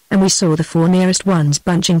apart, and we saw the 4 nearest ones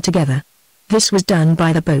bunching together. This was done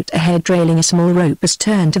by the boat ahead trailing a small rope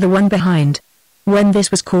astern to the one behind. When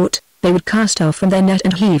this was caught, they would cast off from their net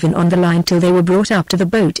and heave in on the line till they were brought up to the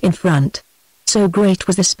boat in front. So great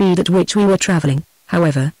was the speed at which we were traveling,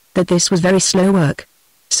 however, that this was very slow work.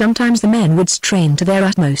 Sometimes the men would strain to their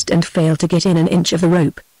utmost and fail to get in an inch of the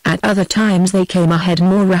rope, at other times they came ahead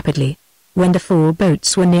more rapidly. When the 4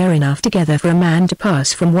 boats were near enough together for a man to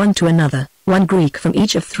pass from one to another, one Greek from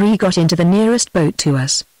each of 3 got into the nearest boat to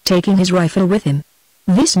us, taking his rifle with him.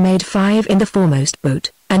 This made 5 in the foremost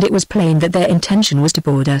boat, and it was plain that their intention was to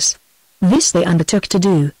board us. This they undertook to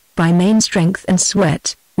do, by main strength and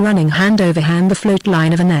sweat, running hand over hand the float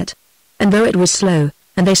line of a net. And though it was slow,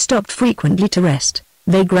 and they stopped frequently to rest,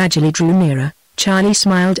 they gradually drew nearer. Charlie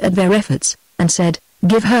smiled at their efforts, and said,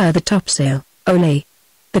 "Give her the topsail, Ole."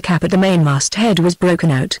 The cap at the mainmast head was broken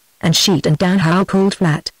out, and sheet and downhaul pulled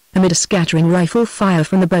flat, amid a scattering rifle fire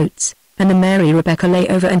from the boats, and the Mary Rebecca lay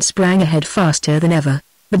over and sprang ahead faster than ever,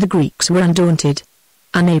 but the Greeks were undaunted.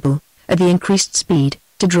 Unable, at the increased speed,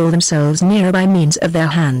 to draw themselves nearer by means of their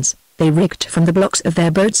hands, they rigged from the blocks of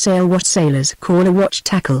their boat sail what sailors call a watch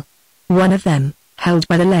tackle. One of them, held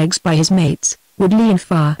by the legs by his mates, would lean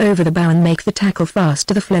far over the bow and make the tackle fast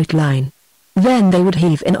to the float line. Then they would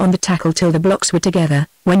heave in on the tackle till the blocks were together,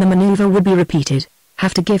 when the maneuver would be repeated.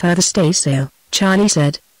 "Have to give her the staysail," Charlie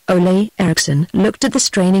said. Ole Eriksson looked at the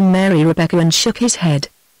straining Mary Rebecca and shook his head.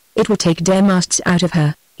 "It will take their masts out of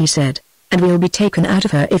her," he said, "and we'll be taken out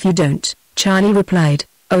of her if you don't," Charlie replied.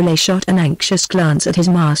 Ole shot an anxious glance at his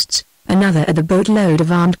masts, another at the boatload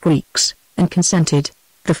of armed Greeks, and consented.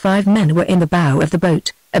 The 5 men were in the bow of the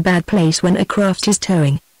boat, a bad place when a craft is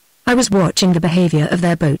towing. I was watching the behavior of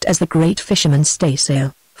their boat as the great fisherman's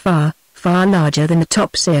staysail, far, far larger than the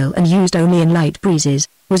topsail and used only in light breezes,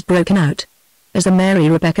 was broken out. As the Mary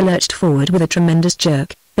Rebecca lurched forward with a tremendous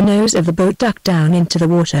jerk, the nose of the boat ducked down into the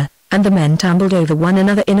water, and the men tumbled over one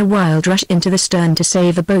another in a wild rush into the stern to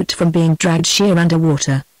save the boat from being dragged sheer under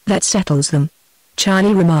water. "That settles them,"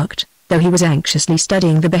 Charlie remarked, though he was anxiously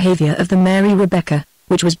studying the behavior of the Mary Rebecca,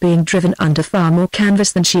 which was being driven under far more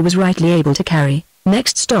canvas than she was rightly able to carry.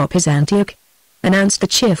 "Next stop is Antioch," announced the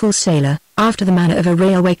cheerful sailor, after the manner of a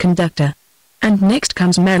railway conductor. "And next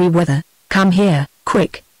comes Merryweather. Come here,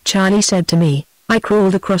 quick," Charlie said to me. I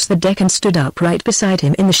crawled across the deck and stood up right beside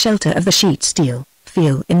him in the shelter of the sheet steel.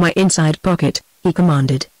 "Feel in my inside pocket," he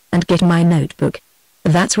commanded, "and get my notebook."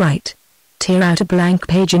 "That's right. Tear out a blank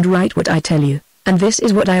page and write what I tell you," and this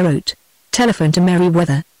is what I wrote. "Telephone to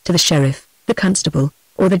Merryweather, to the sheriff, the constable,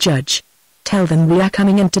 or the judge. Tell them we are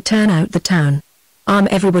coming in to turn out the town. Arm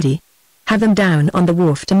everybody. Have them down on the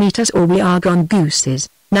wharf to meet us or we are gone gooses.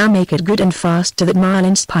 Now make it good and fast to that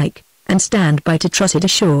marlin's pike, and stand by to truss it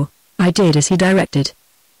ashore." I did as he directed.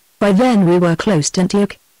 By then we were close to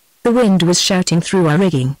Antioch. The wind was shouting through our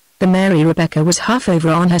rigging, the Mary Rebecca was half over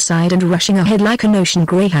on her side and rushing ahead like an ocean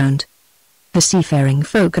greyhound. The seafaring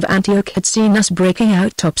folk of Antioch had seen us breaking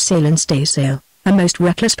out topsail and staysail, a most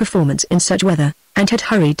reckless performance in such weather, and had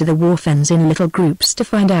hurried to the wharf ends in little groups to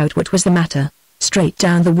find out what was the matter. Straight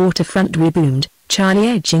down the waterfront we boomed, Charlie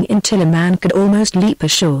edging until a man could almost leap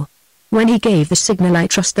ashore. When he gave the signal I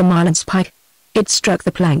trussed the marlin's pike. It struck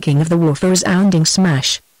the planking of the wharf a resounding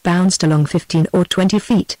smash, bounced along 15 or 20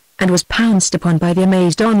 feet, and was pounced upon by the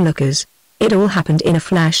amazed onlookers. It all happened in a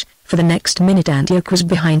flash, for the next minute Antioch was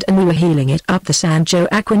behind and we were heeling it up the San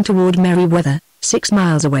Joaquin toward Merryweather, 6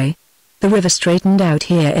 miles away. The river straightened out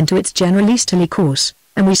here into its general easterly course,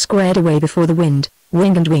 and we squared away before the wind,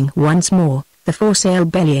 wing and wing once more, the foresail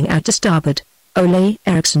bellying out to starboard. Ole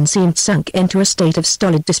Eriksson seemed sunk into a state of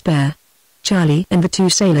stolid despair. Charlie and the 2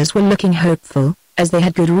 sailors were looking hopeful, as they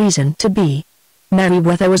had good reason to be.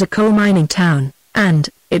 Merryweather was a coal mining town, and,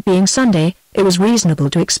 it being Sunday, it was reasonable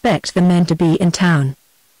to expect the men to be in town.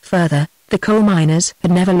 Further, the coal miners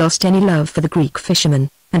had never lost any love for the Greek fishermen,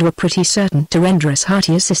 and were pretty certain to render us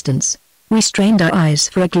hearty assistance. We strained our eyes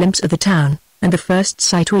for a glimpse of the town, and the first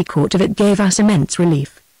sight we caught of it gave us immense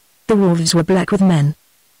relief. The wharves were black with men.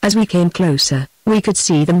 As we came closer, we could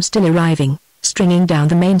see them still arriving, stringing down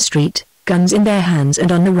the main street, guns in their hands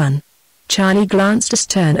and on the run. Charlie glanced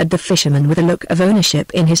astern at the fisherman with a look of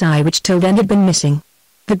ownership in his eye which till then had been missing.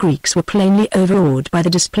 The Greeks were plainly overawed by the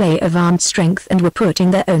display of armed strength and were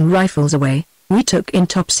putting their own rifles away. We took in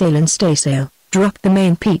topsail and staysail, dropped the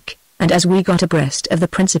main peak, and as we got abreast of the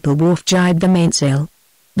principal wharf jibed the mainsail.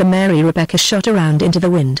 The Mary Rebecca shot around into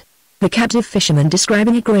the wind. the captive fisherman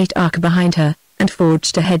describing a great arc behind her, and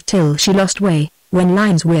forged ahead till she lost way, when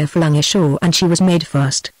lines were flung ashore and she was made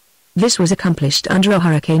fast. This was accomplished under a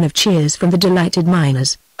hurricane of cheers from the delighted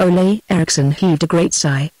miners. Ole Eriksson heaved a great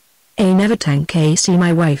sigh. "I never tank see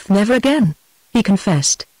my wife never again," he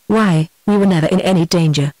confessed. "Why, we were never in any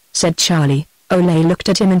danger," said Charlie. Ole looked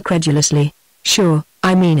at him incredulously. "Sure,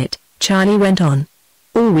 I mean it," Charlie went on.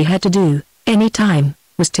 "All we had to do, any time,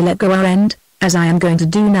 was to let go our end, as I am going to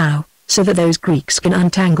do now, so that those Greeks can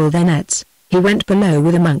untangle their nets." He went below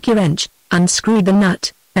with a monkey wrench, unscrewed the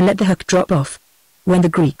nut, and let the hook drop off. When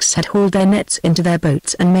the Greeks had hauled their nets into their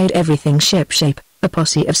boats and made everything shipshape, a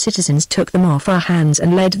posse of citizens took them off our hands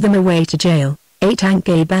and led them away to jail. "A tank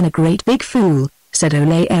ban a great big fool," said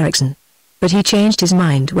Ole Eriksson. But he changed his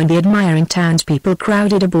mind when the admiring townspeople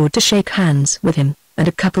crowded aboard to shake hands with him, and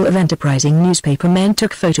a couple of enterprising newspaper men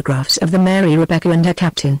took photographs of the Mary Rebecca and her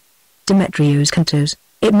captain. Demetrios Kantos,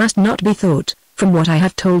 it must not be thought, from what I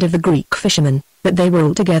have told of the Greek fishermen, that they were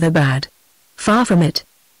altogether bad. Far from it.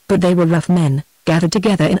 But they were rough men, gathered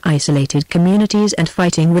together in isolated communities and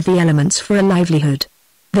fighting with the elements for a livelihood.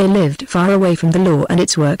 They lived far away from the law and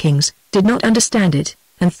its workings, did not understand it,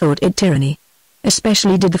 and thought it tyranny.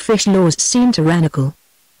 Especially did the fish laws seem tyrannical.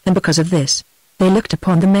 And because of this, they looked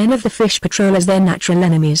upon the men of the fish patrol as their natural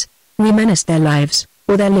enemies. We menaced their lives,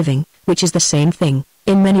 or their living, which is the same thing,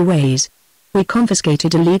 in many ways. We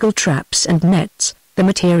confiscated illegal traps and nets, the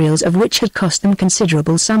materials of which had cost them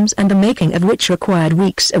considerable sums and the making of which required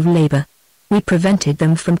weeks of labor. We prevented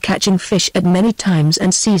them from catching fish at many times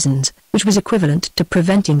and seasons, which was equivalent to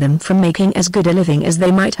preventing them from making as good a living as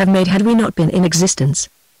they might have made had we not been in existence.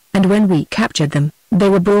 And when we captured them, they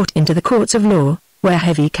were brought into the courts of law, where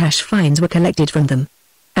heavy cash fines were collected from them.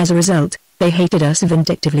 As a result, they hated us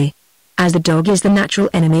vindictively. As the dog is the natural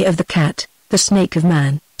enemy of the cat, the snake of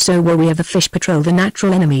man, so were we of the fish patrol the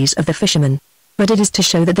natural enemies of the fishermen. But it is to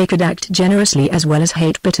show that they could act generously as well as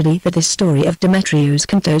hate bitterly that this story of Demetrios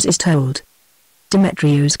Kantos is told.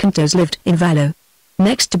 Demetrios Kantos lived in Valo.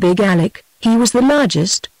 Next to Big Alec, he was the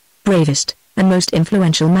largest, bravest, and most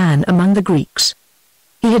influential man among the Greeks.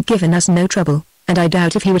 He had given us no trouble, and I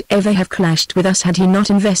doubt if he would ever have clashed with us had he not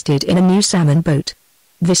invested in a new salmon boat.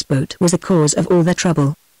 This boat was the cause of all their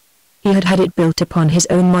trouble. He had had it built upon his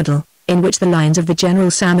own model, in which the lines of the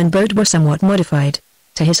general salmon boat were somewhat modified.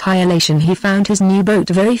 To his high elation he found his new boat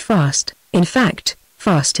very fast, in fact,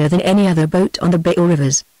 faster than any other boat on the bay or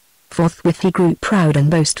rivers. Forthwith he grew proud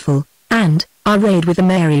and boastful, and, our raid with the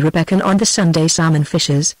Mary Rebecca on the Sunday salmon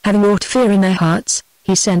fishers having wrought fear in their hearts,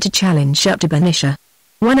 he sent a challenge up to Bernicia.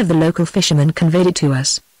 One of the local fishermen conveyed it to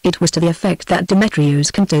us. It was to the effect that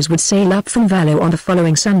Demetrios Kantos would sail up from Valo on the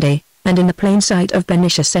following Sunday, and in the plain sight of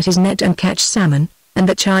Bernicia set his net and catch salmon, and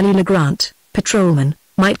that Charlie Legrand, patrolman,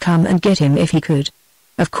 might come and get him if he could.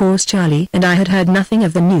 Of course Charlie and I had heard nothing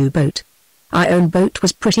of the new boat. Our own boat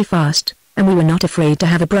was pretty fast, and we were not afraid to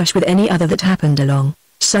have a brush with any other that happened along.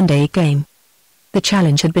 Sunday came. The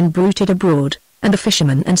challenge had been bruited abroad, and the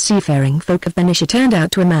fishermen and seafaring folk of Bernicia turned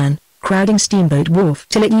out to a man, crowding Steamboat Wharf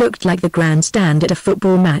till it looked like the grandstand at a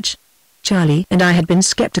football match. Charlie and I had been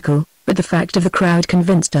skeptical, but the fact of the crowd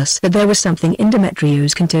convinced us that there was something in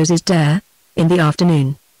Demetrios Kantos's dare. In the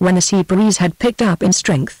afternoon, when the sea breeze had picked up in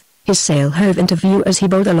strength, his sail hove into view as he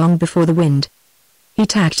bowled along before the wind. He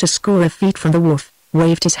tacked a score of feet from the wharf,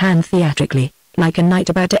 waved his hand theatrically, like a knight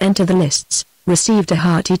about to enter the lists, received a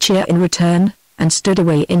hearty cheer in return, and stood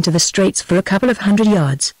away into the straits for a couple of 100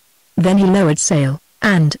 yards. Then he lowered sail,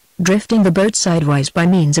 and, drifting the boat sidewise by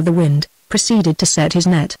means of the wind, proceeded to set his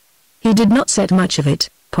net. He did not set much of it,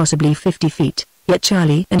 possibly 50 feet, yet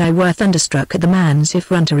Charlie and I were thunderstruck at the man's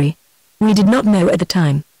effrontery. We did not know at the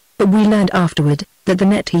time, but we learned afterward, that the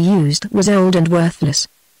net he used was old and worthless.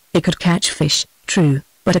 It could catch fish, true,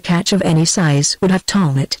 but a catch of any size would have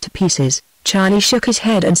torn it to pieces. Charlie shook his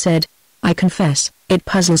head and said, "I confess, it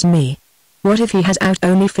puzzles me. What if he has out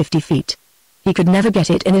only 50 feet? He could never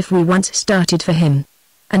get it in if we once started for him.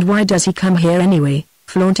 And why does he come here anyway,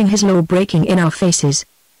 flaunting his law-breaking in our faces?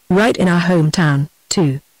 Right in our hometown,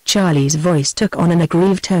 too." Charlie's voice took on an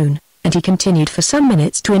aggrieved tone, and he continued for some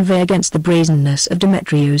minutes to inveigh against the brazenness of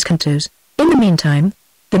Demetrios Kantos. In the meantime,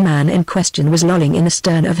 the man in question was lolling in the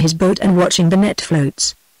stern of his boat and watching the net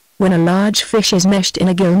floats. When a large fish is meshed in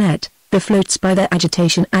a gill net, the floats by their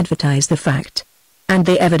agitation advertise the fact. And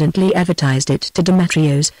they evidently advertised it to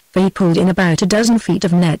Demetrios, for he pulled in about a dozen feet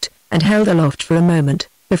of net, and held aloft for a moment,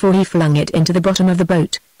 before he flung it into the bottom of the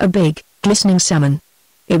boat, a big, glistening salmon.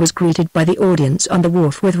 It was greeted by the audience on the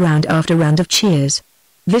wharf with round after round of cheers.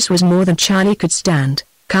 This was more than Charlie could stand.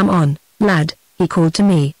 "Come on, lad," he called to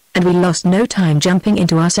me, and we lost no time jumping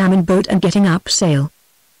into our salmon boat and getting up sail.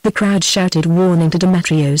 The crowd shouted warning to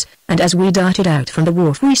Demetrios, and as we darted out from the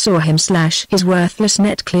wharf we saw him slash his worthless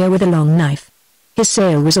net clear with a long knife. His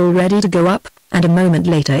sail was all ready to go up, and a moment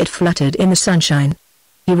later it fluttered in the sunshine.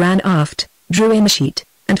 He ran aft, drew in the sheet,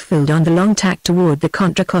 and filled on the long tack toward the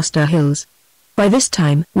Contra Costa Hills. By this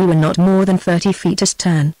time we were not more than 30 feet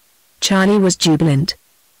astern. Charlie was jubilant.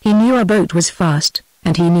 He knew our boat was fast,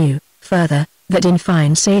 and he knew, further, that in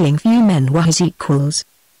fine sailing few men were his equals.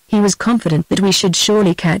 He was confident that we should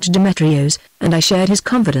surely catch Demetrios, and I shared his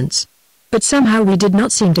confidence. But somehow we did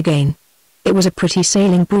not seem to gain. It was a pretty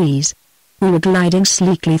sailing breeze. We were gliding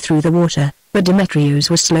sleekly through the water, but Demetrios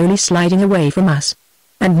was slowly sliding away from us.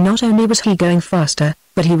 And not only was he going faster,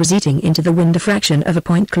 but he was eating into the wind a fraction of a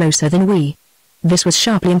point closer than we. This was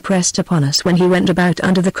sharply impressed upon us when he went about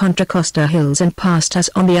under the Contra Costa Hills and passed us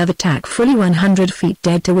on the other tack fully 100 feet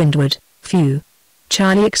dead to windward. Phew!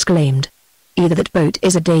 Charlie exclaimed. Either that boat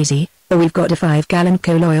is a daisy, or we've got a 5-gallon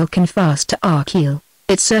coal oil can fast to our keel.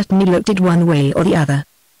 It certainly looked it one way or the other.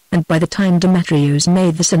 And by the time Demetrios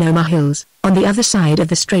made the Sonoma Hills, on the other side of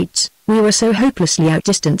the straits, we were so hopelessly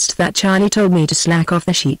outdistanced that Charlie told me to slack off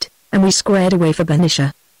the sheet, and we squared away for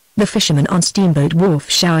Benicia. The fishermen on Steamboat Wharf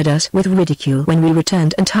showered us with ridicule when we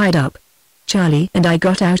returned and tied up. Charlie and I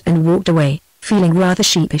got out and walked away, feeling rather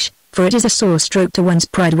sheepish, for it is a sore stroke to one's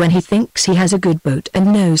pride when he thinks he has a good boat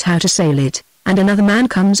and knows how to sail it, and another man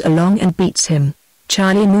comes along and beats him.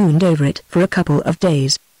 Charlie mooned over it for a couple of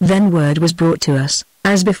days, then word was brought to us,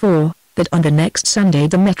 as before, that on the next Sunday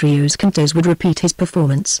Demetrios Cantos would repeat his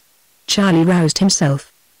performance. Charlie roused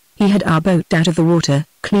himself. He had our boat out of the water,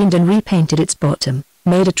 cleaned and repainted its bottom,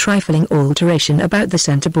 made a trifling alteration about the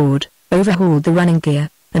centerboard, overhauled the running gear,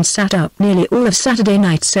 and sat up nearly all of Saturday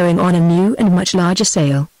night sewing on a new and much larger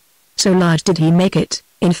sail. So large did he make it,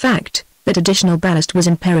 in fact, that additional ballast was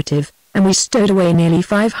imperative, and we stowed away nearly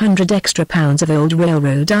 500 extra pounds of old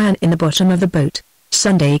railroad iron in the bottom of the boat.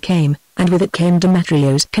 Sunday came, and with it came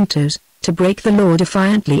Demetrios Cantos, to break the law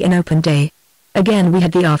defiantly in open day. Again we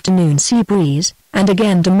had the afternoon sea breeze, and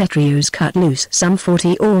again Demetrios cut loose some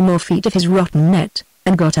 40 or more feet of his rotten net,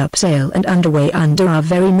 and got up sail and underway under our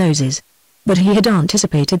very noses. But he had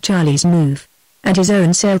anticipated Charlie's move, and his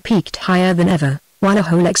own sail peaked higher than ever, while a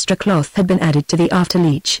whole extra cloth had been added to the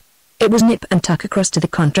afterleach. It was nip and tuck across to the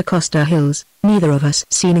Contra Costa Hills, neither of us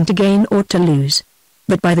seeming to gain or to lose.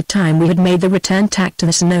 But by the time we had made the return tack to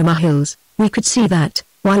the Sonoma Hills, we could see that,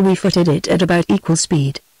 while we footed it at about equal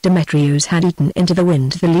speed, Demetrios had eaten into the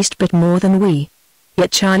wind the least bit more than we.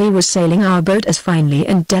 Yet Charlie was sailing our boat as finely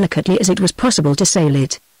and delicately as it was possible to sail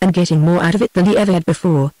it, and getting more out of it than he ever had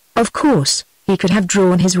before. Of course, he could have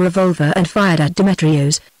drawn his revolver and fired at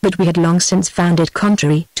Demetrios, but we had long since found it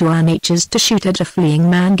contrary to our natures to shoot at a fleeing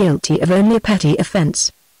man guilty of only a petty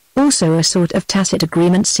offense. Also a sort of tacit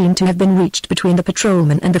agreement seemed to have been reached between the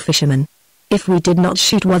patrolmen and the fishermen. If we did not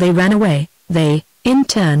shoot while they ran away, they, in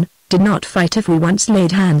turn, did not fight if we once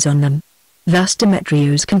laid hands on them. Thus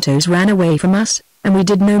Demetrios Cantos ran away from us, and we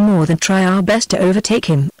did no more than try our best to overtake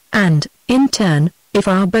him, and, in turn, if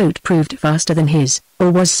our boat proved faster than his,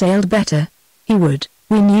 or was sailed better, he would,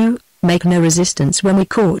 we knew, make no resistance when we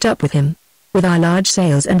caught up with him. With our large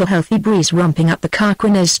sails and a healthy breeze romping up the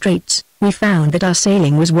Carquinez Straits, we found that our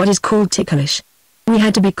sailing was what is called ticklish. We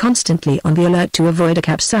had to be constantly on the alert to avoid a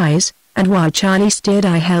capsize, and while Charlie steered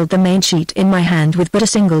I held the main sheet in my hand with but a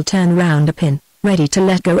single turn round a pin, ready to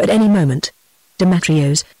let go at any moment.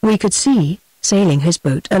 Demetrios, we could see, sailing his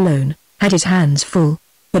boat alone, had his hands full,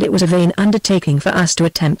 but it was a vain undertaking for us to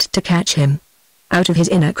attempt to catch him. Out of his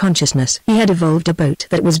inner consciousness he had evolved a boat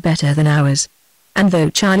that was better than ours. And though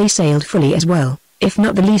Charlie sailed fully as well, if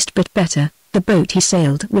not the least bit better, the boat he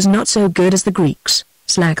sailed was not so good as the Greeks.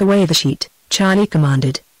 Slack away the sheet, Charlie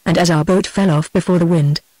commanded, and as our boat fell off before the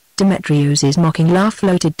wind, Demetrios's mocking laugh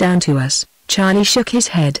floated down to us. Charlie shook his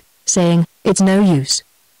head, saying, "It's no use.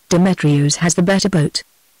 Demetrios has the better boat.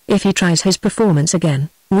 If he tries his performance again,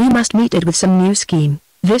 we must meet it with some new scheme."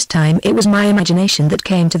 This time it was my imagination that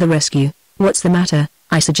came to the rescue. "What's the matter?"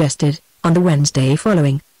 I suggested, on the Wednesday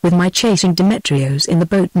following, "with my chasing Demetrios in the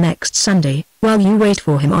boat next Sunday, while you wait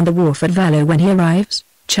for him on the wharf at Vallo when he arrives?"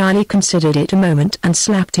 Charlie considered it a moment and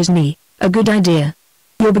slapped his knee. "A good idea.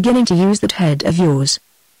 You're beginning to use that head of yours.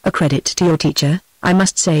 A credit to your teacher, I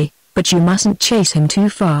must say, but you mustn't chase him too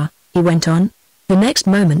far," he went on. "The next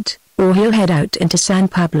moment, or he'll head out into San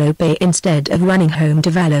Pablo Bay instead of running home to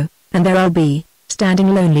Vallo, and there I'll be,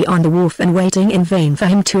 standing lonely on the wharf and waiting in vain for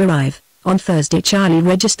him to arrive." On Thursday Charlie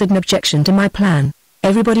registered an objection to my plan.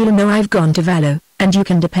 "Everybody'll know I've gone to Vallo, and you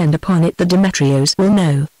can depend upon it that Demetrios will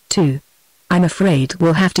know, too. I'm afraid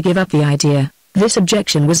we'll have to give up the idea." This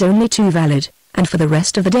objection was only too valid, and for the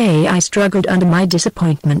rest of the day I struggled under my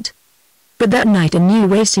disappointment. But that night a new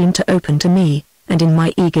way seemed to open to me, and in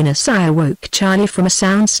my eagerness I awoke Charlie from a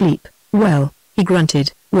sound sleep. "Well," he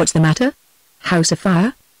grunted, "what's the matter? House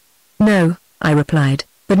afire?" "No," I replied,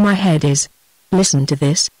 "but my head is. Listen to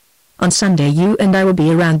this. On Sunday you and I will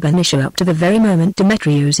be around Benicia up to the very moment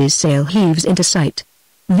Demetrios's sail heaves into sight.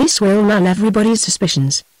 This will lull everybody's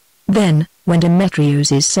suspicions. Then, when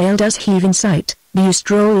Demetrios's sail does heave in sight, you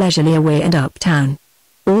stroll leisurely away and uptown.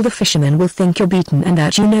 All the fishermen will think you're beaten and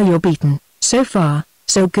that you know you're beaten." "So far,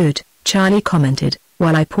 so good," Charlie commented,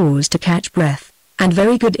 while I paused to catch breath. "And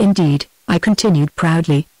very good indeed," I continued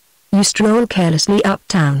proudly. "You stroll carelessly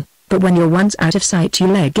uptown, but when you're once out of sight you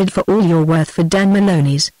leg it for all you're worth for Dan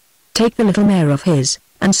Maloney's. Take the little mare of his,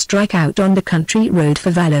 and strike out on the country road for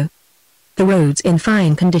Vallo. The road's in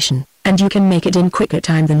fine condition, and you can make it in quicker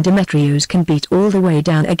time than Demetrios can beat all the way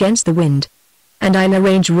down against the wind. And I'll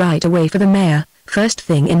arrange right away for the mare, first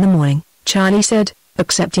thing in the morning," Charlie said,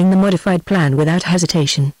 accepting the modified plan without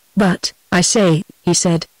hesitation. "But, I say," he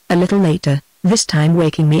said, a little later, this time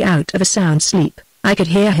waking me out of a sound sleep. I could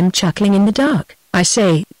hear him chuckling in the dark. "I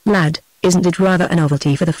say, lad, isn't it rather a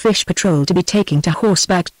novelty for the fish patrol to be taking to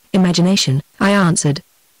horseback?" "Imagination," I answered.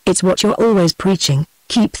 "It's what you're always preaching,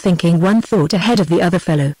 keep thinking one thought ahead of the other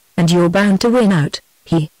fellow, and you're bound to win out."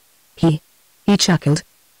 He chuckled.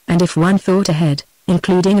 "And if one thought ahead,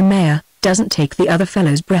 including a mare, doesn't take the other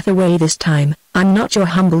fellow's breath away this time, I'm not your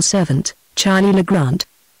humble servant, Charlie LeGrand."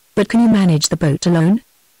 "But can you manage the boat alone?"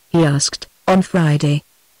 he asked, on Friday.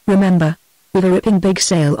 "Remember, with a ripping big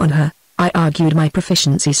sail on her." I argued my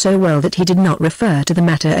proficiency so well that he did not refer to the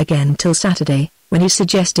matter again till Saturday, when he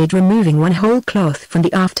suggested removing one whole cloth from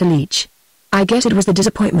the after leech. I guess it was the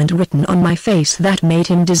disappointment written on my face that made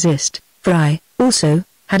him desist, for I, also,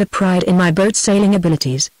 had a pride in my boat sailing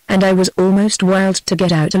abilities, and I was almost wild to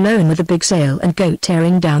get out alone with a big sail and go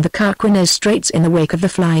tearing down the Carquinez Straits in the wake of the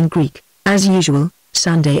Flying Greek. As usual,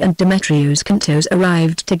 Sunday and Demetrios Cantos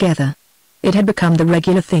arrived together. It had become the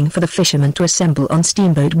regular thing for the fishermen to assemble on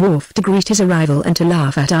Steamboat Wharf to greet his arrival and to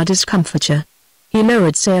laugh at our discomfiture. He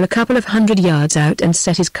lowered sail a couple of 100 yards out and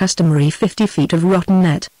set his customary 50 feet of rotten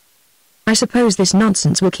net. "I suppose this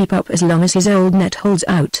nonsense will keep up as long as his old net holds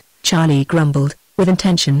out," Charlie grumbled, with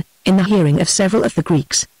intention, in the hearing of several of the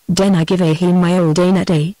Greeks. "Den I give him my old net,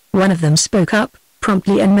 eh?" One of them spoke up,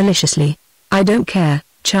 promptly and maliciously. "I don't care,"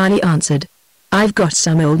 Charlie answered. "I've got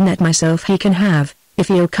some old net myself he can have, if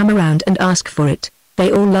he'll come around and ask for it."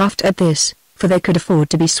 They all laughed at this, for they could afford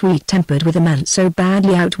to be sweet-tempered with a man so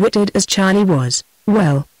badly outwitted as Charlie was.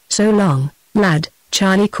 "Well, so long, lad,"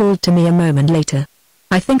 Charlie called to me a moment later.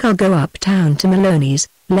 "I think I'll go uptown to Maloney's.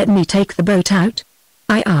 Let me take the boat out?"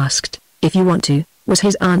 I asked. "If you want to," was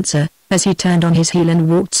his answer, as he turned on his heel and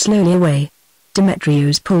walked slowly away.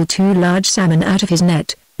 Demetrios pulled 2 large salmon out of his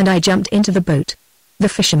net, and I jumped into the boat. The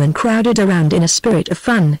fishermen crowded around in a spirit of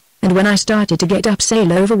fun, and when I started to get up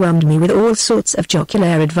sail overwhelmed me with all sorts of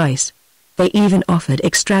jocular advice. They even offered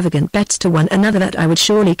extravagant bets to one another that I would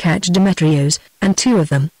surely catch Demetrios, and 2 of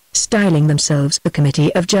them, styling themselves the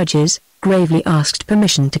committee of judges, gravely asked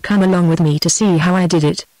permission to come along with me to see how I did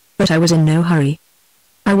it, but I was in no hurry.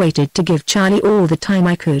 I waited to give Charlie all the time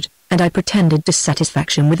I could, and I pretended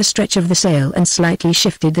dissatisfaction with a stretch of the sail and slightly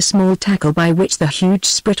shifted the small tackle by which the huge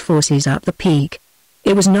sprit forces up the peak.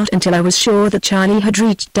 It was not until I was sure that Charlie had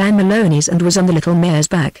reached Dan Maloney's and was on the little mare's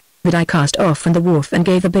back, that I cast off from the wharf and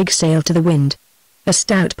gave the big sail to the wind. A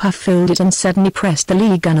stout puff filled it and suddenly pressed the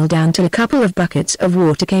lee gunwale down till a couple of buckets of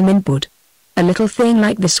water came inboard. A little thing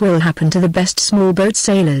like this will happen to the best small boat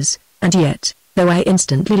sailors, and yet, though I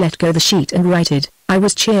instantly let go the sheet and righted, I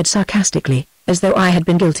was cheered sarcastically, as though I had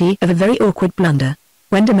been guilty of a very awkward blunder.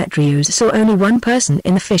 When Demetrios saw only one person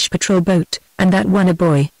in the fish patrol boat, and that one a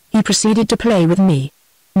boy, he proceeded to play with me.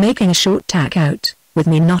 Making a short tack out, with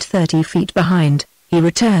me not 30 feet behind, he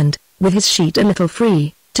returned, with his sheet a little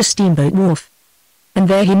free, to Steamboat Wharf. And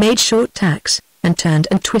there he made short tacks, and turned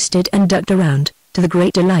and twisted and ducked around, to the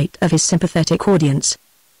great delight of his sympathetic audience.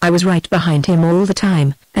 I was right behind him all the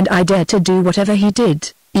time, and I dared to do whatever he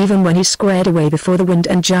did, even when he squared away before the wind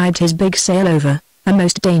and jibed his big sail over, a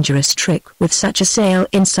most dangerous trick with such a sail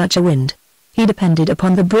in such a wind. He depended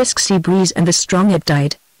upon the brisk sea breeze and the strong ebb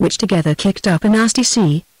tide, which together kicked up a nasty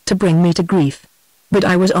sea, to bring me to grief. But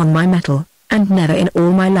I was on my mettle, and never in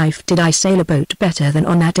all my life did I sail a boat better than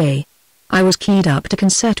on that day. I was keyed up to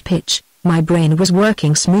concert pitch, my brain was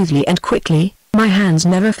working smoothly and quickly, my hands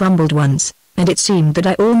never fumbled once, and it seemed that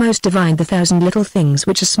I almost divined the 1,000 little things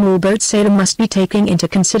which a small boat sailor must be taking into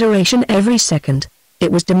consideration every second.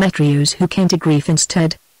 It was Demetrios who came to grief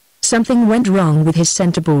instead. Something went wrong with his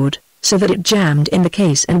centerboard, so that it jammed in the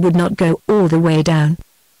case and would not go all the way down.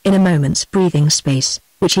 In a moment's breathing space,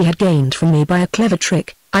 which he had gained from me by a clever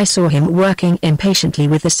trick, I saw him working impatiently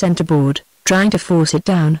with the centerboard, trying to force it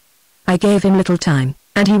down. I gave him little time,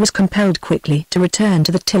 and he was compelled quickly to return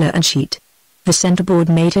to the tiller and sheet. The centerboard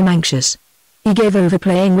made him anxious. He gave over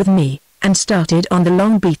playing with me, and started on the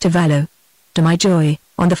long beat of Vallo. To my joy,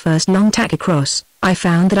 on the first long tack across, I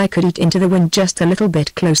found that I could eat into the wind just a little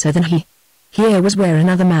bit closer than he. Here was where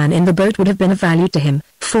another man in the boat would have been of value to him,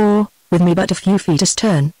 for, with me but a few feet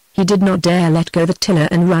astern, he did not dare let go the tiller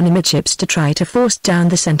and run amidships to try to force down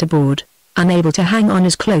the centerboard. Unable to hang on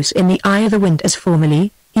as close in the eye of the wind as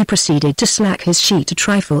formerly, he proceeded to slack his sheet a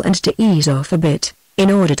trifle and to ease off a bit,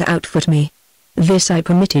 in order to outfoot me. This I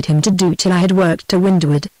permitted him to do till I had worked to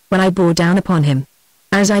windward, when I bore down upon him.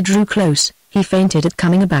 As I drew close, he feinted at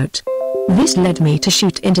coming about. This led me to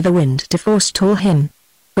shoot into the wind to forestall him.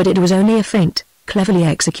 But it was only a feint, cleverly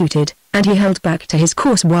executed, and he held back to his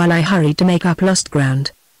course while I hurried to make up lost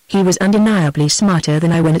ground. He was undeniably smarter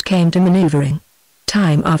than I when it came to maneuvering.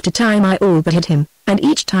 Time after time I all but hit him, and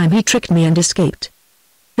each time he tricked me and escaped.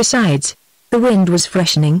 Besides, the wind was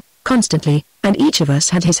freshening, constantly, and each of us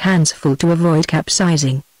had his hands full to avoid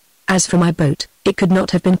capsizing. As for my boat, it could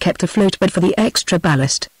not have been kept afloat but for the extra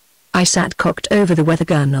ballast. I sat cocked over the weather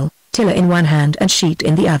gunwale, tiller in one hand and sheet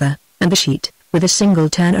in the other, and the sheet, with a single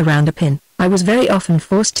turn around a pin, I was very often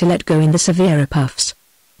forced to let go in the severer puffs.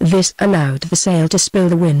 This allowed the sail to spill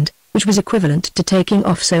the wind, which was equivalent to taking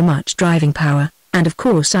off so much driving power, and of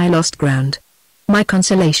course I lost ground. My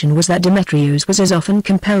consolation was that Demetrius was as often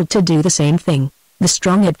compelled to do the same thing. The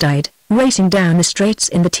strong ebb tide, racing down the straits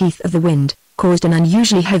in the teeth of the wind, caused an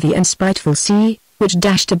unusually heavy and spiteful sea, which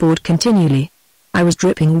dashed aboard continually. I was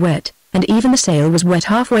dripping wet, and even the sail was wet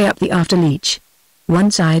halfway up the after leach.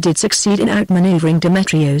 Once I did succeed in outmaneuvering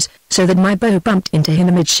Demetrius, so that my bow bumped into him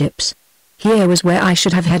amidships. Here was where I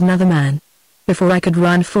should have had another man. Before I could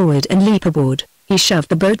run forward and leap aboard, he shoved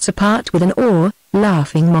the boats apart with an oar,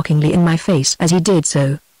 laughing mockingly in my face as he did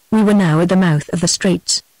so. We were now at the mouth of the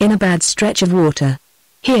straits, in a bad stretch of water.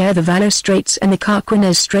 Here the Vallo Straits and the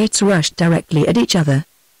Carquinez Straits rushed directly at each other.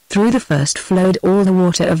 Through the first flowed all the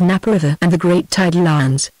water of Napa River and the great tidal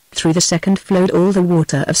lands, through the second flowed all the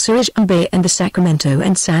water of Surijam Bay and the Sacramento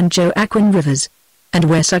and San Joaquin rivers. And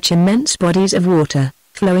where such immense bodies of water,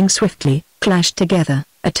 flowing swiftly, clashed together,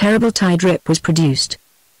 a terrible tide rip was produced.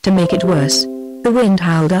 To make it worse, the wind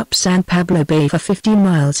howled up San Pablo Bay for 15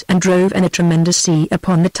 miles and drove in a tremendous sea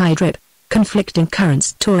upon the tide rip. Conflicting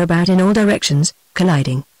currents tore about in all directions,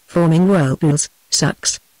 colliding, forming whirlpools,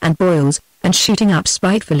 sucks, and boils, and shooting up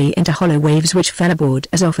spitefully into hollow waves which fell aboard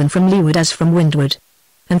as often from leeward as from windward.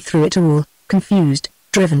 And through it all, confused,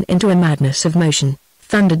 driven into a madness of motion,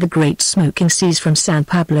 thundered the great smoking seas from San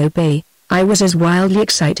Pablo Bay. I was as wildly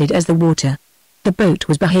excited as the water. The boat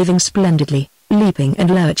was behaving splendidly, leaping and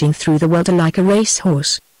lurching through the welter like a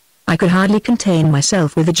racehorse. I could hardly contain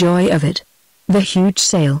myself with the joy of it. The huge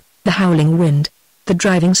sail, the howling wind, the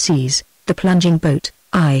driving seas, the plunging boat,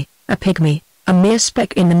 I, a pygmy, a mere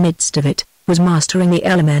speck in the midst of it, was mastering the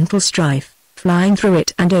elemental strife, flying through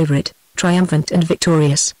it and over it, triumphant and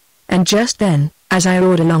victorious. And just then, as I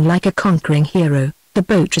roared along like a conquering hero, the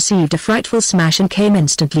boat received a frightful smash and came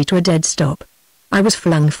instantly to a dead stop. I was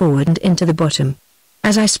flung forward and into the bottom.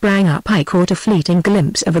 As I sprang up I caught a fleeting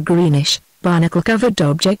glimpse of a greenish, barnacle-covered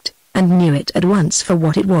object, and knew it at once for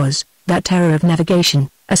what it was, that terror of navigation,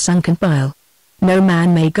 a sunken pile. No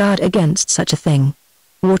man may guard against such a thing.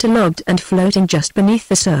 Waterlogged and floating just beneath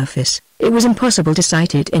the surface, it was impossible to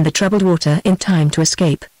sight it in the troubled water in time to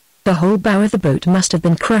escape. The whole bow of the boat must have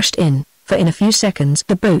been crushed in, for in a few seconds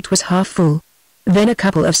the boat was half full. Then a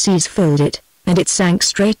couple of seas filled it, and it sank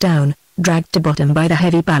straight down, dragged to bottom by the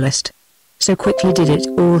heavy ballast. So quickly did it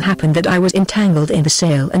all happen that I was entangled in the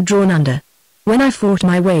sail and drawn under. When I fought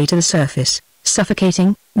my way to the surface,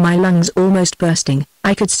 suffocating, my lungs almost bursting,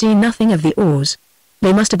 I could see nothing of the oars.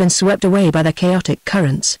 They must have been swept away by the chaotic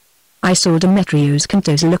currents. I saw Demetrius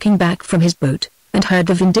Cantos looking back from his boat, and heard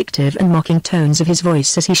the vindictive and mocking tones of his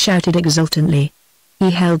voice as he shouted exultantly. He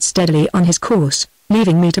held steadily on his course,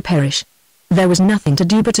 leaving me to perish. There was nothing to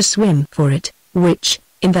do but to swim for it, which,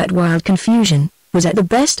 in that wild confusion, was at the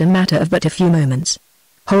best a matter of but a few moments.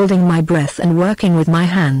 Holding my breath and working with my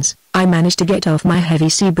hands, I managed to get off my heavy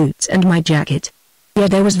sea boots and my jacket.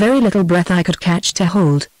 Yet there was very little breath I could catch to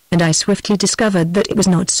hold, and I swiftly discovered that it was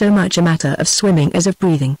not so much a matter of swimming as of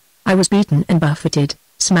breathing. I was beaten and buffeted,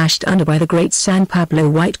 smashed under by the great San Pablo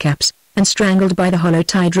whitecaps, and strangled by the hollow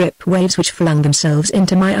tide rip waves which flung themselves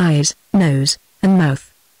into my eyes, nose, and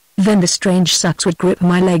mouth. Then the strange sucks would grip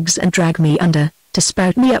my legs and drag me under, to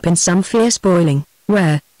spout me up in some fierce boiling,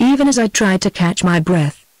 where, even as I tried to catch my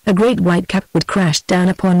breath, a great white cap would crash down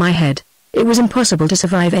upon my head. It was impossible to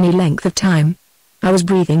survive any length of time. I was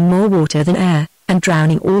breathing more water than air, and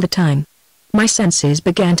drowning all the time. My senses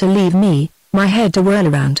began to leave me, my head to whirl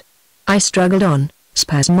around. I struggled on,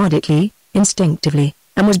 spasmodically, instinctively,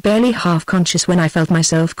 and was barely half conscious when I felt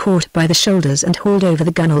myself caught by the shoulders and hauled over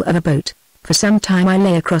the gunwale of a boat. For some time I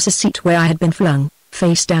lay across a seat where I had been flung,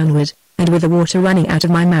 face downward, and with the water running out of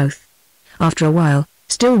my mouth. After a while,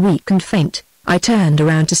 still weak and faint, I turned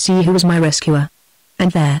around to see who was my rescuer.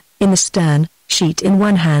 And there, in the stern, sheet in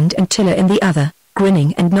one hand and tiller in the other,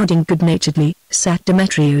 grinning and nodding good-naturedly, sat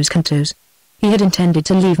Demetrios Kantos. He had intended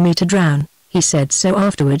to leave me to drown, he said so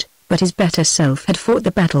afterward, but his better self had fought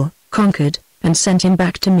the battle, conquered, and sent him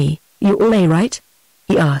back to me. "You all right?"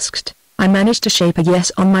 he asked. I managed to shape a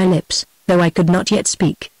yes on my lips, though I could not yet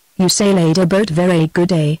speak. "You sailed a boat very good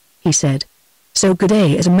day," he said. "So good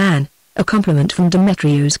day as a man." A compliment from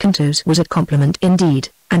Demetrios Kantos was a compliment indeed,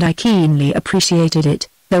 and I keenly appreciated it,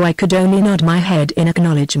 though I could only nod my head in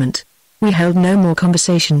acknowledgement. We held no more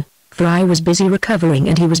conversation, for I was busy recovering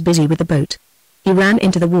and he was busy with the boat. He ran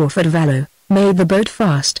into the wharf at Valo, made the boat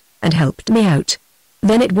fast, and helped me out.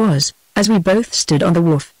 Then it was, as we both stood on the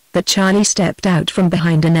wharf, that Charlie stepped out from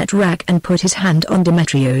behind a net rack and put his hand on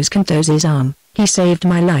Demetrios Kantos's arm. "He saved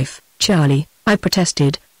my life, Charlie," I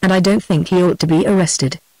protested, "and I don't think he ought to be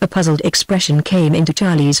arrested." A puzzled expression came into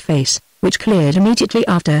Charlie's face, which cleared immediately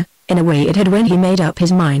after, in a way it had when he made up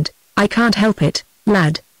his mind. "I can't help it,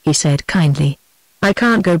 lad," he said kindly. "I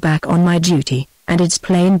can't go back on my duty, and it's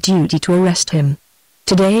plain duty to arrest him.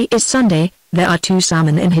 Today is Sunday, there are 2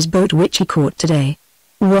 salmon in his boat which he caught today.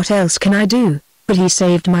 What else can I do?" "But he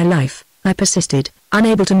saved my life," I persisted,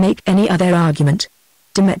 unable to make any other argument.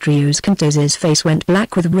 Demetrios Kantos's face went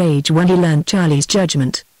black with rage when he learned Charlie's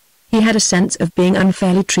judgment. He had a sense of being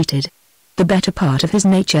unfairly treated. The better part of his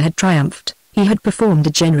nature had triumphed. He had performed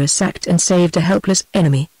a generous act and saved a helpless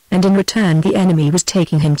enemy, and in return the enemy was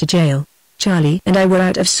taking him to jail. Charlie and I were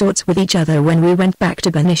out of sorts with each other when we went back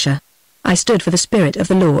to Bernicia. I stood for the spirit of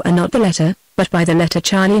the law and not the letter, but by the letter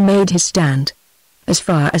Charlie made his stand. As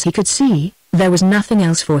far as he could see, there was nothing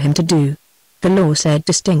else for him to do. The law said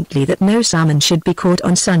distinctly that no salmon should be caught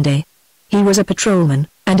on Sunday. He was a patrolman,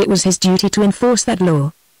 and it was his duty to enforce that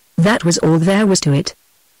law. That was all there was to it.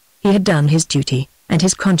 He had done his duty, and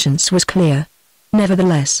his conscience was clear.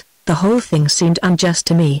 Nevertheless, the whole thing seemed unjust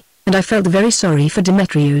to me, and I felt very sorry for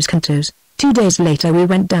Demetrios Kantos. 2 days later we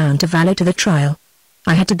went down to Valo to the trial.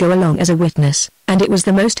 I had to go along as a witness, and it was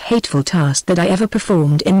the most hateful task that I ever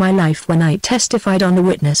performed in my life when I testified on the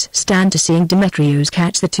witness stand to seeing Demetrios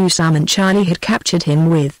catch the 2 salmon Charlie had captured him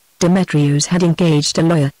with. Demetrios had engaged a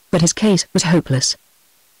lawyer, but his case was hopeless.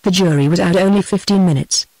 The jury was out only 15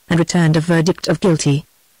 minutes, and returned a verdict of guilty.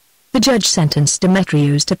 The judge sentenced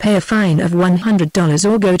Demetrios to pay a fine of $100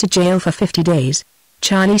 or go to jail for 50 days.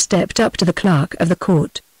 Charlie stepped up to the clerk of the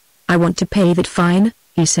court. "I want to pay that fine,"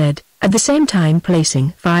 he said, at the same time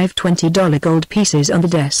placing 5 $20 gold pieces on the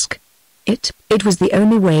desk. It was the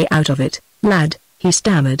only way out of it, lad," he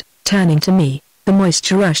stammered, turning to me. The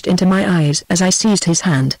moisture rushed into my eyes as I seized his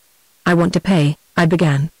hand. "I want to pay," I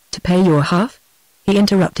began. "To pay your half?" he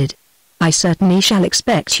interrupted. "I certainly shall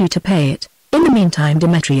expect you to pay it." In the meantime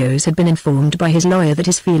Demetrios had been informed by his lawyer that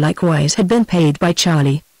his fee likewise had been paid by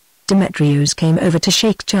Charlie. Demetrios came over to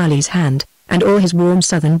shake Charlie's hand, and all his warm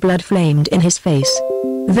southern blood flamed in his face.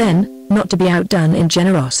 Then, not to be outdone in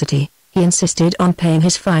generosity, he insisted on paying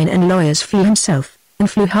his fine and lawyer's fee himself,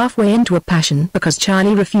 and flew halfway into a passion because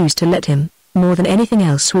Charlie refused to let him. More than anything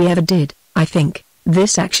else we ever did, I think,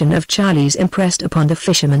 this action of Charlie's impressed upon the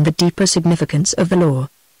fishermen the deeper significance of the law.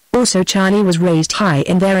 Also Charlie was raised high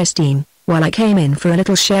in their esteem, while I came in for a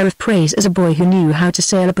little share of praise as a boy who knew how to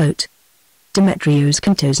sail a boat. Demetrios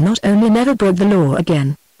Kantos not only never broke the law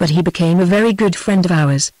again, but he became a very good friend of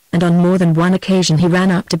ours, and on more than one occasion he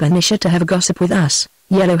ran up to Bernicia to have a gossip with us.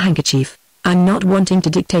 Yellow Handkerchief, "I'm not wanting to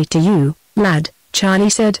dictate to you, lad," Charlie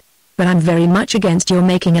said, "but I'm very much against your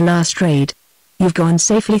making a last trade. You've gone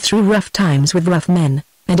safely through rough times with rough men,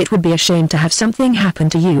 and it would be a shame to have something happen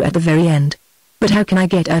to you at the very end. But how can I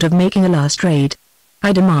get out of making a last trade?"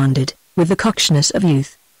 I demanded, with the cockshness of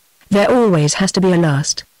youth. "There always has to be a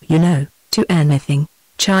last, you know, to anything."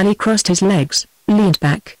 Charlie crossed his legs, leaned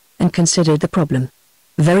back, and considered the problem.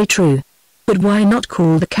 "Very true. But why not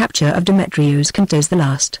call the capture of Demetrios Kantos the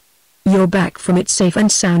last? You're back from it safe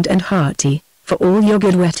and sound and hearty, for all your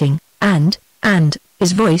good wetting, and,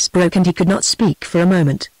 his voice broke and he could not speak for a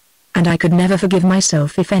moment. "And I could never forgive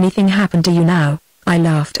myself if anything happened to you now." I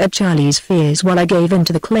laughed at Charlie's fears while I gave in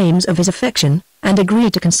to the claims of his affection, and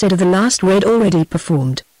agreed to consider the last raid already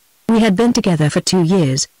performed. We had been together for 2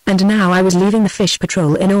 years, and now I was leaving the fish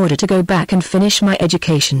patrol in order to go back and finish my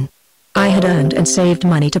education. I had earned and saved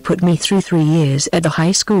money to put me through 3 years at the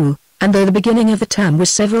high school, and though the beginning of the term was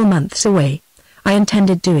several months away, I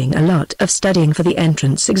intended doing a lot of studying for the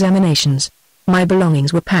entrance examinations. My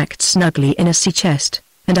belongings were packed snugly in a sea chest,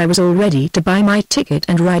 and I was all ready to buy my ticket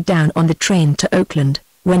and ride down on the train to Oakland,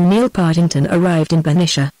 when Neil Partington arrived in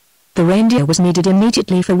Benicia. The reindeer was needed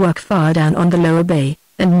immediately for work far down on the lower bay,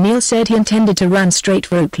 and Neil said he intended to run straight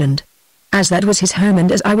for Oakland. As that was his home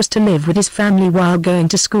and as I was to live with his family while going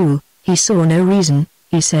to school, he saw no reason,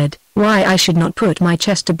 he said, why I should not put my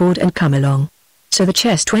chest aboard and come along. So the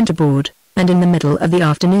chest went aboard, and in the middle of the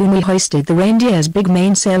afternoon we hoisted the reindeer's big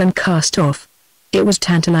mainsail and cast off. It was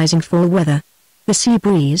tantalizing fall weather. The sea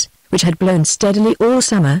breeze, which had blown steadily all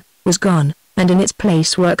summer, was gone, and in its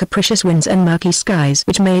place were capricious winds and murky skies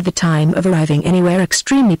which made the time of arriving anywhere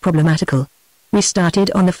extremely problematical. We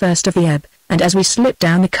started on the first of the ebb, and as we slipped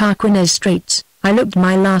down the Carquinez Straits, I looked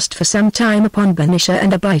my last for some time upon Benicia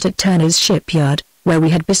and a bite at Turner's shipyard, where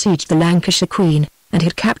we had besieged the Lancashire Queen, and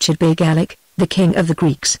had captured Big Alec, the king of the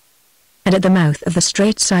Greeks. And at the mouth of the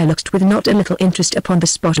straits I looked with not a little interest upon the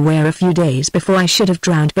spot where a few days before I should have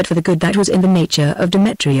drowned but for the good that was in the nature of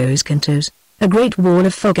Demetrios Cantos. A great wall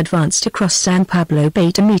of fog advanced across San Pablo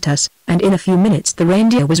Bay to meet us, and in a few minutes the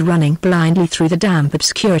reindeer was running blindly through the damp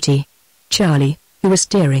obscurity. Charlie, who was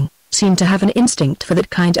steering, seemed to have an instinct for that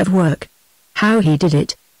kind of work. How he did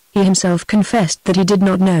it, he himself confessed that he did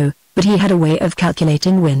not know, but he had a way of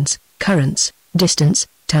calculating winds, currents, distance,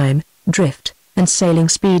 time, drift, and sailing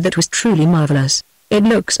speed that was truly marvelous. It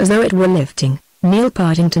looks as though it were lifting, Neil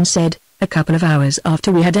Partington said, a couple of hours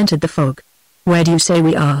after we had entered the fog. Where do you say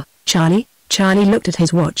we are, Charlie? Charlie looked at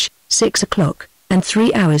his watch. 6 o'clock, and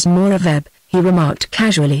 3 hours more of ebb, he remarked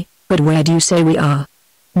casually, but where do you say we are?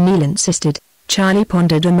 Neil insisted. Charlie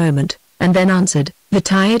pondered a moment, and then answered, the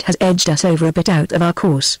tide has edged us over a bit out of our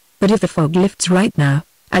course, but if the fog lifts right now,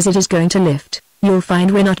 as it is going to lift, you'll find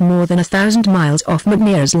we're not more than 1,000 miles off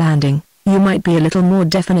McNear's Landing. You might be a little more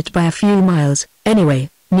definite by a few miles. Anyway,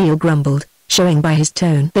 Neil grumbled, showing by his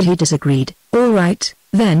tone that he disagreed. All right,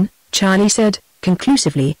 then, Charlie said,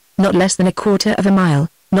 conclusively, not less than a quarter of a mile,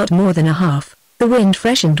 not more than a half. The wind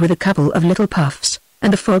freshened with a couple of little puffs,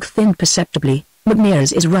 and the fog thinned perceptibly.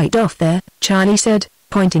 McNear's is right off there, Charlie said,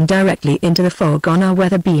 pointing directly into the fog on our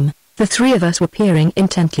weather beam. The three of us were peering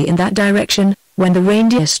intently in that direction, when the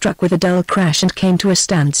reindeer struck with a dull crash and came to a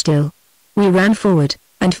standstill. We ran forward,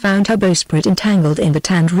 and found her bowsprit entangled in the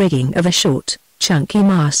tanned rigging of a short, chunky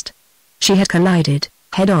mast. She had collided,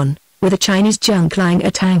 head-on, with a Chinese junk lying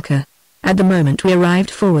at anchor. At the moment we arrived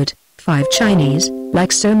forward, 5 Chinese,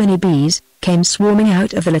 like so many bees, came swarming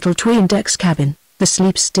out of the little tween-decks cabin, the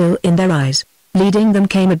sleep still in their eyes. Leading them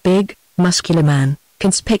came a big, muscular man,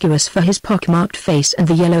 conspicuous for his pock-marked face and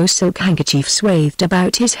the yellow silk handkerchief swathed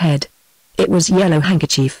about his head. It was Yellow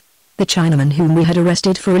Handkerchief, the Chinaman whom we had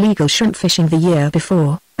arrested for illegal shrimp fishing the year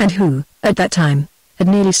before, and who, at that time, had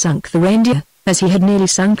nearly sunk the reindeer, as he had nearly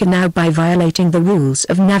sunk her now by violating the rules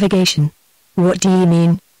of navigation. What do you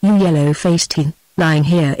mean, you yellow-faced teen, lying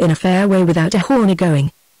here in a fairway without a horn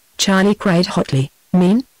going? Charlie cried hotly.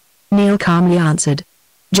 Mean? Neil calmly answered.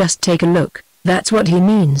 Just take a look, that's what he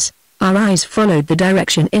means. Our eyes followed the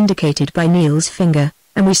direction indicated by Neil's finger,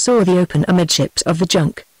 and we saw the open amidships of the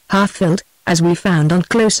junk, half filled, as we found on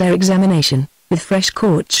closer examination, with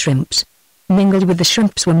fresh-caught shrimps. Mingled with the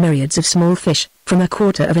shrimps were myriads of small fish, from a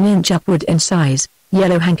quarter of an inch upward in size.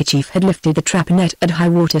 Yellow Handkerchief had lifted the trap net at high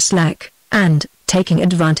water slack, and, taking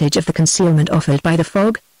advantage of the concealment offered by the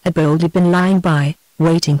fog, had boldly been lying by,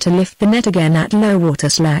 waiting to lift the net again at low water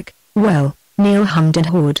slack. Well, Neil hummed and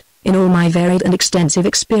hawed, in all my varied and extensive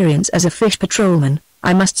experience as a fish patrolman,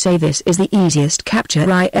 I must say this is the easiest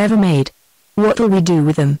capture I ever made. What'll we do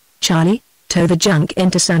with them, Charlie? Tow the junk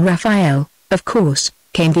into San Rafael, of course,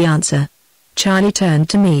 came the answer. Charlie turned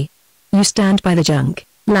to me. You stand by the junk,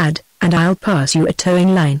 lad, and I'll pass you a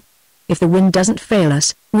towing line. If the wind doesn't fail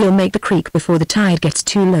us, we'll make the creek before the tide gets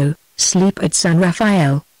too low, sleep at San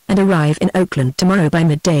Rafael, and arrive in Oakland tomorrow by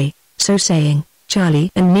midday. So saying,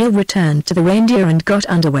 Charlie and Neil returned to the reindeer and got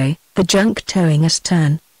underway, the junk towing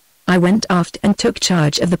astern. I went aft and took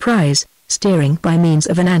charge of the prize, steering by means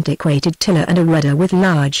of an antiquated tiller and a rudder with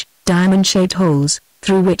large, diamond-shaped holes,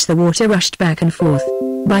 through which the water rushed back and forth.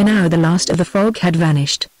 By now the last of the fog had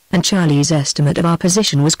vanished, and Charlie's estimate of our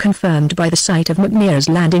position was confirmed by the sight of McNear's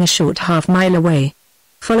Landing a short half-mile away.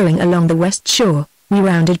 Following along the west shore, we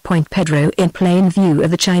rounded Point Pedro in plain view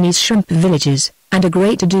of the Chinese shrimp villages, and a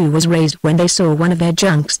great ado was raised when they saw one of their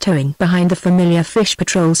junks towing behind the familiar fish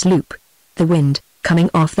patrol sloop. The wind, coming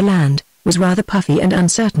off the land, was rather puffy and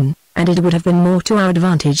uncertain, and it would have been more to our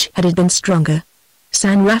advantage had it been stronger.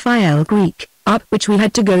 San Rafael Creek, up which we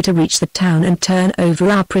had to go to reach the town and turn over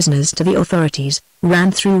our prisoners to the authorities,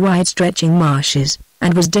 ran through wide-stretching marshes,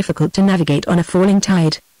 and was difficult to navigate on a falling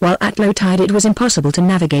tide, while at low tide it was impossible to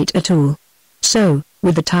navigate at all. So,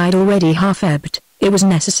 with the tide already half-ebbed, it was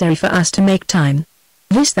necessary for us to make time.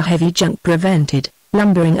 This the heavy junk prevented,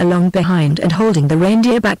 lumbering along behind and holding the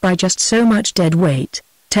Reindeer back by just so much dead weight.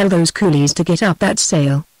 "Tell those coolies to get up that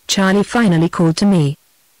sail," Charlie finally called to me.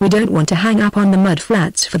 "We don't want to hang up on the mud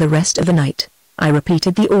flats for the rest of the night." I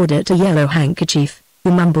repeated the order to Yellow Handkerchief,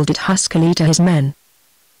 who mumbled it huskily to his men.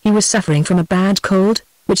 He was suffering from a bad cold,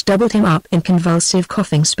 which doubled him up in convulsive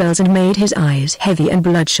coughing spells and made his eyes heavy and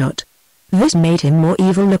bloodshot. This made him more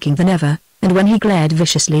evil-looking than ever, and when he glared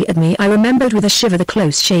viciously at me I remembered with a shiver the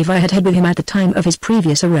close shave I had had with him at the time of his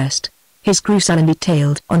previous arrest. His crew sullenly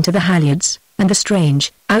tailed onto the halyards, and the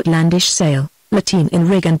strange, outlandish sail, lateen in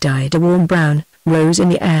rig and dyed a warm brown, rose in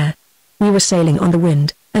the air. We were sailing on the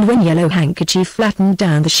wind, and when Yellow Handkerchief flattened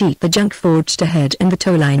down the sheet the junk forged ahead and the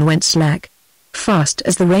towline went slack. Fast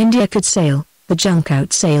as the Reindeer could sail, the junk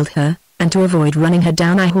outsailed her, and to avoid running her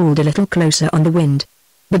down I hauled a little closer on the wind.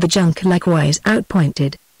 But the junk likewise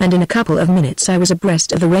outpointed, and in a couple of minutes I was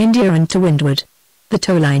abreast of the Reindeer and to windward. The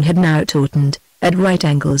towline had now tautened, at right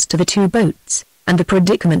angles to the two boats, and the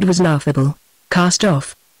predicament was laughable. "Cast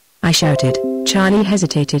off!" I shouted. Charlie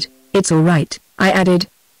hesitated. "It's all right," I added.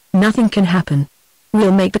 "Nothing can happen.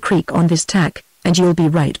 We'll make the creek on this tack, and you'll be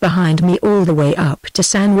right behind me all the way up to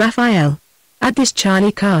San Rafael." At this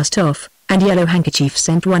Charlie cast off, and Yellow Handkerchief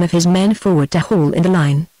sent one of his men forward to haul in the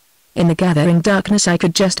line. In the gathering darkness I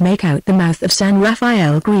could just make out the mouth of San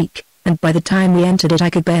Rafael Creek, and by the time we entered it I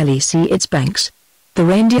could barely see its banks. The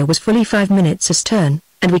Reindeer was fully 5 minutes astern,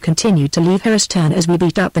 and we continued to leave her astern as we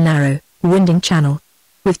beat up the narrow, winding channel.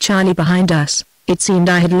 With Charlie behind us, it seemed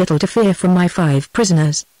I had little to fear from my 5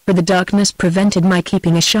 prisoners, but the darkness prevented my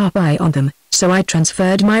keeping a sharp eye on them, so I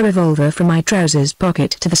transferred my revolver from my trousers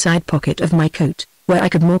pocket to the side pocket of my coat, where I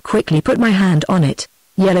could more quickly put my hand on it.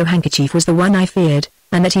 Yellow Handkerchief was the one I feared,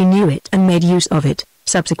 and that he knew it and made use of it,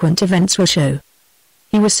 subsequent events will show.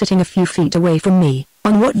 He was sitting a few feet away from me,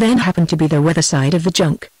 on what then happened to be the weather side of the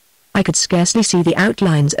junk. I could scarcely see the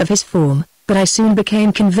outlines of his form, but I soon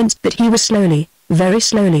became convinced that he was slowly, very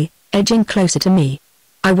slowly, edging closer to me.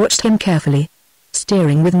 I watched him carefully.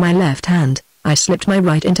 Steering with my left hand, I slipped my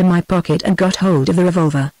right into my pocket and got hold of the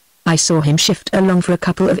revolver. I saw him shift along for a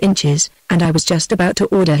couple of inches, and I was just about to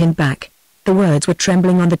order him back. The words were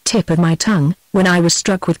trembling on the tip of my tongue, when I was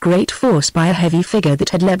struck with great force by a heavy figure that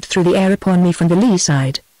had leapt through the air upon me from the lee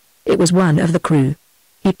side. It was one of the crew.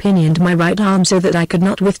 He pinioned my right arm so that I could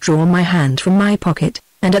not withdraw my hand from my pocket,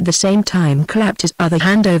 and at the same time clapped his other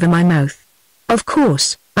hand over my mouth. Of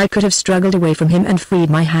course, I could have struggled away from him and freed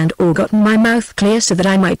my hand or gotten my mouth clear so that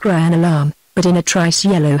I might cry an alarm, but in a trice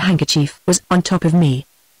Yellow Handkerchief was on top of me.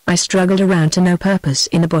 I struggled around to no purpose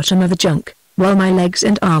in the bottom of the junk, while my legs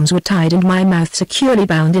and arms were tied and my mouth securely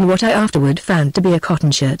bound in what I afterward found to be a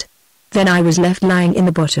cotton shirt. Then I was left lying in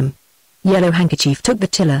the bottom. Yellow Handkerchief took the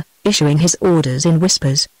tiller, issuing his orders in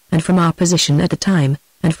whispers, and from our position at the time,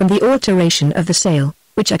 and from the alteration of the sail,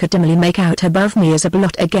 which I could dimly make out above me as a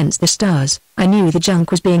blot against the stars, I knew the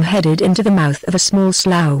junk was being headed into the mouth of a small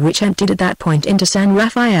slough which emptied at that point into San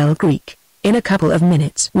Rafael Creek. In a couple of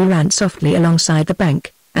minutes we ran softly alongside the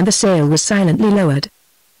bank, and the sail was silently lowered.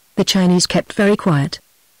 The Chinese kept very quiet.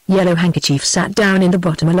 Yellow Handkerchief sat down in the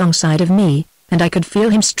bottom alongside of me, and I could feel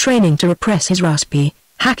him straining to repress his raspy,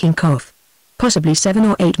 hacking cough. Possibly 7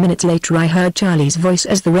 or 8 minutes later I heard Charlie's voice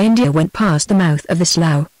as the Reindeer went past the mouth of the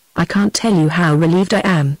slough. I can't tell you how relieved I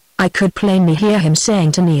am. I could plainly hear him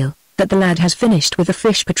saying to Neil, that the lad has finished with the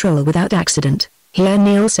fish patrol without accident. Here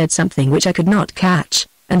Neil said something which I could not catch,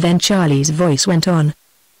 and then Charlie's voice went on.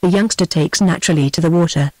 The youngster takes naturally to the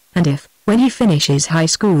water, and if, when he finishes high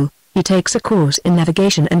school, he takes a course in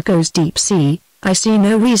navigation and goes deep sea, I see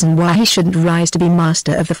no reason why he shouldn't rise to be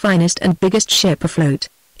master of the finest and biggest ship afloat.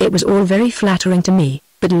 It was all very flattering to me,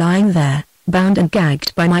 but lying there, bound and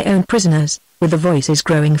gagged by my own prisoners, with the voices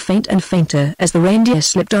growing faint and fainter as the Reindeer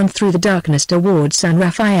slipped on through the darkness toward San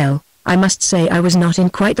Rafael, I must say I was not in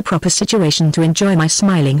quite the proper situation to enjoy my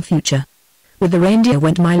smiling future. With the Reindeer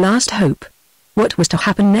went my last hope. What was to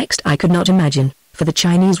happen next I could not imagine, for the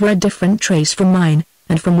Chinese were a different race from mine,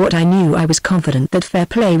 and from what I knew I was confident that fair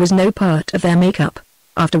play was no part of their make-up.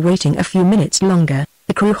 After waiting a few minutes longer,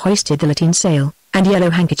 the crew hoisted the lateen sail, and Yellow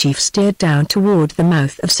Handkerchief steered down toward the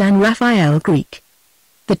mouth of San Rafael Creek.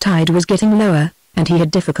 The tide was getting lower, and he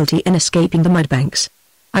had difficulty in escaping the mudbanks.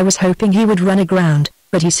 I was hoping he would run aground,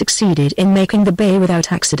 but he succeeded in making the bay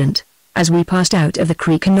without accident. As we passed out of the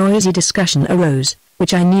creek, a noisy discussion arose,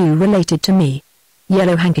 which I knew related to me.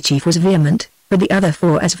 Yellow Handkerchief was vehement, but the other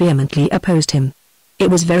four as vehemently opposed him. It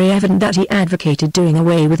was very evident that he advocated doing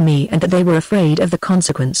away with me and that they were afraid of the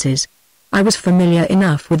consequences. I was familiar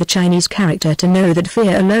enough with the Chinese character to know that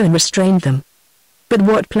fear alone restrained them. But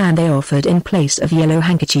what plan they offered in place of Yellow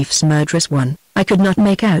Handkerchief's murderous one, I could not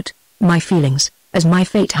make out. My feelings, as my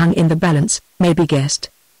fate hung in the balance, may be guessed.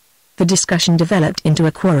 The discussion developed into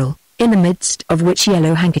a quarrel, in the midst of which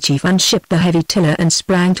Yellow Handkerchief unshipped the heavy tiller and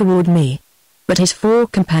sprang toward me. But his four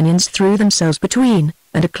companions threw themselves between,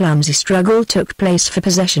 and a clumsy struggle took place for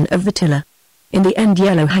possession of the tiller. In the end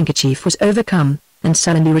Yellow Handkerchief was overcome, and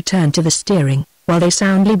sullenly returned to the steering, while they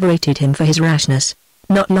soundly berated him for his rashness.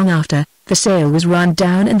 Not long after, the sail was run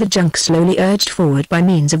down and the junk slowly urged forward by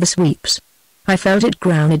means of the sweeps. I felt it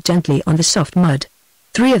grounded gently on the soft mud.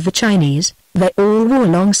 3 of the Chinese, they all wore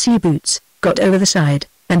long sea boots, got over the side,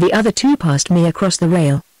 and the other 2 passed me across the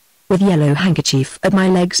rail. With Yellow Handkerchief at my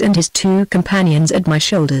legs and his 2 companions at my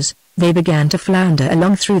shoulders, they began to flounder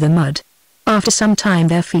along through the mud. After some time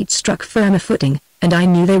their feet struck firmer footing, and I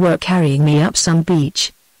knew they were carrying me up some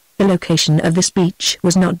beach. The location of this beach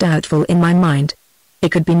was not doubtful in my mind.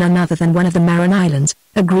 It could be none other than one of the Marin Islands,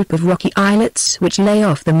 a group of rocky islets which lay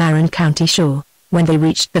off the Marin County shore. When they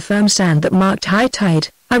reached the firm sand that marked high tide,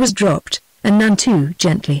 I was dropped, and none too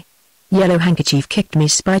gently. Yellow Handkerchief kicked me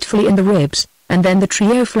spitefully in the ribs, and then the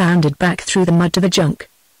trio floundered back through the mud to the junk.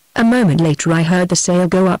 A moment later I heard the sail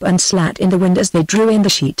go up and slat in the wind as they drew in the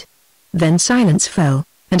sheet. Then silence fell,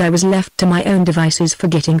 and I was left to my own devices for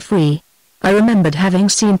getting free. I remembered having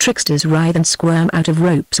seen tricksters writhe and squirm out of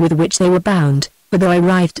ropes with which they were bound, but though I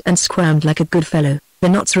writhed and squirmed like a good fellow, the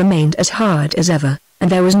knots remained as hard as ever, and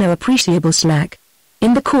there was no appreciable slack.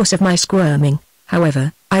 In the course of my squirming,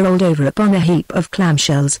 however, I rolled over upon a heap of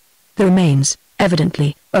clamshells, the remains,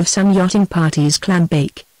 evidently, of some yachting party's clam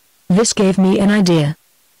bake. This gave me an idea.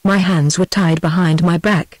 My hands were tied behind my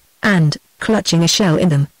back, and, clutching a shell in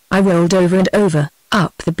them, I rolled over and over,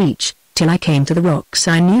 up the beach, till I came to the rocks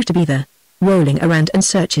I knew to be there. Rolling around and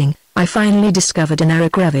searching, I finally discovered a narrow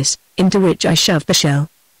crevice, into which I shoved the shell.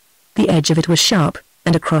 The edge of it was sharp,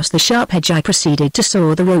 and across the sharp edge I proceeded to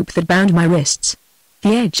saw the rope that bound my wrists.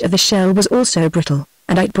 The edge of the shell was also brittle,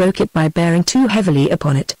 and I broke it by bearing too heavily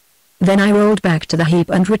upon it. Then I rolled back to the heap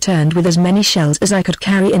and returned with as many shells as I could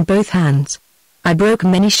carry in both hands. I broke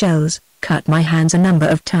many shells, cut my hands a number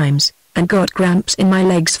of times, and got cramps in my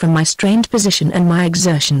legs from my strained position and my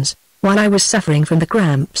exertions. While I was suffering from the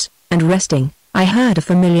cramps, and resting, I heard a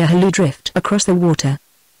familiar halloo drift across the water.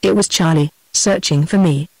 It was Charlie, searching for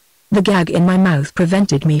me. The gag in my mouth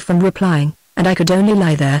prevented me from replying, and I could only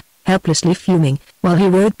lie there, helplessly fuming, while he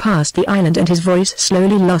rowed past the island and his voice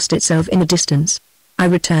slowly lost itself in the distance. I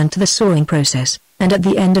returned to the sawing process, and at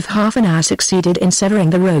the end of half an hour succeeded in severing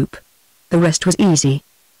the rope. The rest was easy.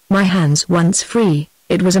 My hands once free,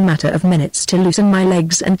 it was a matter of minutes to loosen my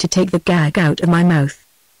legs and to take the gag out of my mouth.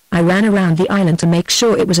 I ran around the island to make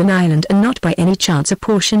sure it was an island and not by any chance a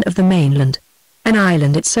portion of the mainland. An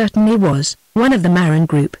island it certainly was, one of the Marin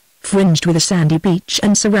group, fringed with a sandy beach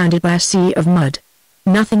and surrounded by a sea of mud.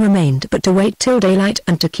 Nothing remained but to wait till daylight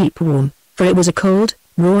and to keep warm, for it was a cold,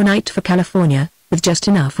 raw night for California, with just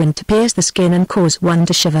enough wind to pierce the skin and cause one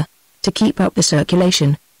to shiver. To keep up the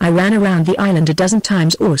circulation, I ran around the island a dozen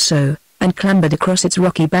times or so, and clambered across its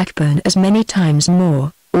rocky backbone as many times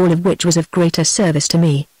more, all of which was of greater service to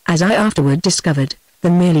me, as I afterward discovered,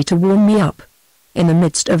 than merely to warm me up. In the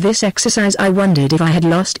midst of this exercise I wondered if I had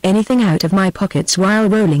lost anything out of my pockets while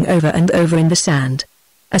rolling over and over in the sand.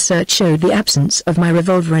 A search showed the absence of my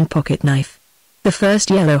revolver and pocket knife. The first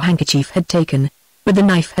Yellow Handkerchief had taken, but the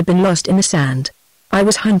knife had been lost in the sand. I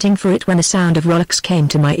was hunting for it when a sound of rollicks came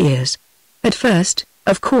to my ears. At first,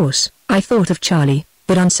 of course, I thought of Charlie,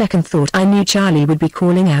 but on second thought I knew Charlie would be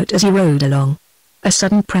calling out as he rode along. A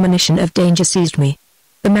sudden premonition of danger seized me.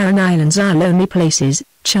 The Marin Islands are lonely places,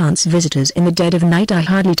 chance visitors in the dead of night are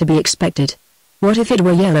hardly to be expected. What if it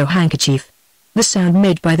were Yellow Handkerchief? The sound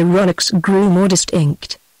made by the rollicks grew more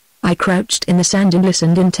distinct. I crouched in the sand and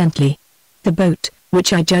listened intently. The boat,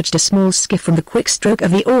 which I judged a small skiff from the quick stroke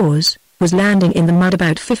of the oars, was landing in the mud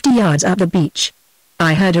about 50 yards up the beach.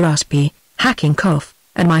 I heard a raspy, hacking cough,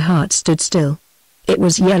 and my heart stood still. It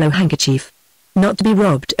was Yellow Handkerchief. Not to be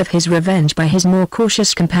robbed of his revenge by his more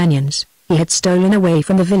cautious companions, he had stolen away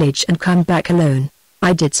from the village and come back alone.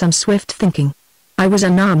 I did some swift thinking. I was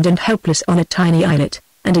unarmed and helpless on a tiny islet,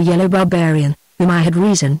 and a yellow barbarian, whom I had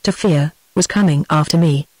reason to fear, was coming after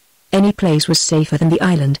me. Any place was safer than the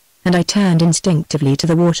island, and I turned instinctively to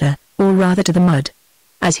the water, or rather to the mud.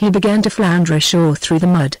 As he began to flounder ashore through the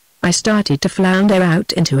mud, I started to flounder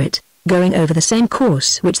out into it. going over the same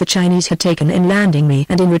course which the Chinese had taken in landing me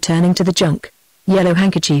and in returning to the junk. Yellow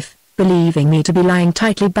Handkerchief, believing me to be lying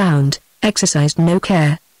tightly bound, exercised no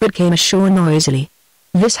care, but came ashore noisily.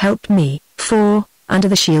 This helped me, for, under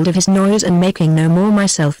the shield of his noise and making no more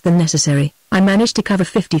myself than necessary, I managed to cover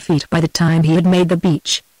 50 feet by the time he had made the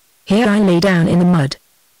beach. Here I lay down in the mud.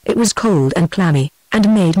 It was cold and clammy,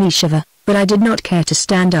 and made me shiver, but I did not care to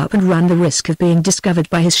stand up and run the risk of being discovered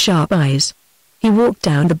by his sharp eyes. He walked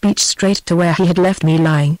down the beach straight to where he had left me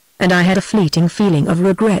lying, and I had a fleeting feeling of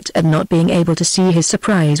regret at not being able to see his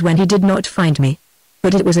surprise when he did not find me.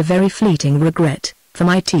 But it was a very fleeting regret, for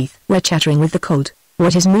my teeth were chattering with the cold.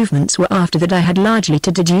 What his movements were after that I had largely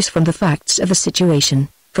to deduce from the facts of the situation,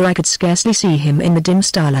 for I could scarcely see him in the dim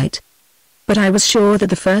starlight. But I was sure that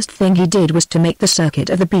the first thing he did was to make the circuit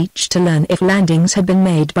of the beach to learn if landings had been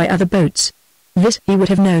made by other boats. This he would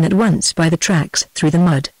have known at once by the tracks through the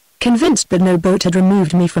mud. Convinced that no boat had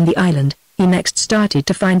removed me from the island, he next started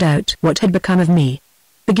to find out what had become of me.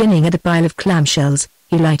 Beginning at the pile of clamshells,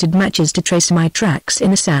 he lighted matches to trace my tracks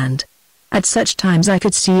in the sand. At such times I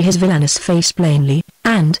could see his villainous face plainly,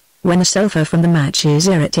 and, when the sulphur from the matches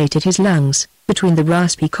irritated his lungs, between the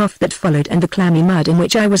raspy cough that followed and the clammy mud in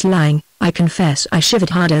which I was lying, I confess I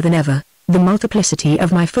shivered harder than ever. The multiplicity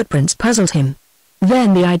of my footprints puzzled him.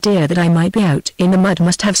 Then the idea that I might be out in the mud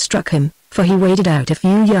must have struck him, for he waded out a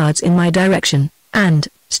few yards in my direction, and,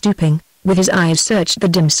 stooping, with his eyes searched the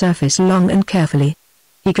dim surface long and carefully.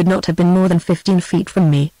 He could not have been more than 15 feet from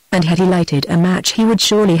me, and had he lighted a match he would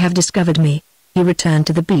surely have discovered me. He returned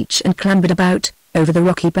to the beach and clambered about, over the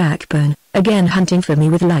rocky backbone, again hunting for me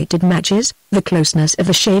with lighted matches. The closeness of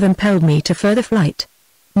the shave impelled me to further flight.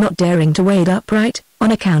 Not daring to wade upright,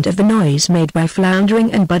 on account of the noise made by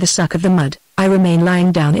floundering and by the suck of the mud, I remained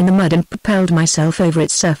lying down in the mud and propelled myself over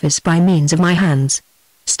its surface by means of my hands.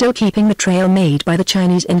 Still keeping the trail made by the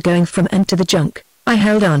Chinese in going from and to the junk, I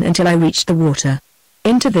held on until I reached the water.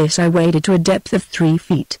 Into this I waded to a depth of 3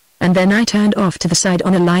 feet, and then I turned off to the side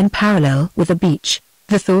on a line parallel with the beach.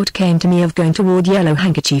 The thought came to me of going toward Yellow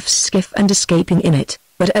Handkerchief's skiff and escaping in it,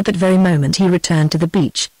 but at that very moment he returned to the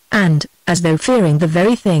beach, and, as though fearing the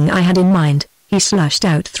very thing I had in mind, he slushed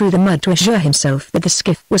out through the mud to assure himself that the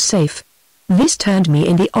skiff was safe. This turned me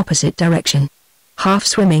in the opposite direction. Half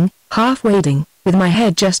swimming, half wading, with my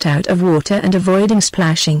head just out of water and avoiding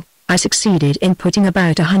splashing, I succeeded in putting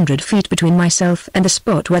about 100 feet between myself and the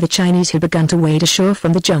spot where the Chinese had begun to wade ashore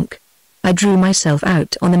from the junk. I drew myself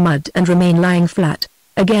out on the mud and remained lying flat.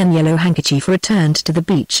 Again Yellow Handkerchief returned to the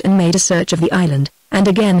beach and made a search of the island, and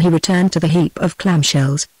again he returned to the heap of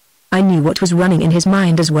clamshells. I knew what was running in his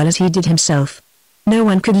mind as well as he did himself. No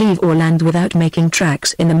one could leave or land without making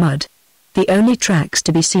tracks in the mud. The only tracks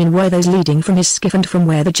to be seen were those leading from his skiff and from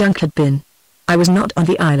where the junk had been. I was not on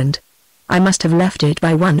the island. I must have left it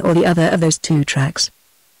by one or the other of those 2 tracks.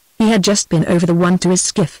 He had just been over the one to his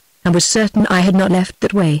skiff, and was certain I had not left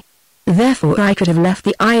that way. Therefore I could have left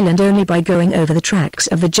the island only by going over the tracks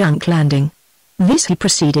of the junk landing. This he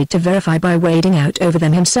proceeded to verify by wading out over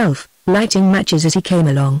them himself, lighting matches as he came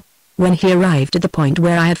along. When he arrived at the point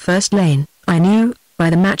where I had first lain, I knew, by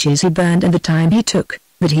the matches he burned and the time he took,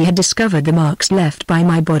 that he had discovered the marks left by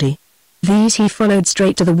my body. These he followed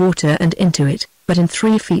straight to the water and into it, but in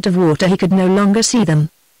 3 feet of water he could no longer see them.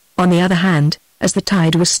 On the other hand, as the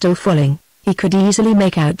tide was still falling, he could easily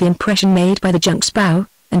make out the impression made by the junk's bow,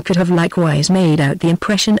 and could have likewise made out the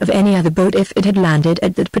impression of any other boat if it had landed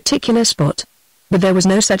at that particular spot. But there was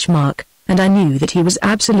no such mark, and I knew that he was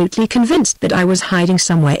absolutely convinced that I was hiding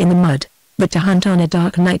somewhere in the mud. But to hunt on a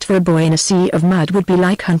dark night for a boy in a sea of mud would be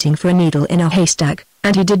like hunting for a needle in a haystack,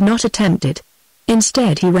 and he did not attempt it.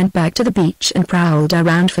 Instead he went back to the beach and prowled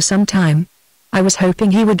around for some time. I was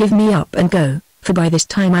hoping he would give me up and go, for by this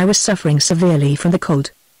time I was suffering severely from the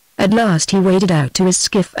cold. At last he waded out to his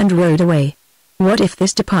skiff and rowed away. What if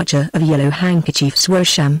this departure of Yellow Handkerchief's were a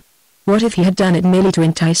sham? What if he had done it merely to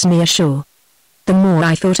entice me ashore? The more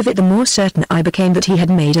I thought of it the more certain I became that he had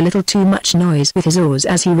made a little too much noise with his oars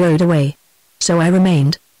as he rowed away. So I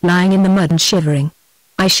remained, lying in the mud and shivering.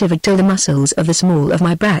 I shivered till the muscles of the small of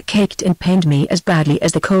my back ached and pained me as badly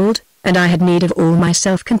as the cold, and I had need of all my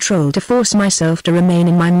self-control to force myself to remain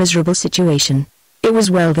in my miserable situation. It was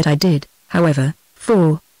well that I did, however,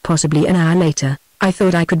 for, possibly an hour later, I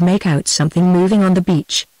thought I could make out something moving on the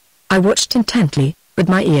beach. I watched intently, but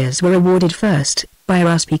my ears were rewarded first, by a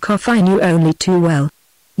raspy cough I knew only too well.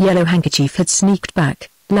 Yellow Handkerchief had sneaked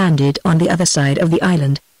back, landed on the other side of the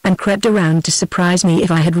island, and crept around to surprise me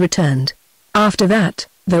if I had returned. After that,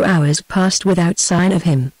 though hours passed without sign of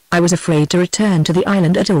him, I was afraid to return to the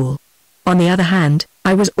island at all. On the other hand,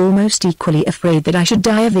 I was almost equally afraid that I should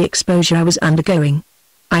die of the exposure I was undergoing.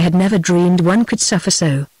 I had never dreamed one could suffer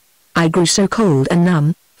so. I grew so cold and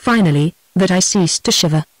numb, finally, that I ceased to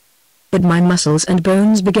shiver. But my muscles and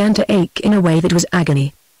bones began to ache in a way that was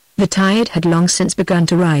agony. The tide had long since begun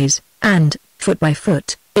to rise, and, foot by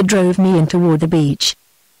foot, it drove me in toward the beach.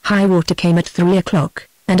 High water came at 3 o'clock,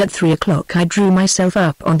 and at 3 o'clock I drew myself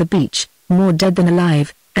up on the beach, more dead than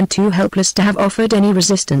alive, and too helpless to have offered any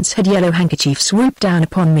resistance had Yellow Handkerchief swooped down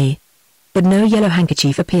upon me. But no Yellow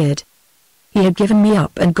Handkerchief appeared. He had given me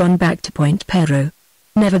up and gone back to Point Pedro.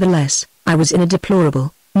 Nevertheless, I was in a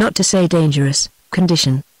deplorable, not to say dangerous,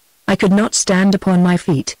 condition. I could not stand upon my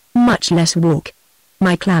feet, much less walk.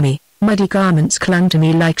 My clammy, muddy garments clung to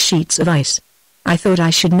me like sheets of ice. I thought I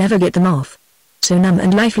should never get them off. So numb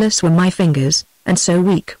and lifeless were my fingers, and so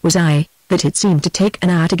weak was I, that it seemed to take an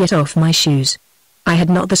hour to get off my shoes. I had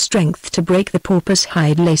not the strength to break the porpoise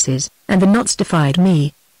hide laces, and the knots defied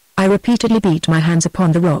me. I repeatedly beat my hands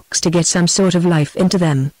upon the rocks to get some sort of life into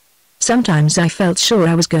them. Sometimes I felt sure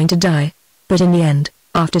I was going to die, but in the end,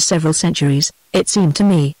 after several centuries, it seemed to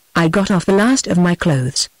me, I got off the last of my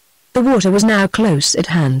clothes. The water was now close at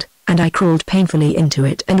hand, and I crawled painfully into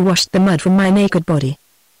it and washed the mud from my naked body.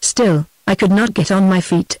 Still, I could not get on my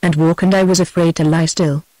feet and walk, and I was afraid to lie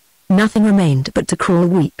still. Nothing remained but to crawl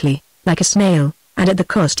weakly, like a snail, and at the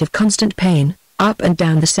cost of constant pain, up and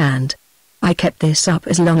down the sand. I kept this up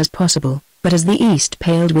as long as possible, but as the east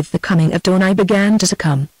paled with the coming of dawn I began to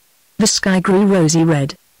succumb. The sky grew rosy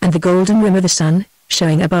red, and the golden rim of the sun,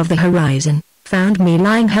 showing above the horizon, found me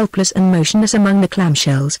lying helpless and motionless among the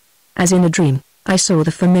clamshells. As in a dream, I saw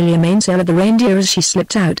the familiar mainsail of the Reindeer as she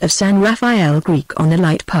slipped out of San Rafael Creek on a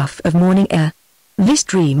light puff of morning air. This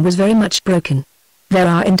dream was very much broken. There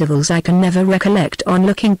are intervals I can never recollect on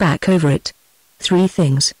looking back over it. 3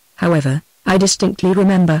 things, however, I distinctly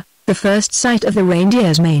remember: the first sight of the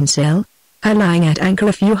Reindeer's mainsail, her lying at anchor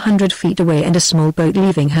a few hundred feet away and a small boat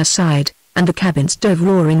leaving her side, and the cabin stove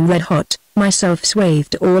roaring red hot, myself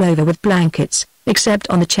swathed all over with blankets, except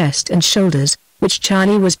on the chest and shoulders, which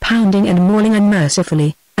Charlie was pounding and mauling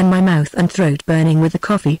unmercifully, and my mouth and throat burning with the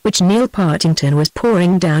coffee which Neil Partington was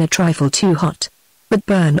pouring down a trifle too hot. But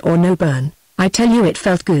burn or no burn, I tell you it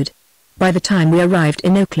felt good. By the time we arrived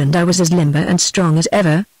in Oakland I was as limber and strong as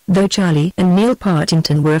ever, though Charlie and Neil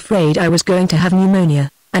Partington were afraid I was going to have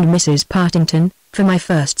pneumonia, and Mrs. Partington, for my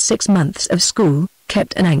first 6 months of school,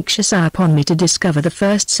 kept an anxious eye upon me to discover the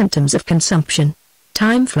first symptoms of consumption.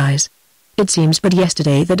 Time flies. It seems but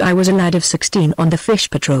yesterday that I was a lad of 16 on the fish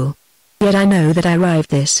patrol. Yet I know that I arrived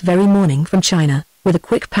this very morning from China, with a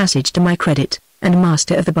quick passage to my credit, and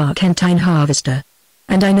master of the Barkentine Harvester.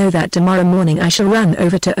 And I know that tomorrow morning I shall run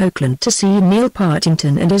over to Oakland to see Neil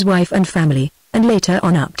Partington and his wife and family, and later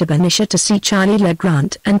on up to Benicia to see Charlie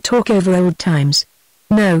LeGrant and talk over old times.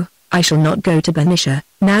 No, I shall not go to Benicia,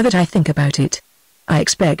 now that I think about it. I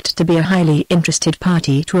expect to be a highly interested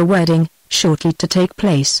party to a wedding, shortly to take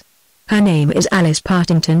place. Her name is Alice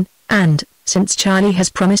Partington, and, since Charlie has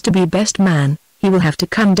promised to be best man, he will have to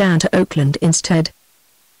come down to Oakland instead.